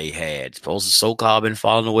stuff that they had. Supposed to so-called been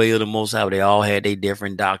following the way of the Most High, but they all had their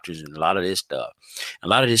different doctrines and a lot of this stuff. A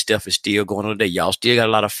lot of this stuff is still going on today. Y'all still got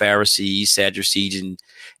a lot of Pharisees, Sadducees,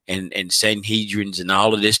 and Sanhedrins, and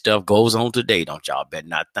all of this stuff goes on today. Don't y'all better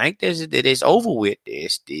not think that it's over with.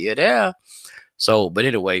 It's still there. So, but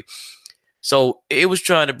anyway, So it was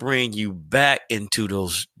trying to bring you back into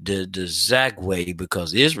the Zach way,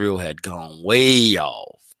 because Israel had gone way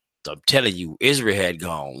off. I'm telling you, Israel had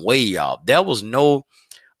gone way off. There was no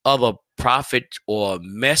other prophet or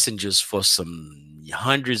messengers for some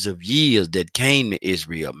hundreds of years that came to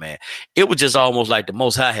Israel, man. It was just almost like the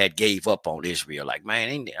Most High had gave up on Israel. Like,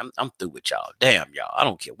 man, I'm through with y'all. Damn, y'all. I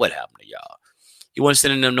don't care what happened to y'all. He wasn't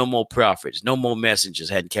sending them no more prophets, no more messengers.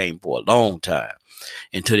 Hadn't came for a long time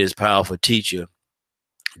until this powerful teacher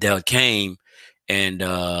that came, and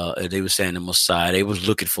they were saying the Messiah. They was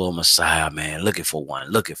looking for a Messiah, man, looking for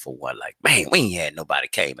one. Like, man, we ain't had nobody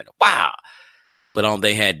came in a while. But all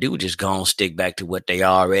they had to do was just go and stick back to what they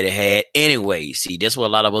already had anyway. See, that's what a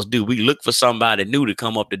lot of us do. We look for somebody new to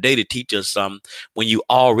come up today to teach us something when you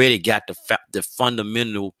already got the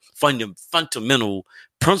fundamental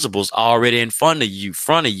principles already in front of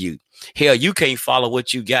you. Hell, you can't follow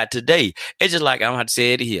what you got today. It's just like, I'm going to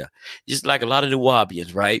say it here, just like a lot of the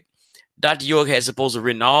Wahabians, right? Dr. York had supposed to have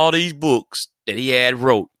written all these books that he had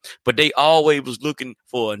wrote, but they always was looking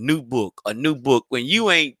for a new book when you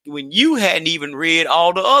hadn't even read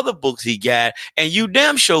all the other books he got, and you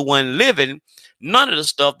damn sure wasn't living none of the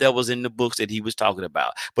stuff that was in the books that he was talking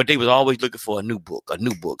about. But they was always looking for a new book.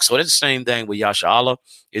 So that's the same thing with Yasha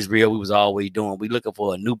Israel. We was always doing. We looking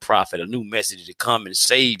for a new prophet, a new message to come and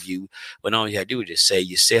save you. But all you had to do is just save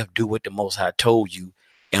yourself. Do what the Most High told you,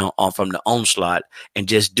 from the onslaught, and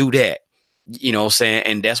just do that. You know what I'm saying?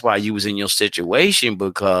 And that's why you was in your situation,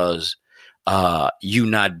 because you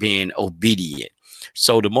not being obedient.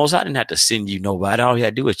 So the Most High didn't have to send you nobody. All you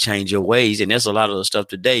had to do is change your ways. And there's a lot of the stuff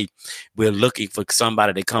today. We're looking for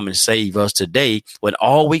somebody to come and save us today. When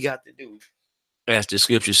all we got to do, as the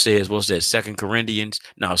scripture says, what's that? 2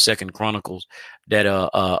 Chronicles, that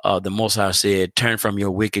the Most High said, turn from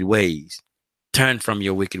your wicked ways. Turn from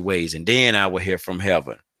your wicked ways, and then I will hear from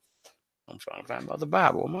heaven. I'm trying to find my other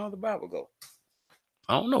Bible. Where my other Bible go?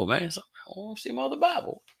 I don't know, man. I don't see my other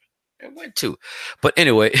Bible. It went to. But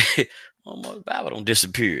anyway, my other Bible don't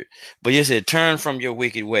disappear. But you said, turn from your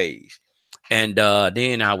wicked ways, and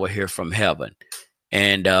then I will hear from heaven.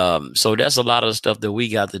 And so that's a lot of the stuff that we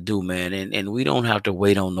got to do, man. And we don't have to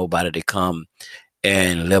wait on nobody to come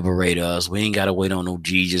and liberate us. We ain't got to wait on no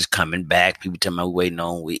Jesus coming back. People tell me we're waiting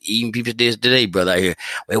on. Even people this today, brother, out here.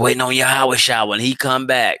 We're waiting on Yahweh Shah when he come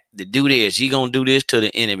back to do this. He going to do this to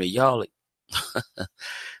the enemy. Y'all,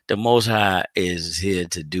 the Most High is here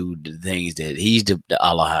to do the things that he's the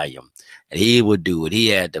Elohim. And he would do it. He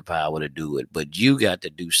had the power to do it. But you got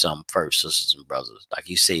to do something first, sisters and brothers. Like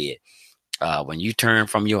you said, when you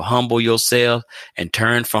humble yourself and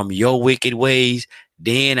turn from your wicked ways,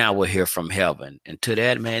 then I will hear from heaven. And to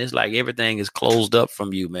that, man, it's like everything is closed up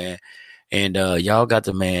from you, man. And y'all got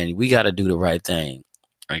we got to do the right thing.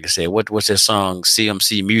 Like I said, what's that song?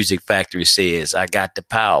 CMC Music Factory says, I got the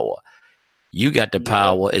power. You got the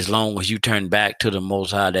power as long as you turn back to the Most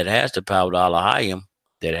High that has the power, to Elohim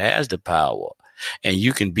that has the power. And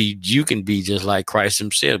you can be just like Christ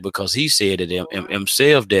himself, because he said it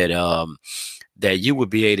himself that you would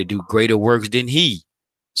be able to do greater works than he.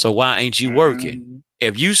 So why ain't you working?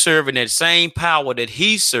 If you serving that same power that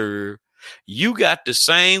he served, you got the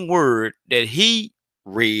same word that he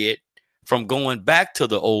read from going back to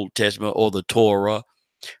the Old Testament or the Torah.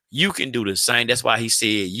 You can do the same. That's why he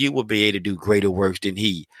said you will be able to do greater works than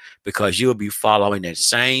he, because you'll be following that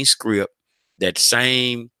same script, that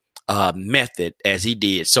same method as he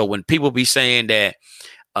did. So when people be saying that,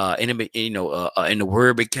 and the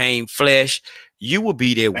word became flesh, you will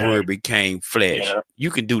be that word became flesh. Yeah. You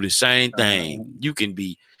can do the same thing. You can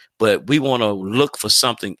be, but we want to look for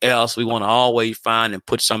something else. We want to always find and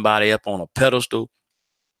put somebody up on a pedestal.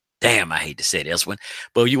 Damn, I hate to say this one,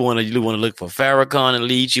 but you want to look for Farrakhan and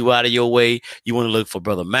lead you out of your way. You want to look for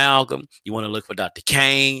Brother Malcolm. You want to look for Dr.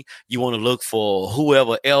 Kane. You want to look for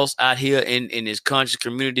whoever else out here in this conscious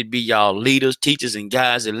community to be y'all leaders, teachers, and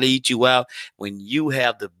guys that lead you out, when you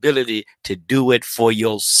have the ability to do it for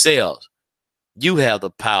yourself. You have the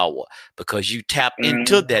power, because you tap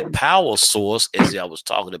into that power source, as I was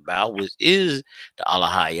talking about, which is the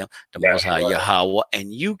Elohim, the Most High Yahweh,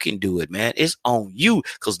 and you can do it, man. It's on you,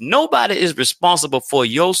 because nobody is responsible for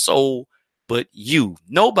your soul but you.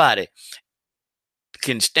 Nobody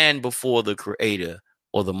can stand before the Creator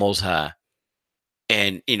or the Most High,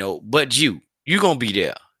 and but you. You're gonna be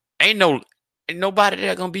there. Ain't nobody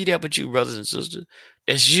there gonna be there but you, brothers and sisters.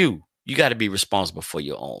 That's you. You got to be responsible for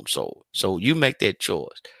your own soul. So you make that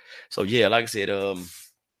choice. So yeah, like I said,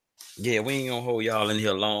 we ain't gonna hold y'all in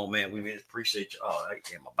here long, man. We really appreciate you. Oh, I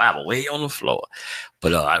got my Bible way on the floor,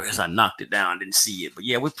 but I guess I knocked it down, didn't see it. But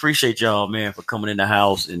yeah, we appreciate y'all, man, for coming in the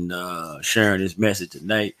house and sharing this message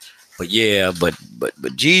tonight. But yeah, but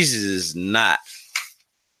Jesus is not.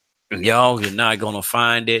 Y'all, you're not gonna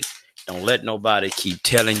find it. Don't let nobody keep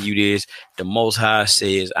telling you this. The Most High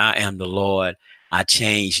says, I am the Lord. I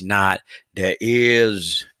change not. There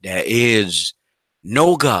is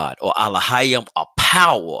no God or Elohim or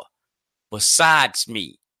power besides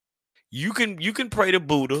me. You can pray to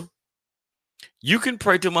Buddha. You can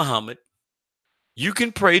pray to Muhammad. You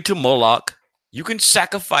can pray to Moloch. You can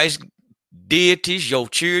sacrifice deities, your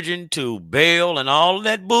children, to Baal and all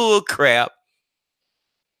that bull crap.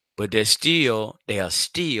 But they are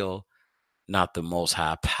still not the Most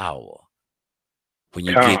High power. When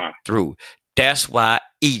you get through, that's why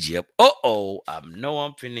Egypt. I know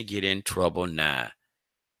I'm finna get in trouble now.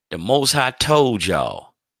 The Most High told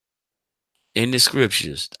y'all in the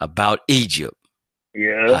scriptures about Egypt.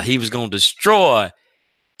 Yeah. He was gonna destroy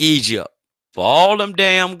Egypt for all them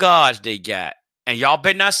damn gods they got. And y'all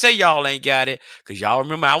better not say y'all ain't got it, because y'all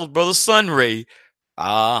remember I was Brother Sunray.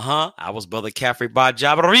 I was Brother Caffrey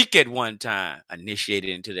Bajabarik at one time, initiated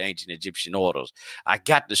into the ancient Egyptian orders. I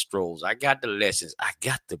got the scrolls. I got the lessons. I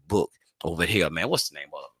got the book over here, man. What's the name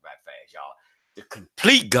of it? Right fast, y'all. The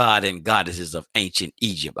Complete God and Goddesses of Ancient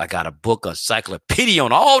Egypt. I got a book, a encyclopedia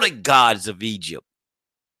on all the gods of Egypt.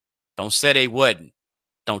 Don't say they wasn't.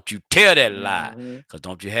 Don't you tell that lie. Because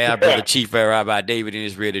don't you have Brother Chief Rabbi David and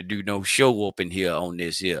Israel to do no show up in here on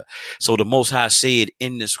this here. So the Most High said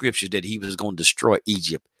in the scriptures that he was going to destroy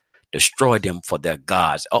Egypt, destroy them for their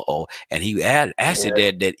gods. And he asked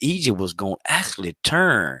that Egypt was going to actually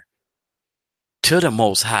turn to the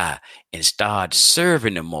Most High and start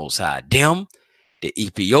serving the Most High. Them, the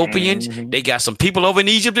Ethiopians, they got some people over in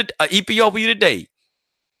Egypt, Ethiopia today.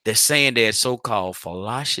 They're saying they're so-called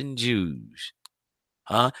Falasian Jews.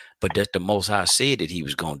 But that the Most High said that he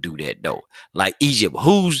was going to do that, though. Like Egypt.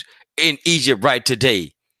 Who's in Egypt right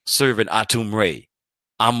today serving Atum Re,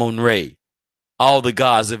 Amun Re, all the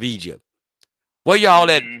gods of Egypt? Where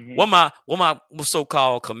y'all at? What my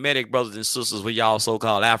so-called Kemetic brothers and sisters, where y'all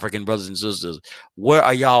so-called African brothers and sisters, where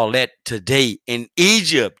are y'all at today in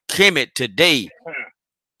Egypt? Kemet today,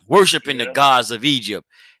 worshiping the gods of Egypt.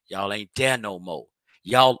 Y'all ain't there no more.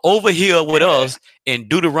 Y'all over here with us in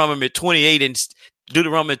Deuteronomy 28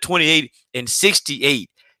 and 68,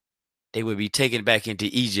 they would be taken back into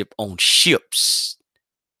Egypt on ships.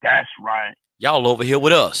 That's right. Y'all over here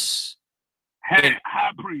with us. Hey,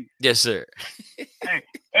 high priest. Yes, sir. Hey,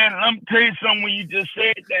 and let me tell you something. When you just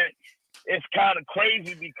said that, it's kind of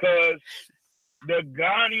crazy because the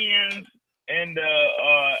Ghanaians and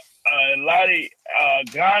a lot of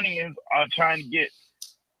Ghanaians are trying to get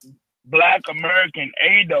Black American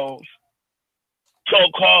ADOs,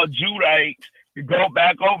 so-called Judites, to go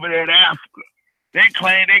back over there to Africa. They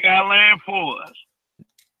claim they got land for us.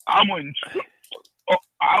 I wouldn't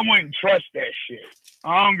trust that shit.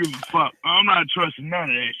 I don't give a fuck. I'm not trusting none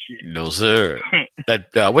of that shit. No, sir.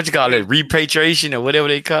 That what you call it? Repatriation or whatever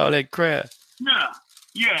they call that crap.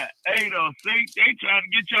 Yeah. ADOs. They trying to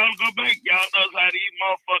get y'all to go back. Y'all knows how these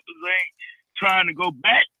motherfuckers ain't trying to go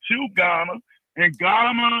back to Ghana. And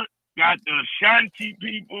Ghana got the Ashanti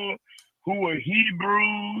people who are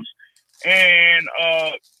Hebrews. And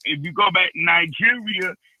if you go back to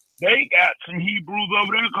Nigeria, they got some Hebrews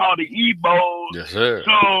over there called the Igbos. Yes, sir.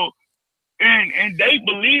 So, and they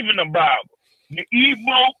believe in the Bible. The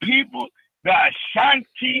Igbo people, the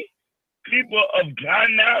Ashanti people of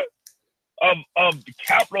Ghana, of the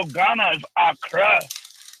capital of Ghana is Accra.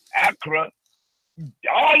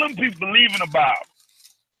 All them people believe in the Bible.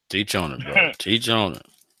 Teach on it, bro. Teach on it.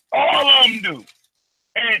 All of them do.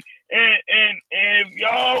 And if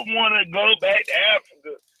y'all want to go back to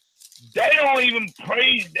Africa, they don't even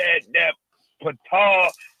praise that Ptah,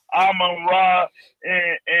 Amun-Ra,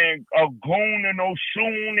 and Ogun and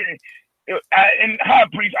Oshun and High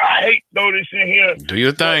Priest. I hate to throw this in here. Do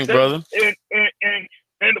your thing, brother.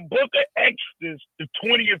 In the book of Exodus, the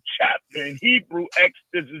 20th chapter in Hebrew,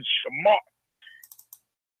 Exodus is Shema.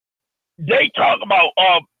 They talk about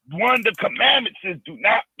one of the commandments is do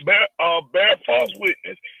not bear false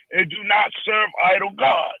witness and do not serve idol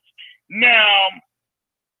gods. Now,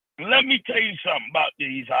 let me tell you something about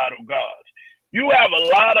these idol gods. You have a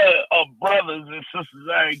lot of brothers and sisters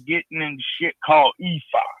that are getting in shit called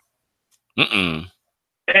Ephah.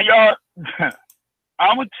 And y'all,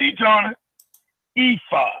 I'm going to teach on it.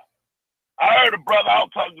 Ephah. I heard a brother, I was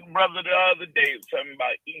talking to a brother the other day, telling me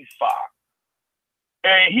about Ephah.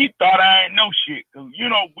 And he thought I ain't know shit. Because, you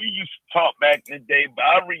know, we used to talk back in the day, but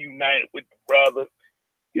I reunited with the brother.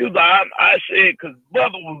 He was like, I said, because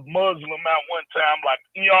brother was Muslim at one time. Like,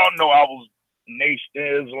 y'all know I was Nation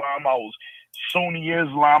Islam. I was Sunni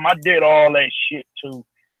Islam. I did all that shit too.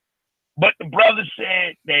 But the brother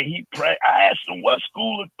said that and I asked him, what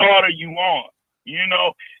school of thought are you on? You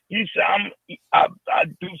know, he said, I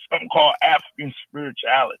do something called African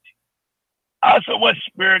spirituality. I said, what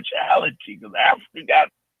spirituality? Because Africa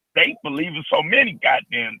they believe in so many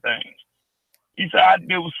goddamn things. He said, I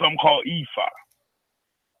deal with something called Ifa.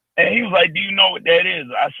 And he was like, do you know what that is?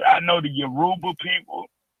 I said, I know the Yoruba people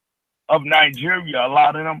of Nigeria, a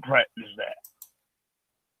lot of them practice that.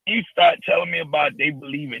 He started telling me about they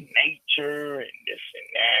believe in nature and this and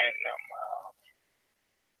that.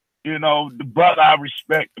 And you know, the brother, I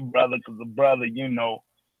respect the brother because the brother, you know,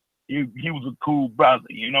 he was a cool brother.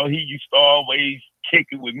 You know, he used to always kick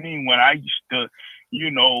it with me when I used to,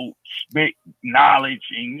 you know, spit knowledge,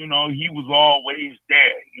 and, you know, he was always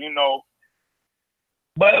there, you know.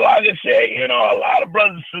 But like I said, you know, a lot of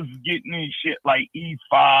brothers and sisters getting in shit like E5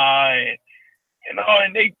 and, you know,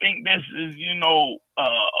 and they think this is, you know,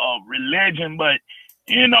 a religion. But,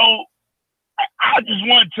 you know, I just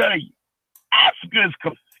want to tell you,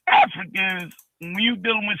 Africans, when you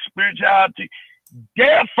dealing with spirituality,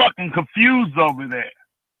 they're fucking confused over there.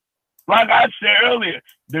 Like I said earlier,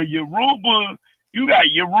 the Yoruba, you got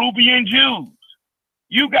Yorubian Jews.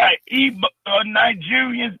 You got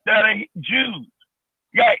Nigerians that are Jews.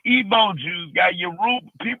 You got Igbo Jews. You got Yoruba,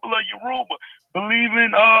 people of Yoruba believe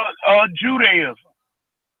in Judaism.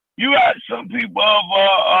 You got some people of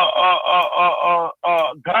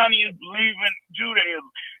Ghanaians believe in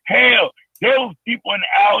Judaism. Hell, there was people in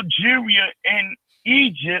Algeria and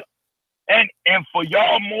Egypt. And for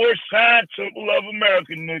y'all more scientific of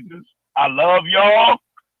American niggas, I love y'all,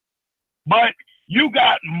 but you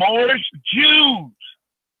got Moorish Jews.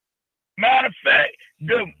 Matter of fact,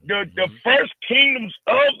 the first kingdoms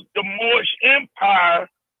of the Moorish Empire,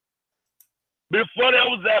 before there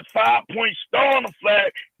was that 5-point star on the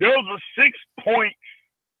flag, there was a 6-point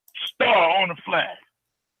star on the flag,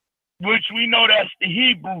 which we know that's the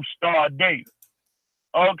Hebrew star David.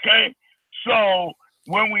 Okay? So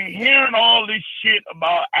when we hearing all this shit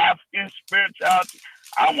about African spirituality,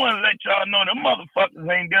 I want to let y'all know them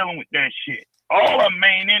motherfuckers ain't dealing with that shit. All of them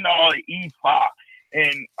ain't into all the E5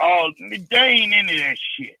 and all, they ain't into that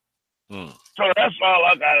shit. So that's all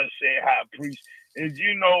I gotta say, High Priest, is,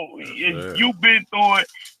 you know, you been through it,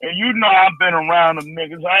 and you know I've been around them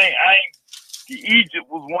niggas. I ain't Egypt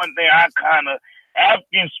was one thing I kind of,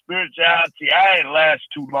 African spirituality, I ain't last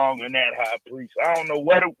too long in that, High Priest. I don't know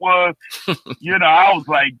what it was. You know, I was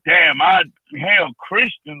like, damn, hell,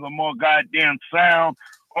 Christians are more goddamn sound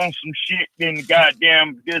on some shit than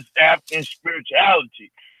goddamn this African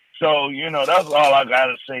spirituality. So, you know, that's all I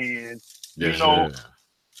gotta say is, you know.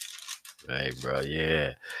 Hey, bro,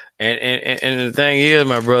 yeah. And the thing is,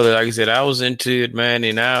 my brother, like I said, I was into it, man,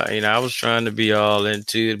 and I was trying to be all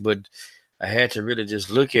into it, but I had to really just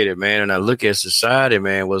look at it, man. And I look at society,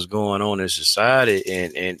 man, what's going on in society,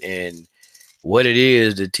 and what it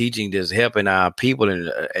is, the teaching that's helping our people,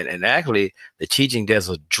 and actually the teaching that's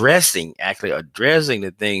addressing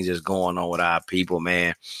the things that's going on with our people,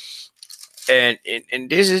 man. And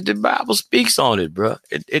this is, the Bible speaks on it, bro.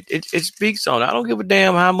 It speaks on it. I don't give a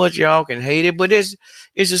damn how much y'all can hate it, but it's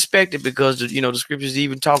expected, because, you know, the scriptures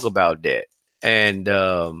even talk about that. And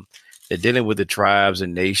they're dealing with the tribes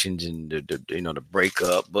and nations and the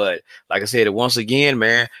breakup. But like I said, once again,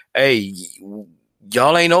 man, hey,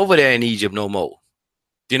 y'all ain't over there in Egypt no more.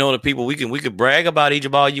 You know, the people, we could brag about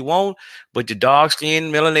Egypt all you want, but the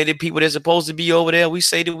dark-skinned, melanated people that's supposed to be over there, we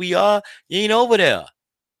say that we are, you ain't over there.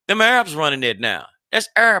 Them Arabs running it now. That's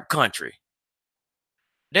Arab country.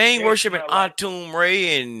 They ain't worshiping Atum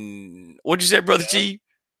Ray and what you said, Brother Chief?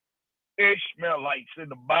 Ishmaelites in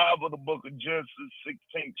the Bible, the book of Genesis,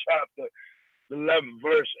 16th chapter, 11th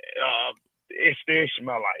verse. It's the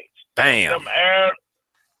Ishmaelites. Bam. Them Arabs,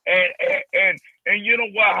 and you know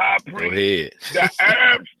what, High Priest? Go ahead. The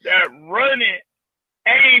Arabs that run it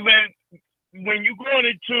ain't even, when you going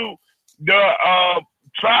into the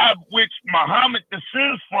tribe which Muhammad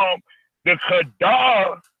descends from, the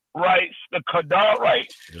Qadarites,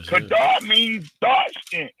 Yes, Qadar means dark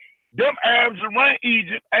skin. Them Arabs that run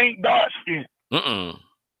Egypt ain't dark skin.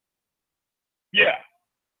 Yeah.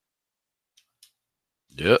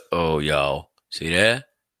 Oh, y'all. See that?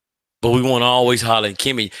 But we want to always holler at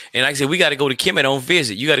Kemet. And like I said, we got to go to Kemet on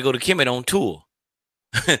visit. You got to go to Kemet on tour.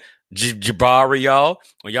 Jabari, y'all.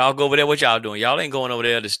 When y'all go over there, what y'all doing? Y'all ain't going over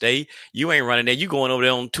there to stay. You ain't running there. You going over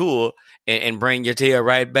there on tour and bring your tail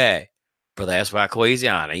right back. Brother, that's why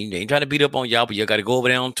Quasiana. You ain't trying to beat up on y'all, but you got to go over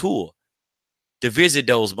there on tour to visit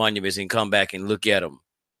those monuments and come back and look at them.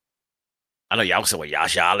 I know y'all say, well,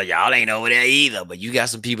 y'all ain't over there either, but you got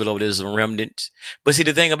some people over there, some remnants. But see,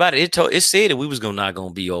 the thing about it, it said that we was not going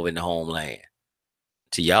to be over in the homeland.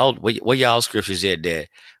 See, y'all, where y'all scriptures at that?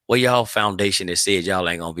 Where y'all foundation that said y'all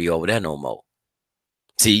ain't gonna be over there no more?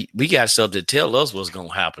 See, we got something to tell us what's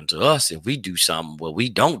gonna happen to us if we do something where we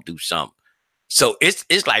don't do something. So it's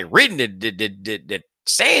like written that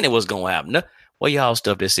saying it was gonna happen. No, well, y'all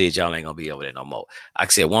stuff that said y'all ain't gonna be over there no more. Like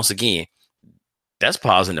I said, once again, that's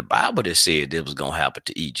pause in the Bible that said it was gonna happen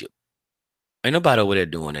to Egypt. Ain't nobody over there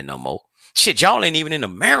doing it no more. Shit, y'all ain't even in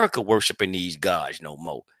America worshiping these gods no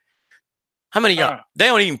more. How many of y'all? They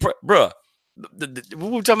don't even pray, bruh. We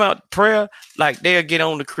were talking about prayer, like they'll get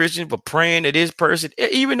on the Christian for praying to this person,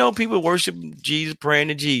 even though people worship Jesus, praying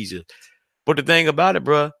to Jesus. But the thing about it,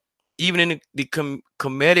 bruh, even in the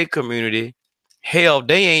comedic community, hell,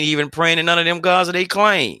 they ain't even praying to none of them gods that they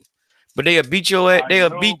claim. But they'll beat your ass,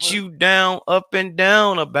 they'll beat you down, up and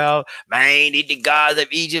down about, man, the gods of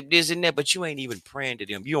Egypt, this and that. But you ain't even praying to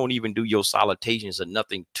them. You don't even do your salutations or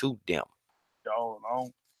nothing to them.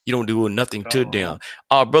 You don't do nothing to them.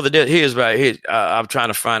 Oh, brother, here's right here. I'm trying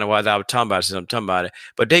to find out why I was talking about it. I'm talking about it.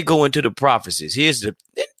 But they go into the prophecies. Here's the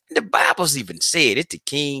Bible's even said it's the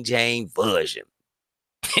King James Version.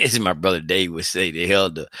 This is my brother Dave would say the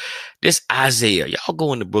elder. This Isaiah. Y'all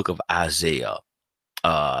go in the book of Isaiah,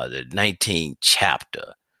 the 19th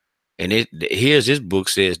chapter. And here's this book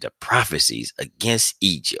says the prophecies against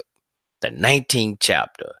Egypt. The 19th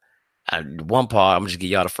chapter. One part, I'm just give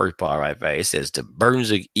y'all the first part right there. It says the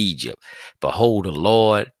burdens of Egypt. Behold, the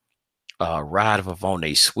Lord rideth upon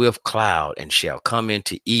a swift cloud and shall come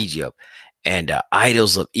into Egypt, and the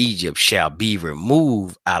idols of Egypt shall be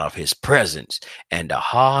removed out of his presence, and the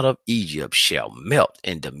heart of Egypt shall melt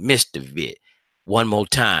in the midst of it. One more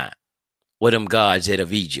time. What them gods said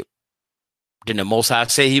of Egypt? Didn't the Most High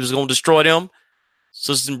say he was going to destroy them?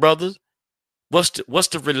 Sisters and brothers, what's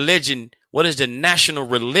the religion? What is the national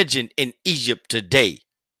religion in Egypt today?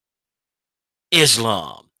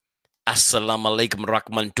 Islam. Assalamu alaikum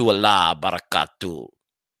rahmatullahi barakatuh.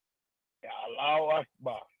 Allahu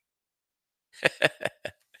Akbar.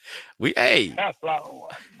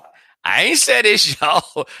 I ain't said this,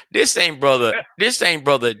 y'all. This ain't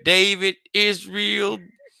brother David Israel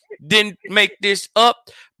didn't make this up.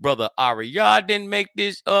 Brother Ariyah didn't make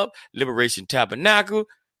this up. Liberation Tabernacle,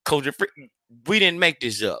 Culture Free. We didn't make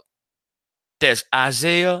this up. That's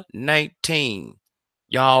Isaiah 19.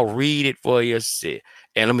 Y'all read it for yourself.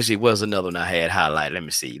 And let me see, what's another one I had highlighted?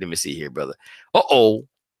 Let me see here, brother.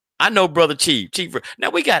 I know, brother Chief.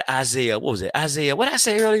 Now we got Isaiah. What was it? Isaiah, what did I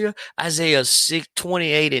say earlier? Isaiah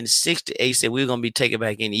 6:28 and 68 said we're going to be taken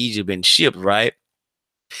back in Egypt and shipped, right?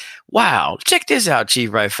 Wow. Check this out,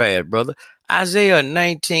 Chief, right fast, brother. Isaiah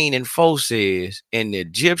 19 and 4 says, and the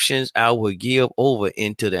Egyptians I will give over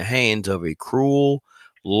into the hands of a cruel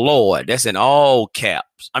Lord. That's in all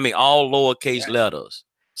caps. I mean, all lowercase letters.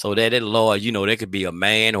 So that Lord, that could be a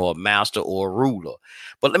man or a master or a ruler.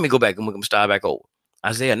 But let me go back and we're going to start back over.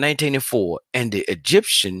 Isaiah 19 and 4, and the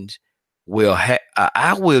Egyptians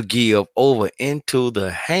I will give over into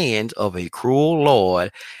the hands of a cruel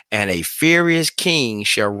Lord, and a furious king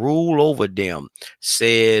shall rule over them,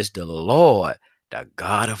 says the Lord, the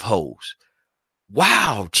God of hosts.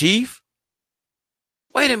 Wow, Chief.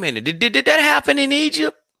 Wait a minute. Did that happen in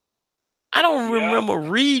Egypt? I don't remember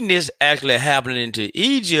reading this actually happening into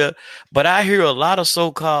Egypt, but I hear a lot of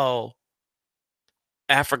so-called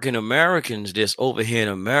African Americans that's over here in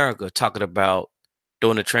America talking about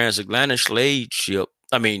during the transatlantic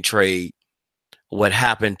trade, what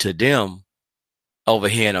happened to them over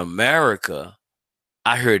here in America.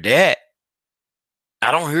 I heard that.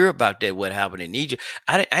 I don't hear about that, what happened in Egypt.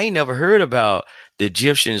 I ain't never heard about the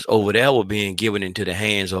Egyptians over there were being given into the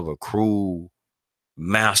hands of a cruel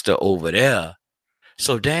master over there.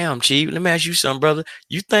 So damn, Chief, let me ask you something, brother.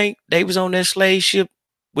 You think they was on that slave ship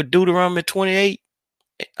with Deuteronomy 28?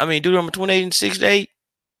 Deuteronomy 28 and 6 to 8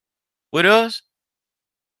 with us?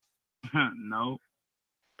 No.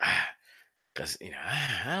 Because,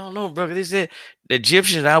 I don't know, brother. They said the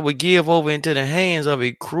Egyptians I would give over into the hands of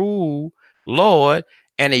a cruel Lord,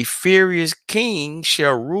 and a furious king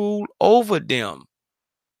shall rule over them.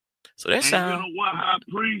 So that sounds. You know what, high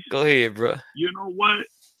priest? Go ahead, bro. You know what?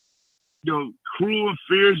 The cruel and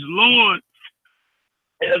fierce Lord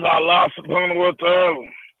is Allah subhanahu wa ta'ala.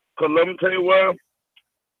 Because let me tell you what,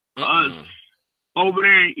 over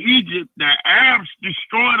there in Egypt, the Arabs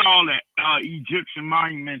destroyed all that Egyptian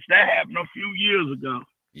monuments. That happened a few years ago.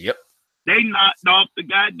 Yep. They knocked off the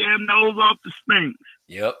goddamn nose off the Sphinx.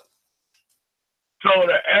 Yep. So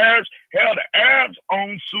the Arabs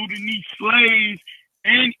own Sudanese slaves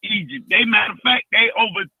in Egypt. Matter of fact, they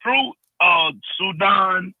overthrew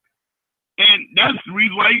Sudan, and that's the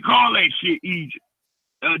reason why you call that shit Egypt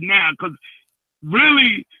now. Because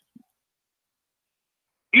really,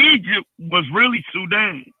 Egypt was really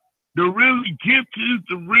Sudan. The real Egyptians,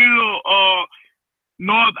 the real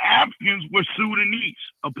North Africans were Sudanese,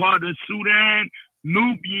 a part of Sudan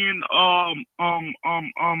Nubian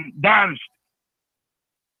dynasty.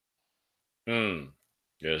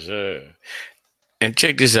 Yes, sir. And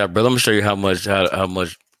check this out, brother. I'm gonna show you how much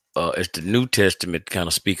it's the New Testament kind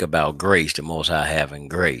of speak about grace, the Most High having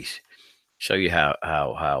grace. Show you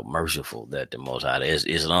how merciful that the Most High is.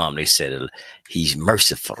 Islam, they said he's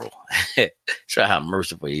merciful. Show how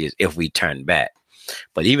merciful he is if we turn back.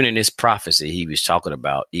 But even in this prophecy, he was talking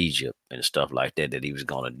about Egypt and stuff like that he was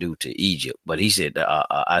going to do to Egypt. But he said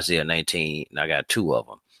Isaiah 19, and I got two of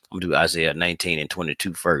them. I'm going to do Isaiah 19 and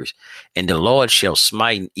 22 first. And the Lord shall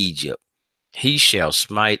smite in Egypt. He shall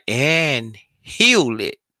smite and heal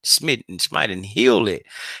it. Smite and heal it.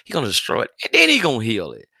 He's going to destroy it, and then he's going to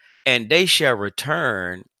heal it. And they shall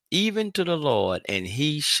return even to the Lord, and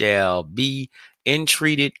he shall be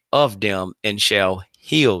entreated of them and shall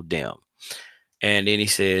heal them. And then he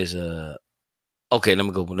says, okay,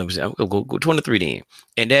 I'm going to go 23 then.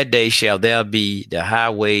 And that day shall there be the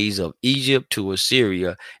highways of Egypt to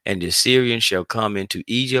Assyria, and the Assyrians shall come into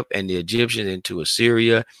Egypt, and the Egyptians into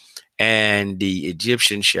Assyria, and the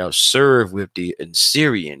Egyptians shall serve with the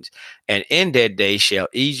Assyrians. And in that day shall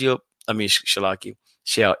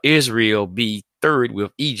Israel be third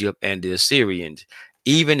with Egypt and the Assyrians,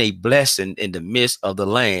 even a blessing in the midst of the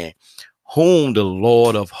land, whom the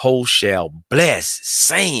Lord of hosts shall bless,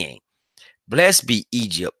 saying, blessed be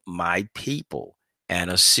Egypt, my people, and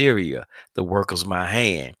Assyria, the workers of my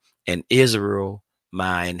hand, and Israel,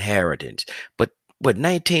 my inheritance. But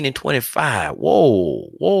 19 and 25,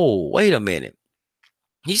 whoa, wait a minute.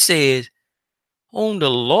 He says, whom the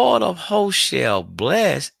Lord of hosts shall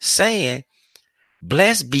bless, saying,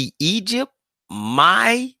 blessed be Egypt,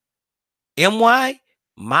 my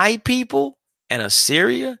people, and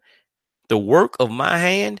Assyria, the work of my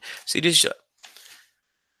hand. See,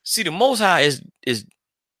 the Most High is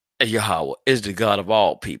Yahweh, is the God of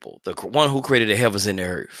all people, the one who created the heavens and the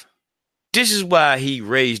earth. This is why he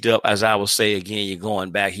raised up, as I will say again, you're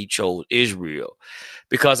going back, he chose Israel.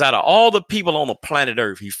 Because out of all the people on the planet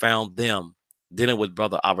Earth, he found them dealing with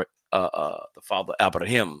the father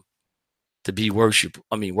Abraham to be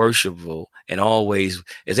worshipful, and always,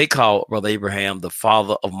 as they call Brother Abraham, the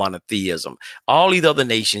father of monotheism. All these other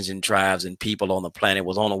nations and tribes and people on the planet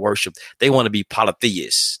was on the worship. They want to be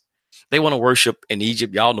polytheists. They want to worship in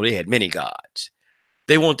Egypt. Y'all know they had many gods.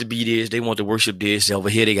 They want to be this. They want to worship this. Over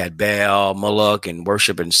here, they got Baal, Moloch, and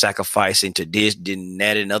worship and sacrificing to this,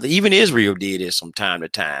 that, and other. Even Israel did this from time to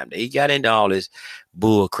time. They got into all this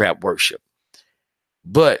bull crap worship.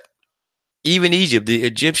 But even Egypt, the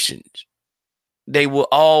Egyptians, they were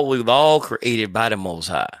all created by the Most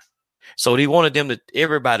High. So he wanted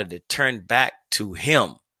everybody to turn back to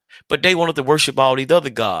him. But they wanted to worship all these other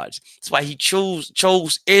gods. That's why he chose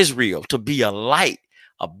Israel to be a light,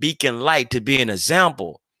 a beacon light, to be an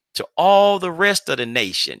example to all the rest of the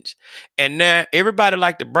nations. And now everybody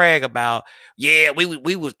like to brag about, yeah, we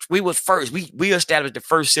were first. We established the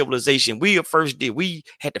first civilization. We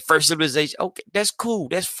had the first civilization. Okay, that's cool.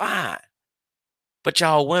 That's fine. But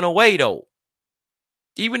y'all went away though.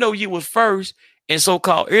 Even though you was first in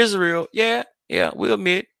so-called Israel, yeah, we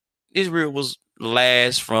admit Israel was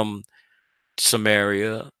last from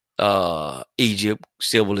Samaria, Egypt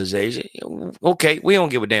civilization. Okay, we don't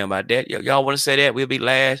give a damn about that. Y'all want to say that we'll be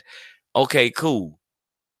last? Okay, cool.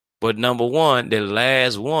 But number one, the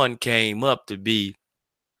last one came up to be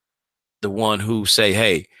the one who say,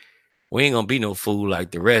 hey, we ain't gonna be no fool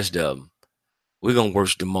like the rest of them. We're gonna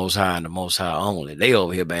worship the Most High and the Most High only. They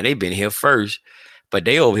over here, man. They been here first, but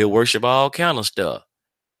they over here worship all kind of stuff.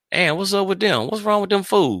 And what's up with them? What's wrong with them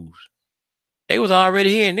fools? They was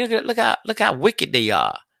already here, and look how wicked they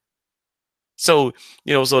are. So,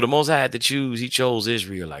 so the Most High had to choose. He chose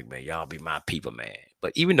Israel, like, man, y'all be my people, man.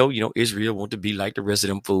 But even though, Israel want to be like the rest of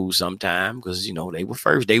them fools sometime, because, they were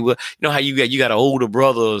first. They were, how you got an older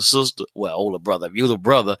brother or sister. Well, older brother. If you're the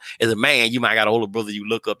brother, as a man, you might got an older brother you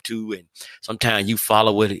look up to, and sometimes you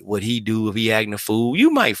follow what he do. If he acting a fool, you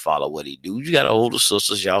might follow what he do. You got an older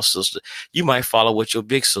sister, y'all sister. You might follow what your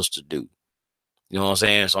big sister do. You know what I'm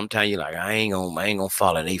saying? Sometimes you're like, I ain't gonna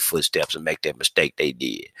follow in their footsteps and make that mistake they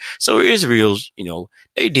did. So Israel's,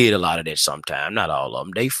 they did a lot of that sometimes, not all of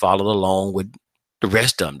them. They followed along with the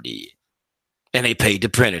rest of them did. And they paid the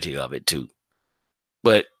penalty of it too.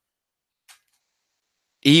 But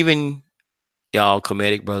even y'all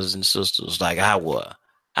Kemetic brothers and sisters, like I walked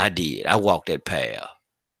that path.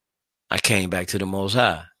 I came back to the Most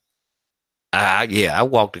High. I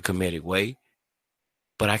walked the Kemetic way.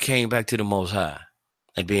 But I came back to the Most High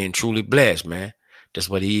and being truly blessed, man. That's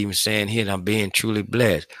what he even saying here. I'm being truly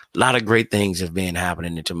blessed. A lot of great things have been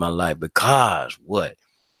happening into my life because what?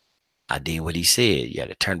 I did what he said. You got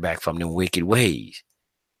to turn back from them wicked ways.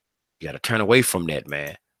 You got to turn away from that,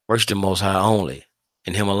 man. Worship the Most High only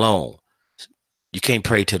and him alone. You can't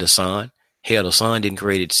pray to the sun. Hell, the sun didn't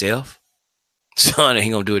create itself. Sun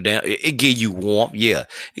ain't gonna do it down. It give you warmth, yeah.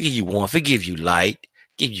 It give you warmth. It give you light.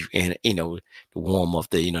 Give you, and the warm up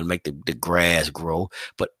the, make the grass grow.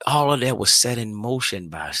 But all of that was set in motion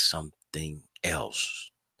by something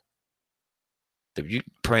else. If you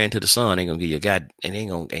praying to the sun, ain't gonna give you God, and ain't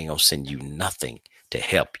gonna send you nothing to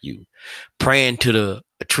help you. Praying to the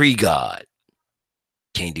tree God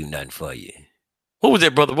can't do nothing for you. What was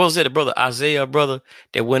that, brother? What was that, brother Isaiah, brother,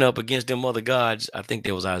 that went up against them other gods? I think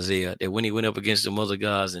that was Isaiah. That when he went up against them other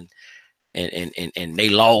gods and they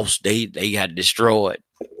lost, they got destroyed.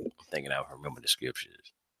 I'm thinking I remember the scriptures.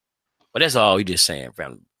 But that's all he just saying,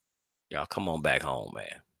 family. Y'all come on back home,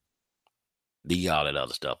 man. Leave all that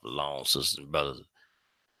other stuff alone, sisters and brothers.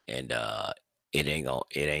 And it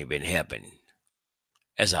ain't been happening.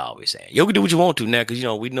 That's all we're saying. You can do what you want to now, because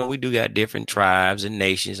we know we do got different tribes and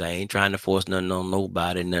nations. I ain't trying to force nothing on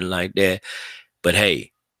nobody, nothing like that. But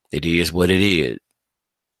hey, it is what it is.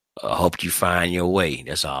 I hope you find your way.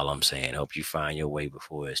 That's all I'm saying. Hope you find your way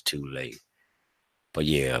before it's too late. But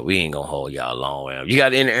yeah, we ain't gonna hold y'all long. You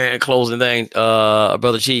got any closing thing,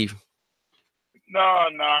 Brother Chief? No,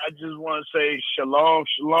 I just want to say shalom,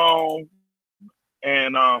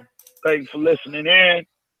 and thanks for listening in.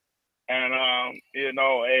 And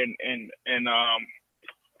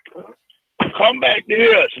come back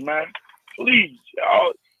to us, man. Please,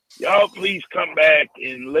 y'all please come back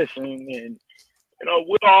and listen. And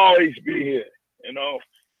we'll always be here.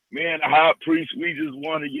 Me and the high priest, we just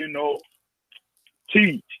want to,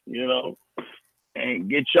 teach, and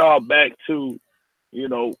get y'all back to,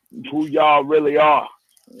 who y'all really are,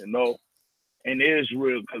 in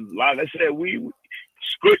Israel. Because, like I said,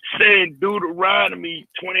 Script saying Deuteronomy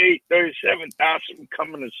 28:37, thou shalt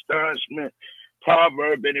become an astonishment,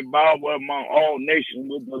 proverb, and a Bible among all nations,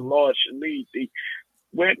 with the Lord shall lead thee.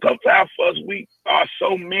 When it comes out for us, we are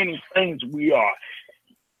so many things. We are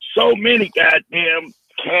so many goddamn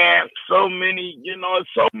camps, so many,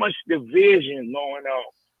 so much division going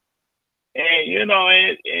on.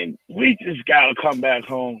 And, and we just got to come back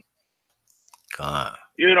home. God.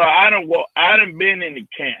 I done been in the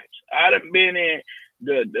camps. I done been in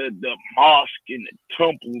the mosque and the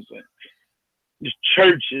temples and the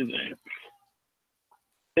churches, and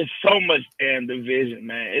it's so much damn division,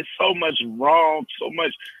 man. It's so much wrong, so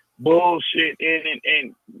much bullshit in it,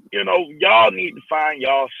 and y'all need to find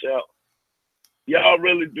yourself. Y'all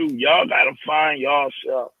really do. Y'all gotta find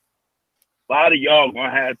yourself. A lot of y'all gonna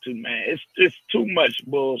have to, man. It's just too much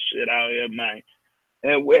bullshit out here, man.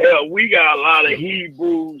 And we got a lot of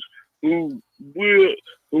Hebrews who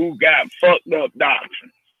got fucked up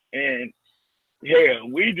doctrine. And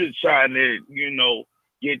we just trying to,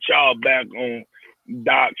 get y'all back on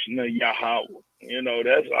doctrine of Yahweh.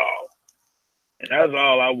 That's all. And that's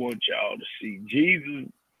all I want y'all to see. Jesus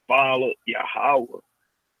followed Yahweh.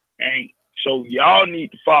 And so y'all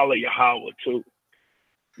need to follow Yahweh too.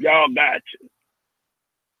 Y'all got to.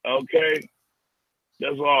 Okay?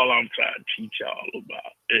 That's all I'm trying to teach y'all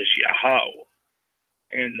about. It's Yahweh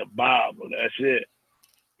in the Bible. That's it.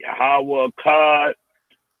 Yahweh Akkad,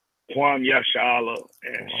 Kwam Yashala,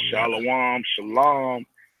 and Shalom, Shalom,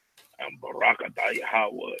 and Barakatah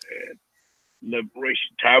Yahweh, and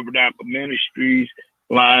Liberation Tabernacle Ministries,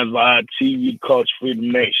 Lions Live TV, Culture Freedom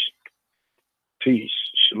Nation. Peace.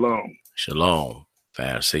 Shalom. Shalom.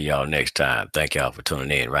 Fam, see y'all next time. Thank y'all for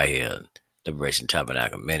tuning in right here. Liberation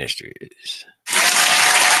Tabernacle Ministries.